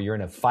film where you're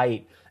in a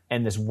fight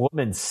and this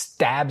woman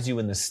stabs you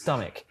in the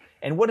stomach.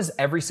 And what does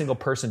every single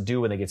person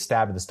do when they get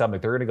stabbed in the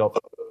stomach? They're going to go,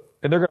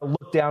 and they're going to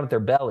look down at their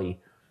belly,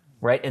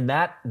 right? And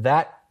that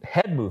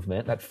head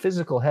movement, that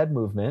physical head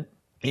movement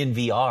in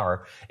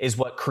VR is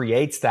what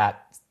creates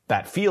that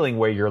feeling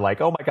where you're like,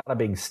 oh my God, I'm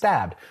being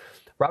stabbed.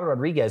 Robert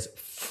Rodriguez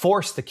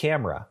forced the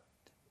camera.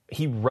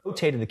 He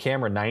rotated the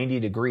camera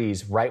 90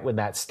 degrees right when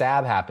that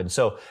stab happened.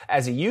 So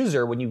as a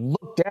user, when you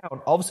look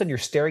down, all of a sudden you're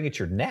staring at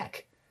your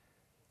neck.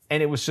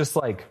 And it was just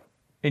like,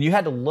 and you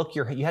had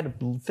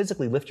to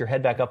physically lift your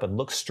head back up and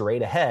look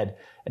straight ahead.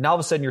 And all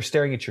of a sudden you're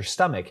staring at your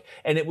stomach.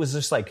 And it was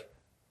just like,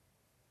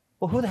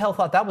 well, who the hell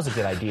thought that was a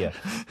good idea?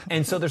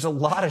 And so there's a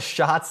lot of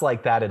shots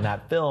like that in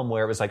that film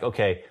where it was like,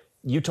 okay,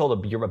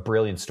 you're a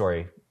brilliant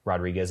story,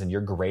 Rodriguez, and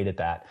you're great at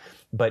that.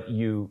 But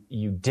you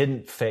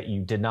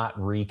did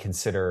not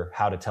reconsider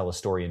how to tell a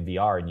story in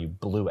VR, and you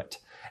blew it.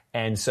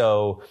 And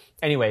so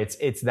anyway,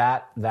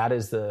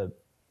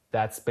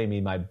 that's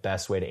maybe my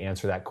best way to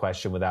answer that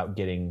question without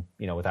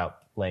without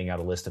laying out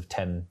a list of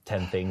 10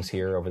 things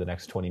here over the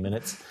next 20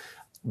 minutes.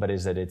 But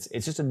is that it's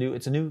just a new,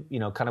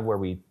 kind of where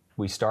we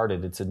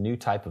started. It's a new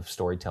type of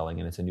storytelling,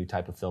 and it's a new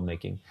type of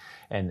filmmaking.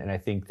 And I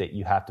think that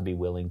you have to be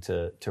willing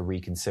to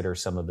reconsider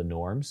some of the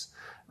norms.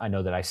 I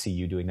know that I see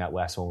you doing that,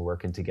 Wes, when we're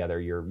working together.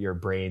 Your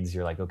brains,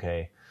 you're like,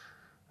 okay,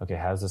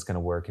 how's this going to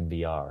work in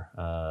VR?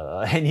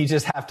 And you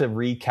just have to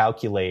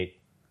recalculate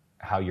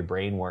how your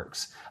brain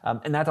works.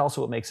 And that's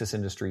also what makes this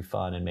industry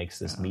fun and makes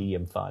this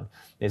medium fun,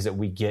 is that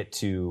we get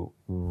to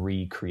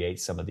recreate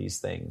some of these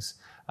things,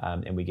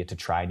 and we get to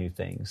try new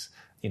things.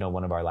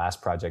 One of our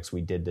last projects,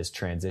 we did this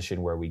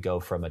transition where we go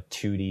from a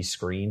 2D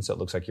screen, so it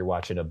looks like you're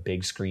watching a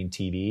big screen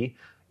TV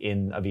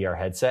in a VR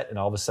headset, and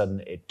all of a sudden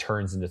it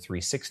turns into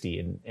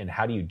 360. And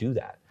how do you do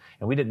that?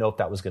 And we didn't know if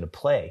that was going to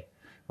play,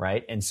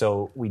 right? And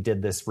so we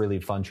did this really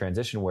fun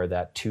transition where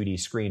that 2D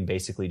screen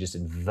basically just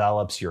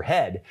envelops your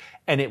head,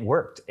 and it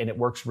worked, and it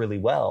works really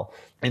well.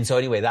 And so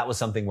anyway, that was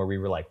something where we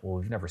were like, well,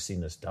 we've never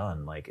seen this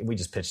done. Like, and we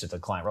just pitched it to the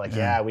client. We're like,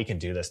 yeah, we can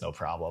do this, no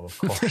problem, of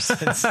course.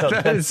 And so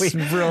That's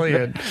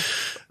brilliant.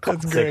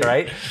 That's great,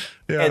 right?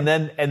 Yeah. And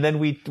then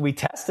we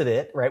tested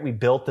it, right? We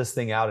built this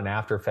thing out in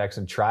After Effects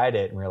and tried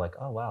it, and we were like,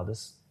 oh wow,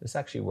 this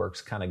actually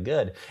works kind of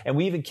good. And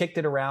we even kicked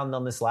it around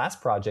on this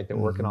last project that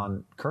we're working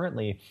on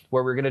currently,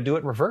 where we're going to do it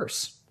in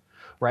reverse.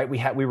 Right,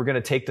 we were going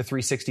to take the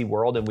 360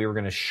 world and we were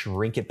going to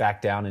shrink it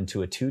back down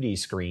into a 2D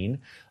screen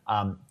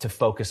to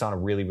focus on a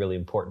really, really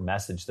important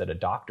message that a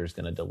doctor's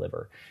going to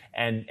deliver.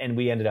 And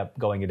we ended up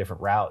going a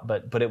different route,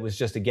 but it was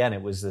just, again,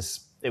 it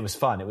was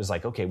fun. It was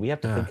like, okay, we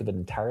have to think of an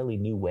entirely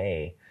new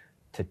way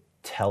to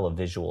tell a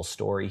visual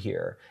story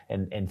here,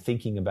 and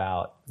thinking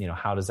about,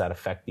 how does that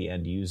affect the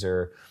end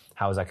user?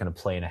 How is that going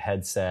to play in a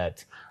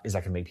headset? Is that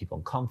going to make people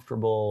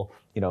uncomfortable?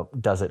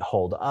 Does it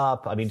hold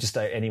up? I mean, just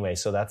anyway,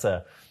 so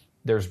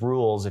there's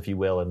rules, if you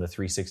will, in the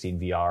 360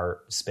 VR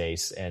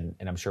space, and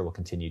I'm sure we'll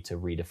continue to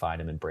redefine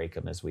them and break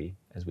them as we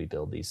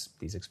build these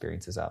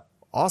experiences up.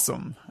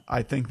 Awesome.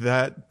 I think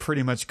that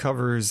pretty much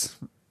covers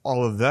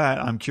all of that.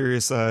 I'm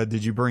curious,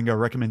 did you bring a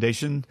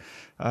recommendation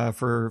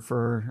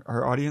for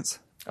our audience?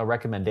 A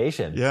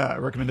recommendation? Yeah,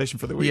 a recommendation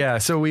for the week. Yeah,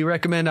 so we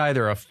recommend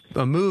either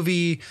a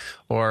movie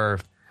or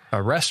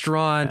a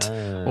restaurant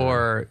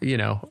or,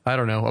 I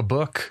don't know, a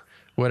book.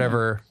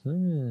 Whatever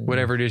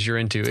it is you're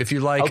into. If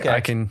you like, okay. I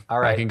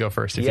can go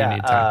first if you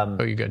need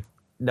time. You good?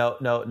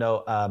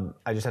 No.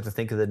 I just have to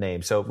think of the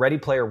name. So Ready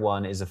Player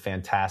One is a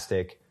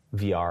fantastic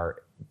VR.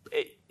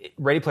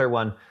 Ready Player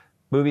One,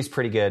 movie's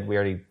pretty good. We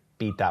already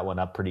beat that one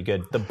up pretty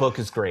good. The book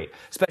is great,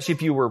 especially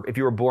if you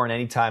were born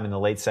anytime in the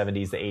late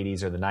 70s, the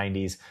 80s, or the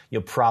 90s.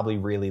 You'll probably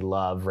really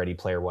love Ready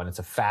Player One. It's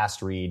a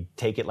fast read.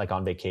 Take it like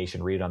on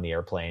vacation. Read it on the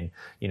airplane.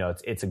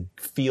 It's a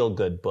feel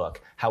good book.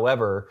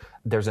 However,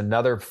 there's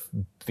another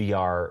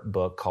VR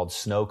book called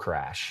Snow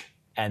Crash,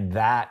 and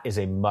that is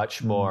a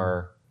much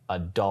more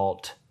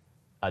adult,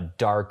 a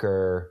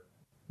darker,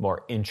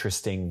 more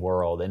interesting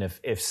world. And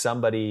if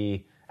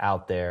somebody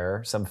out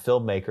there, some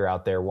filmmaker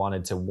out there,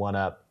 wanted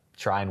to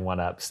try and one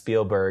up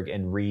Spielberg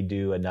and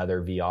redo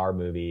another VR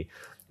movie,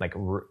 like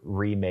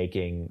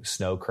remaking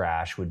Snow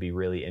Crash would be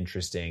really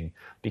interesting,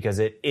 because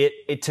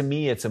it to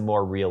me, it's a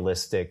more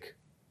realistic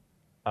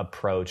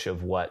approach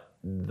of what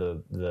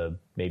the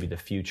maybe the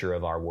future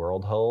of our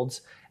world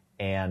holds,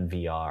 and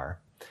VR.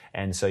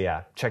 And so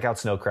yeah, check out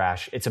Snow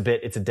Crash. It's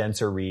a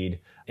denser read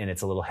and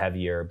it's a little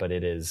heavier, but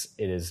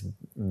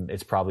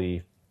it's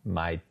probably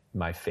my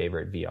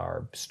favorite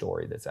VR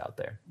story that's out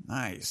there.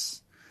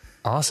 Nice.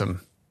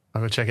 Awesome.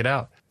 I'll go check it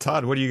out.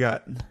 Todd, what do you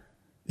got?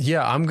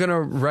 Yeah, I'm going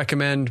to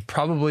recommend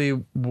probably,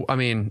 I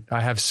mean,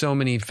 I have so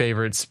many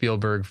favorite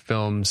Spielberg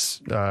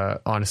films,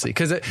 honestly,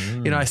 because,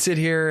 I sit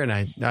here and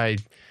I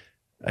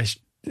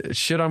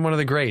shit on one of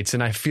the greats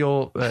and I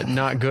feel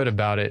not good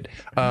about it.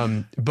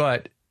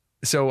 But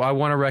so I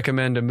want to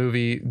recommend a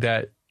movie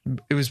that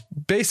it was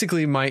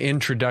basically my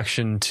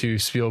introduction to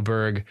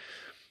Spielberg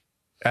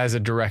as a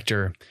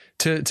director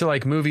to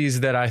like movies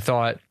that I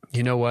thought,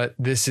 you know what,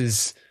 this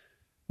is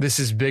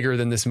bigger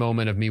than this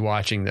moment of me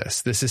watching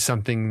this. This is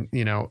something,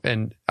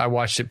 and I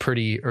watched it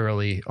pretty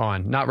early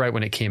on, not right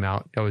when it came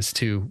out. It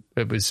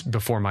was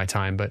before my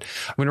time, but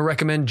I'm going to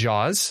recommend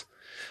Jaws,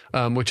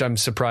 which I'm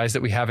surprised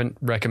that we haven't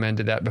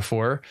recommended that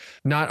before.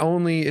 Not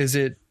only is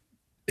it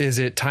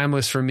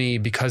timeless for me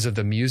because of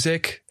the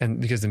music and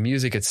because the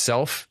music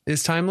itself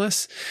is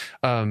timeless,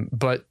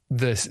 but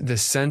the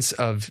sense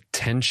of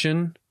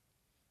tension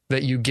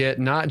that you get,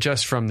 not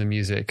just from the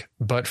music,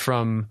 but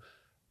from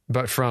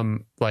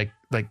like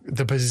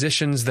the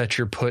positions that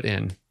you're put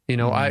in.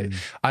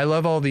 I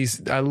love all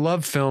these. I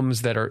love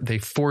films that they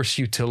force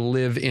you to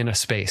live in a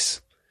space,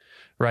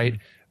 right?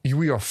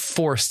 We are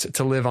forced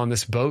to live on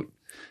this boat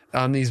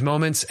on these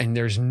moments, and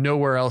there's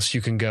nowhere else you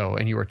can go,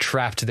 and you are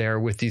trapped there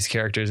with these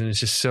characters, and it's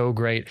just so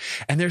great.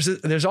 And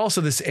there's also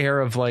this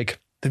air of like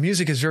the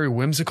music is very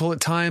whimsical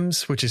at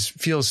times, which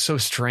feels so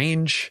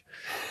strange.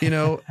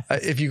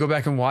 If you go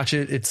back and watch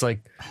it, it's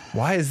like,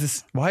 why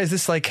is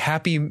this like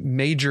happy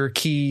major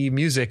key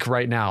music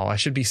right now? I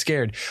should be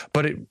scared.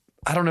 But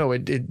I don't know.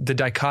 The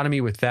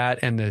dichotomy with that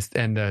and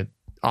the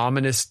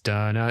ominous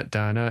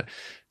da-na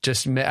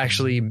just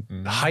actually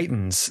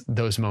heightens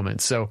those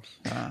moments. So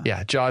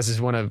yeah, Jaws is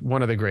one of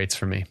the greats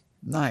for me.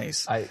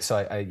 Nice.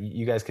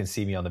 You guys can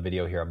see me on the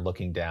video here. I'm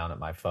looking down at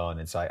my phone,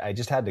 and so I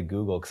just had to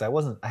Google because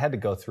I had to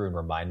go through and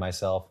remind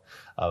myself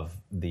of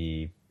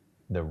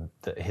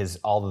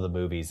all of the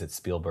movies that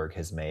Spielberg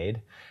has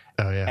made.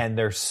 Oh yeah. And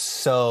there's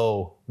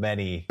so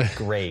many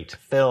great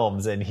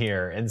films in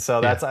here. And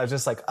so I was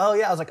just like, oh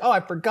yeah, I was like, oh,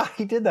 I forgot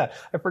he did that.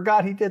 I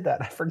forgot he did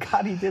that.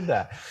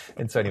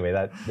 And so anyway,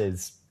 that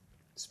is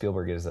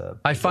Spielberg is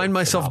I find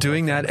myself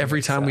doing that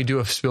every time we do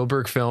a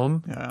Spielberg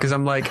film because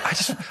I'm like,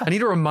 I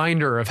need a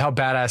reminder of how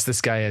badass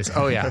this guy is.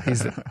 Oh yeah,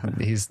 he's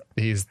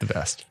the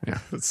best. Yeah,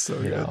 that's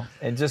so good.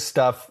 And just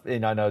stuff. I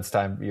know it's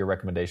time your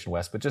recommendation,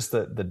 Wes, but just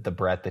the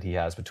breadth that he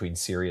has between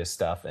serious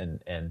stuff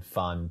and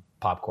fun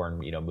popcorn,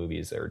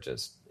 movies. They're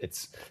just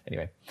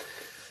anyway,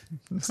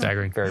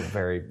 staggering. Very,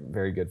 very,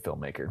 very good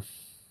filmmaker.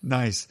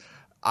 Nice.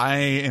 I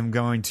am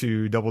going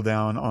to double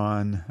down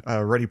on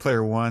Ready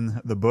Player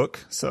One, the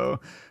book. So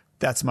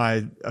that's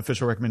my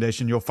official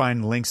recommendation. You'll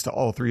find links to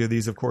all three of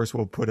these. Of course,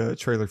 we'll put a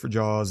trailer for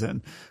Jaws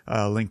and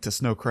a link to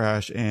Snow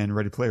Crash and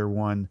Ready Player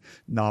One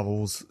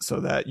novels so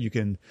that you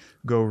can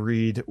go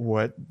read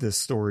what this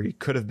story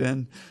could have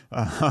been.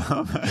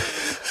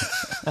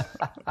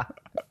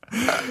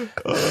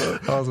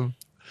 Awesome.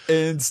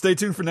 And stay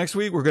tuned for next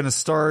week. We're going to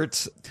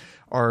start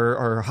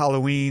our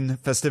Halloween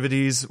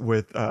festivities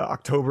with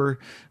October.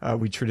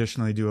 We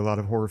traditionally do a lot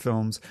of horror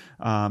films,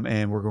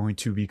 and we're going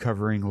to be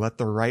covering Let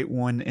the Right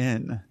One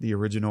In, the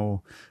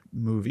original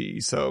movie.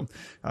 So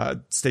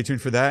stay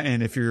tuned for that.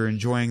 And if you're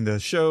enjoying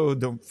the show,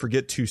 don't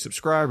forget to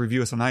subscribe,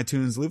 review us on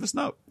iTunes, leave us a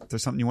note. If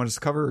there's something you want us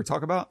to cover or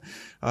talk about,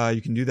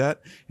 you can do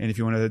that. And if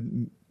you want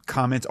to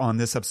comment on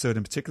this episode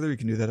in particular, you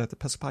can do that at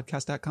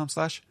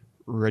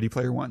thepestlepodcast.com/Ready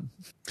Player One.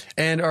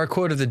 And our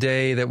quote of the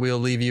day that we'll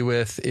leave you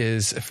with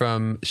is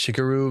from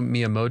Shigeru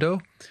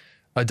Miyamoto.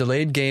 A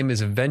delayed game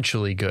is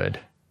eventually good,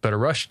 but a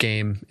rushed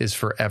game is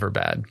forever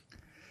bad.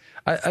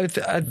 I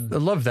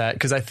love that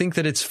because I think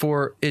that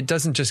it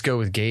doesn't just go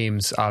with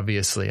games,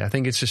 obviously. I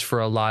think it's just for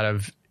a lot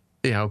of,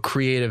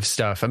 creative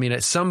stuff. I mean,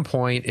 at some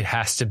point it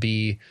has to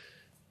be,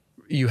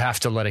 you have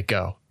to let it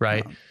go.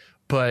 Right. Yeah.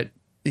 But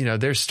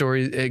there's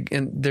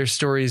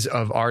stories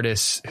of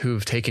artists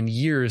who've taken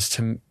years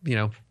to,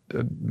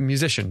 a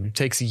musician. It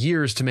takes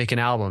years to make an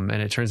album, and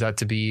it turns out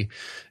to be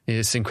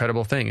this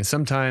incredible thing. And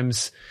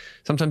sometimes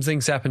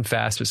things happen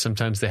fast, but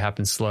sometimes they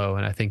happen slow.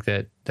 And I think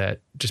that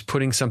just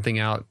putting something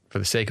out for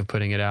the sake of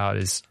putting it out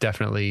is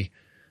definitely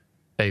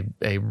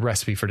a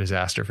recipe for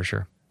disaster for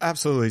sure.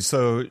 Absolutely.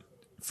 So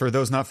for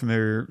those not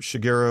familiar,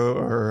 Shigeru,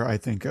 or I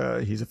think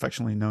he's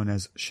affectionately known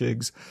as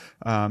Shigs,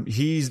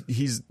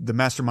 he's the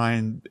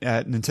mastermind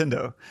at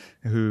Nintendo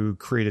who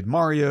created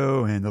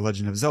Mario and The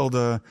Legend of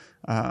Zelda,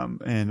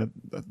 and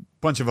a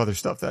bunch of other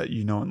stuff that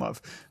you know and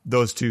love.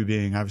 Those two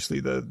being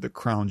obviously the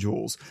crown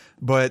jewels.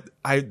 But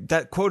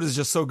that quote is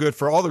just so good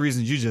for all the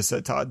reasons you just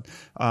said, Todd.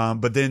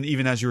 But then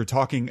even as you were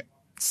talking,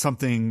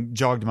 something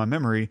jogged my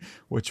memory,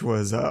 which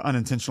was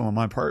unintentional on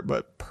my part,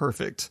 but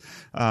perfect,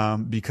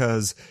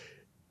 because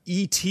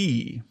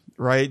E.T.,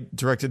 right,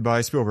 directed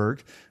by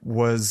Spielberg,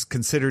 was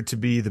considered to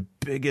be the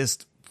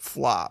biggest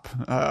flop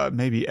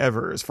maybe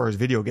ever as far as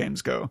video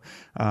games go,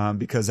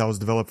 because that was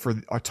developed for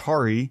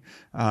Atari.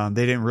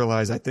 They didn't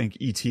realize, I think,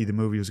 E.T. the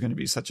movie was going to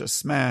be such a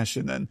smash,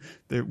 and then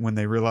when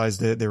they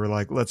realized it, they were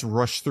like, let's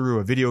rush through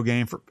a video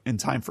game in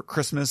time for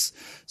Christmas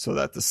so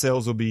that the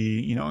sales will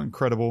be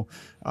incredible,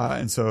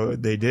 and so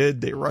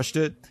they rushed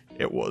it.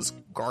 it was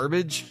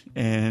garbage,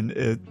 and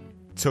it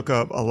took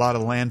up a lot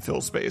of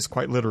landfill space,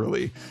 quite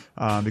literally,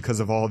 because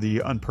of all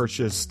the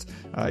unpurchased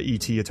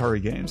ET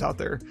Atari games out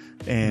there.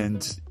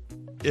 And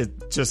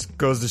it just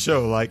goes to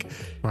show, like,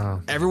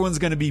 everyone's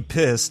going to be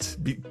pissed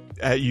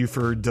at you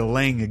for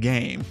delaying a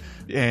game.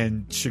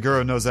 And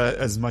Shigeru knows that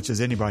as much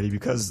as anybody,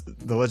 because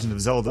The Legend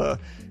of Zelda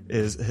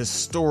is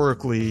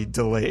historically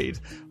delayed.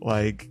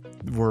 Like,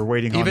 we're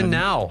waiting on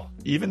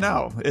even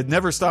now, it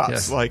never stops.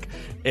 Yes. Like,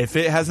 if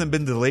it hasn't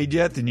been delayed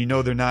yet, then you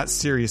know they're not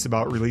serious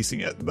about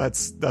releasing it.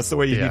 That's the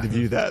way you need to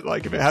view that.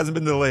 Like, if it hasn't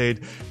been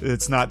delayed,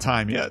 it's not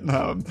time yet.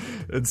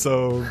 And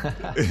so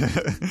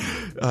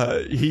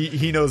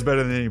he knows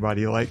better than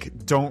anybody.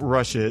 Like, don't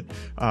rush it.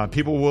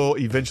 People will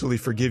eventually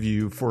forgive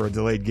you for a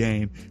delayed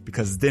game,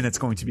 because then it's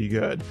going to be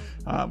good.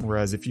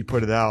 Whereas if you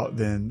put it out,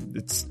 then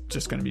it's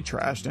just going to be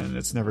trashed, and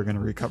it's never going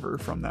to recover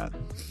from that.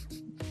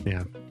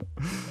 Yeah.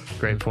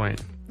 Great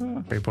point.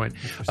 Great point.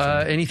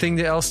 Anything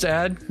else to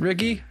add,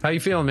 Ricky? How you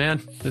feeling,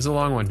 man? It was a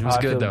long one. It was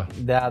good, though.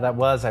 Yeah, that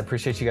was. I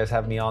appreciate you guys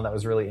having me on. That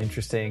was really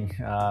interesting.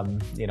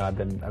 I've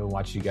been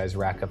watching you guys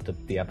rack up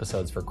the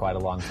episodes for quite a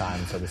long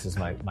time. So this is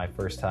my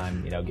first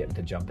time, getting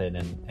to jump in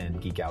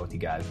and geek out with you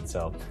guys. And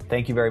so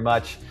thank you very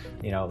much.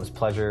 It was a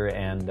pleasure.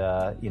 And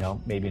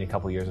maybe in a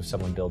couple of years, if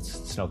someone builds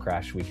Snow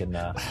Crash, we can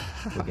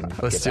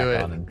Let's get do back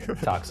it. on and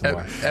talk some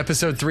more.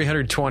 Episode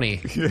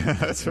 320. Yeah,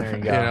 that's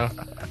right. There you go.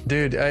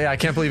 Dude, I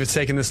can't believe it's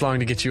taken this long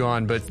to get you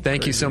on, but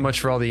thank you so much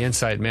for all the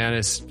insight, man.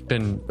 It's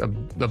been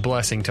a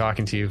blessing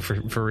talking to you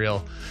for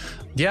real.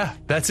 Yeah,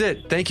 that's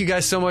it. Thank you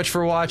guys so much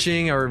for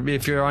watching, or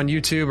if you're on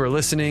YouTube or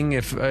listening,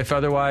 if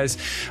otherwise,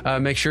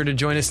 make sure to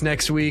join us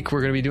next week. We're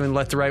going to be doing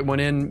Let the Right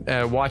One In.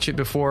 Watch it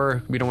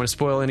before. We don't want to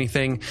spoil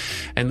anything.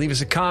 And leave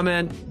us a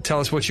comment. Tell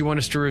us what you want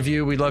us to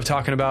review. We love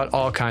talking about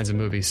all kinds of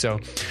movies. So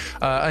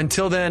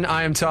until then,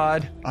 I am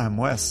Todd. I'm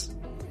Wes.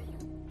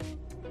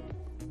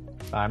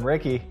 I'm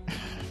Ricky.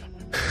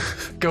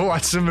 Go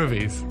watch some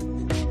movies.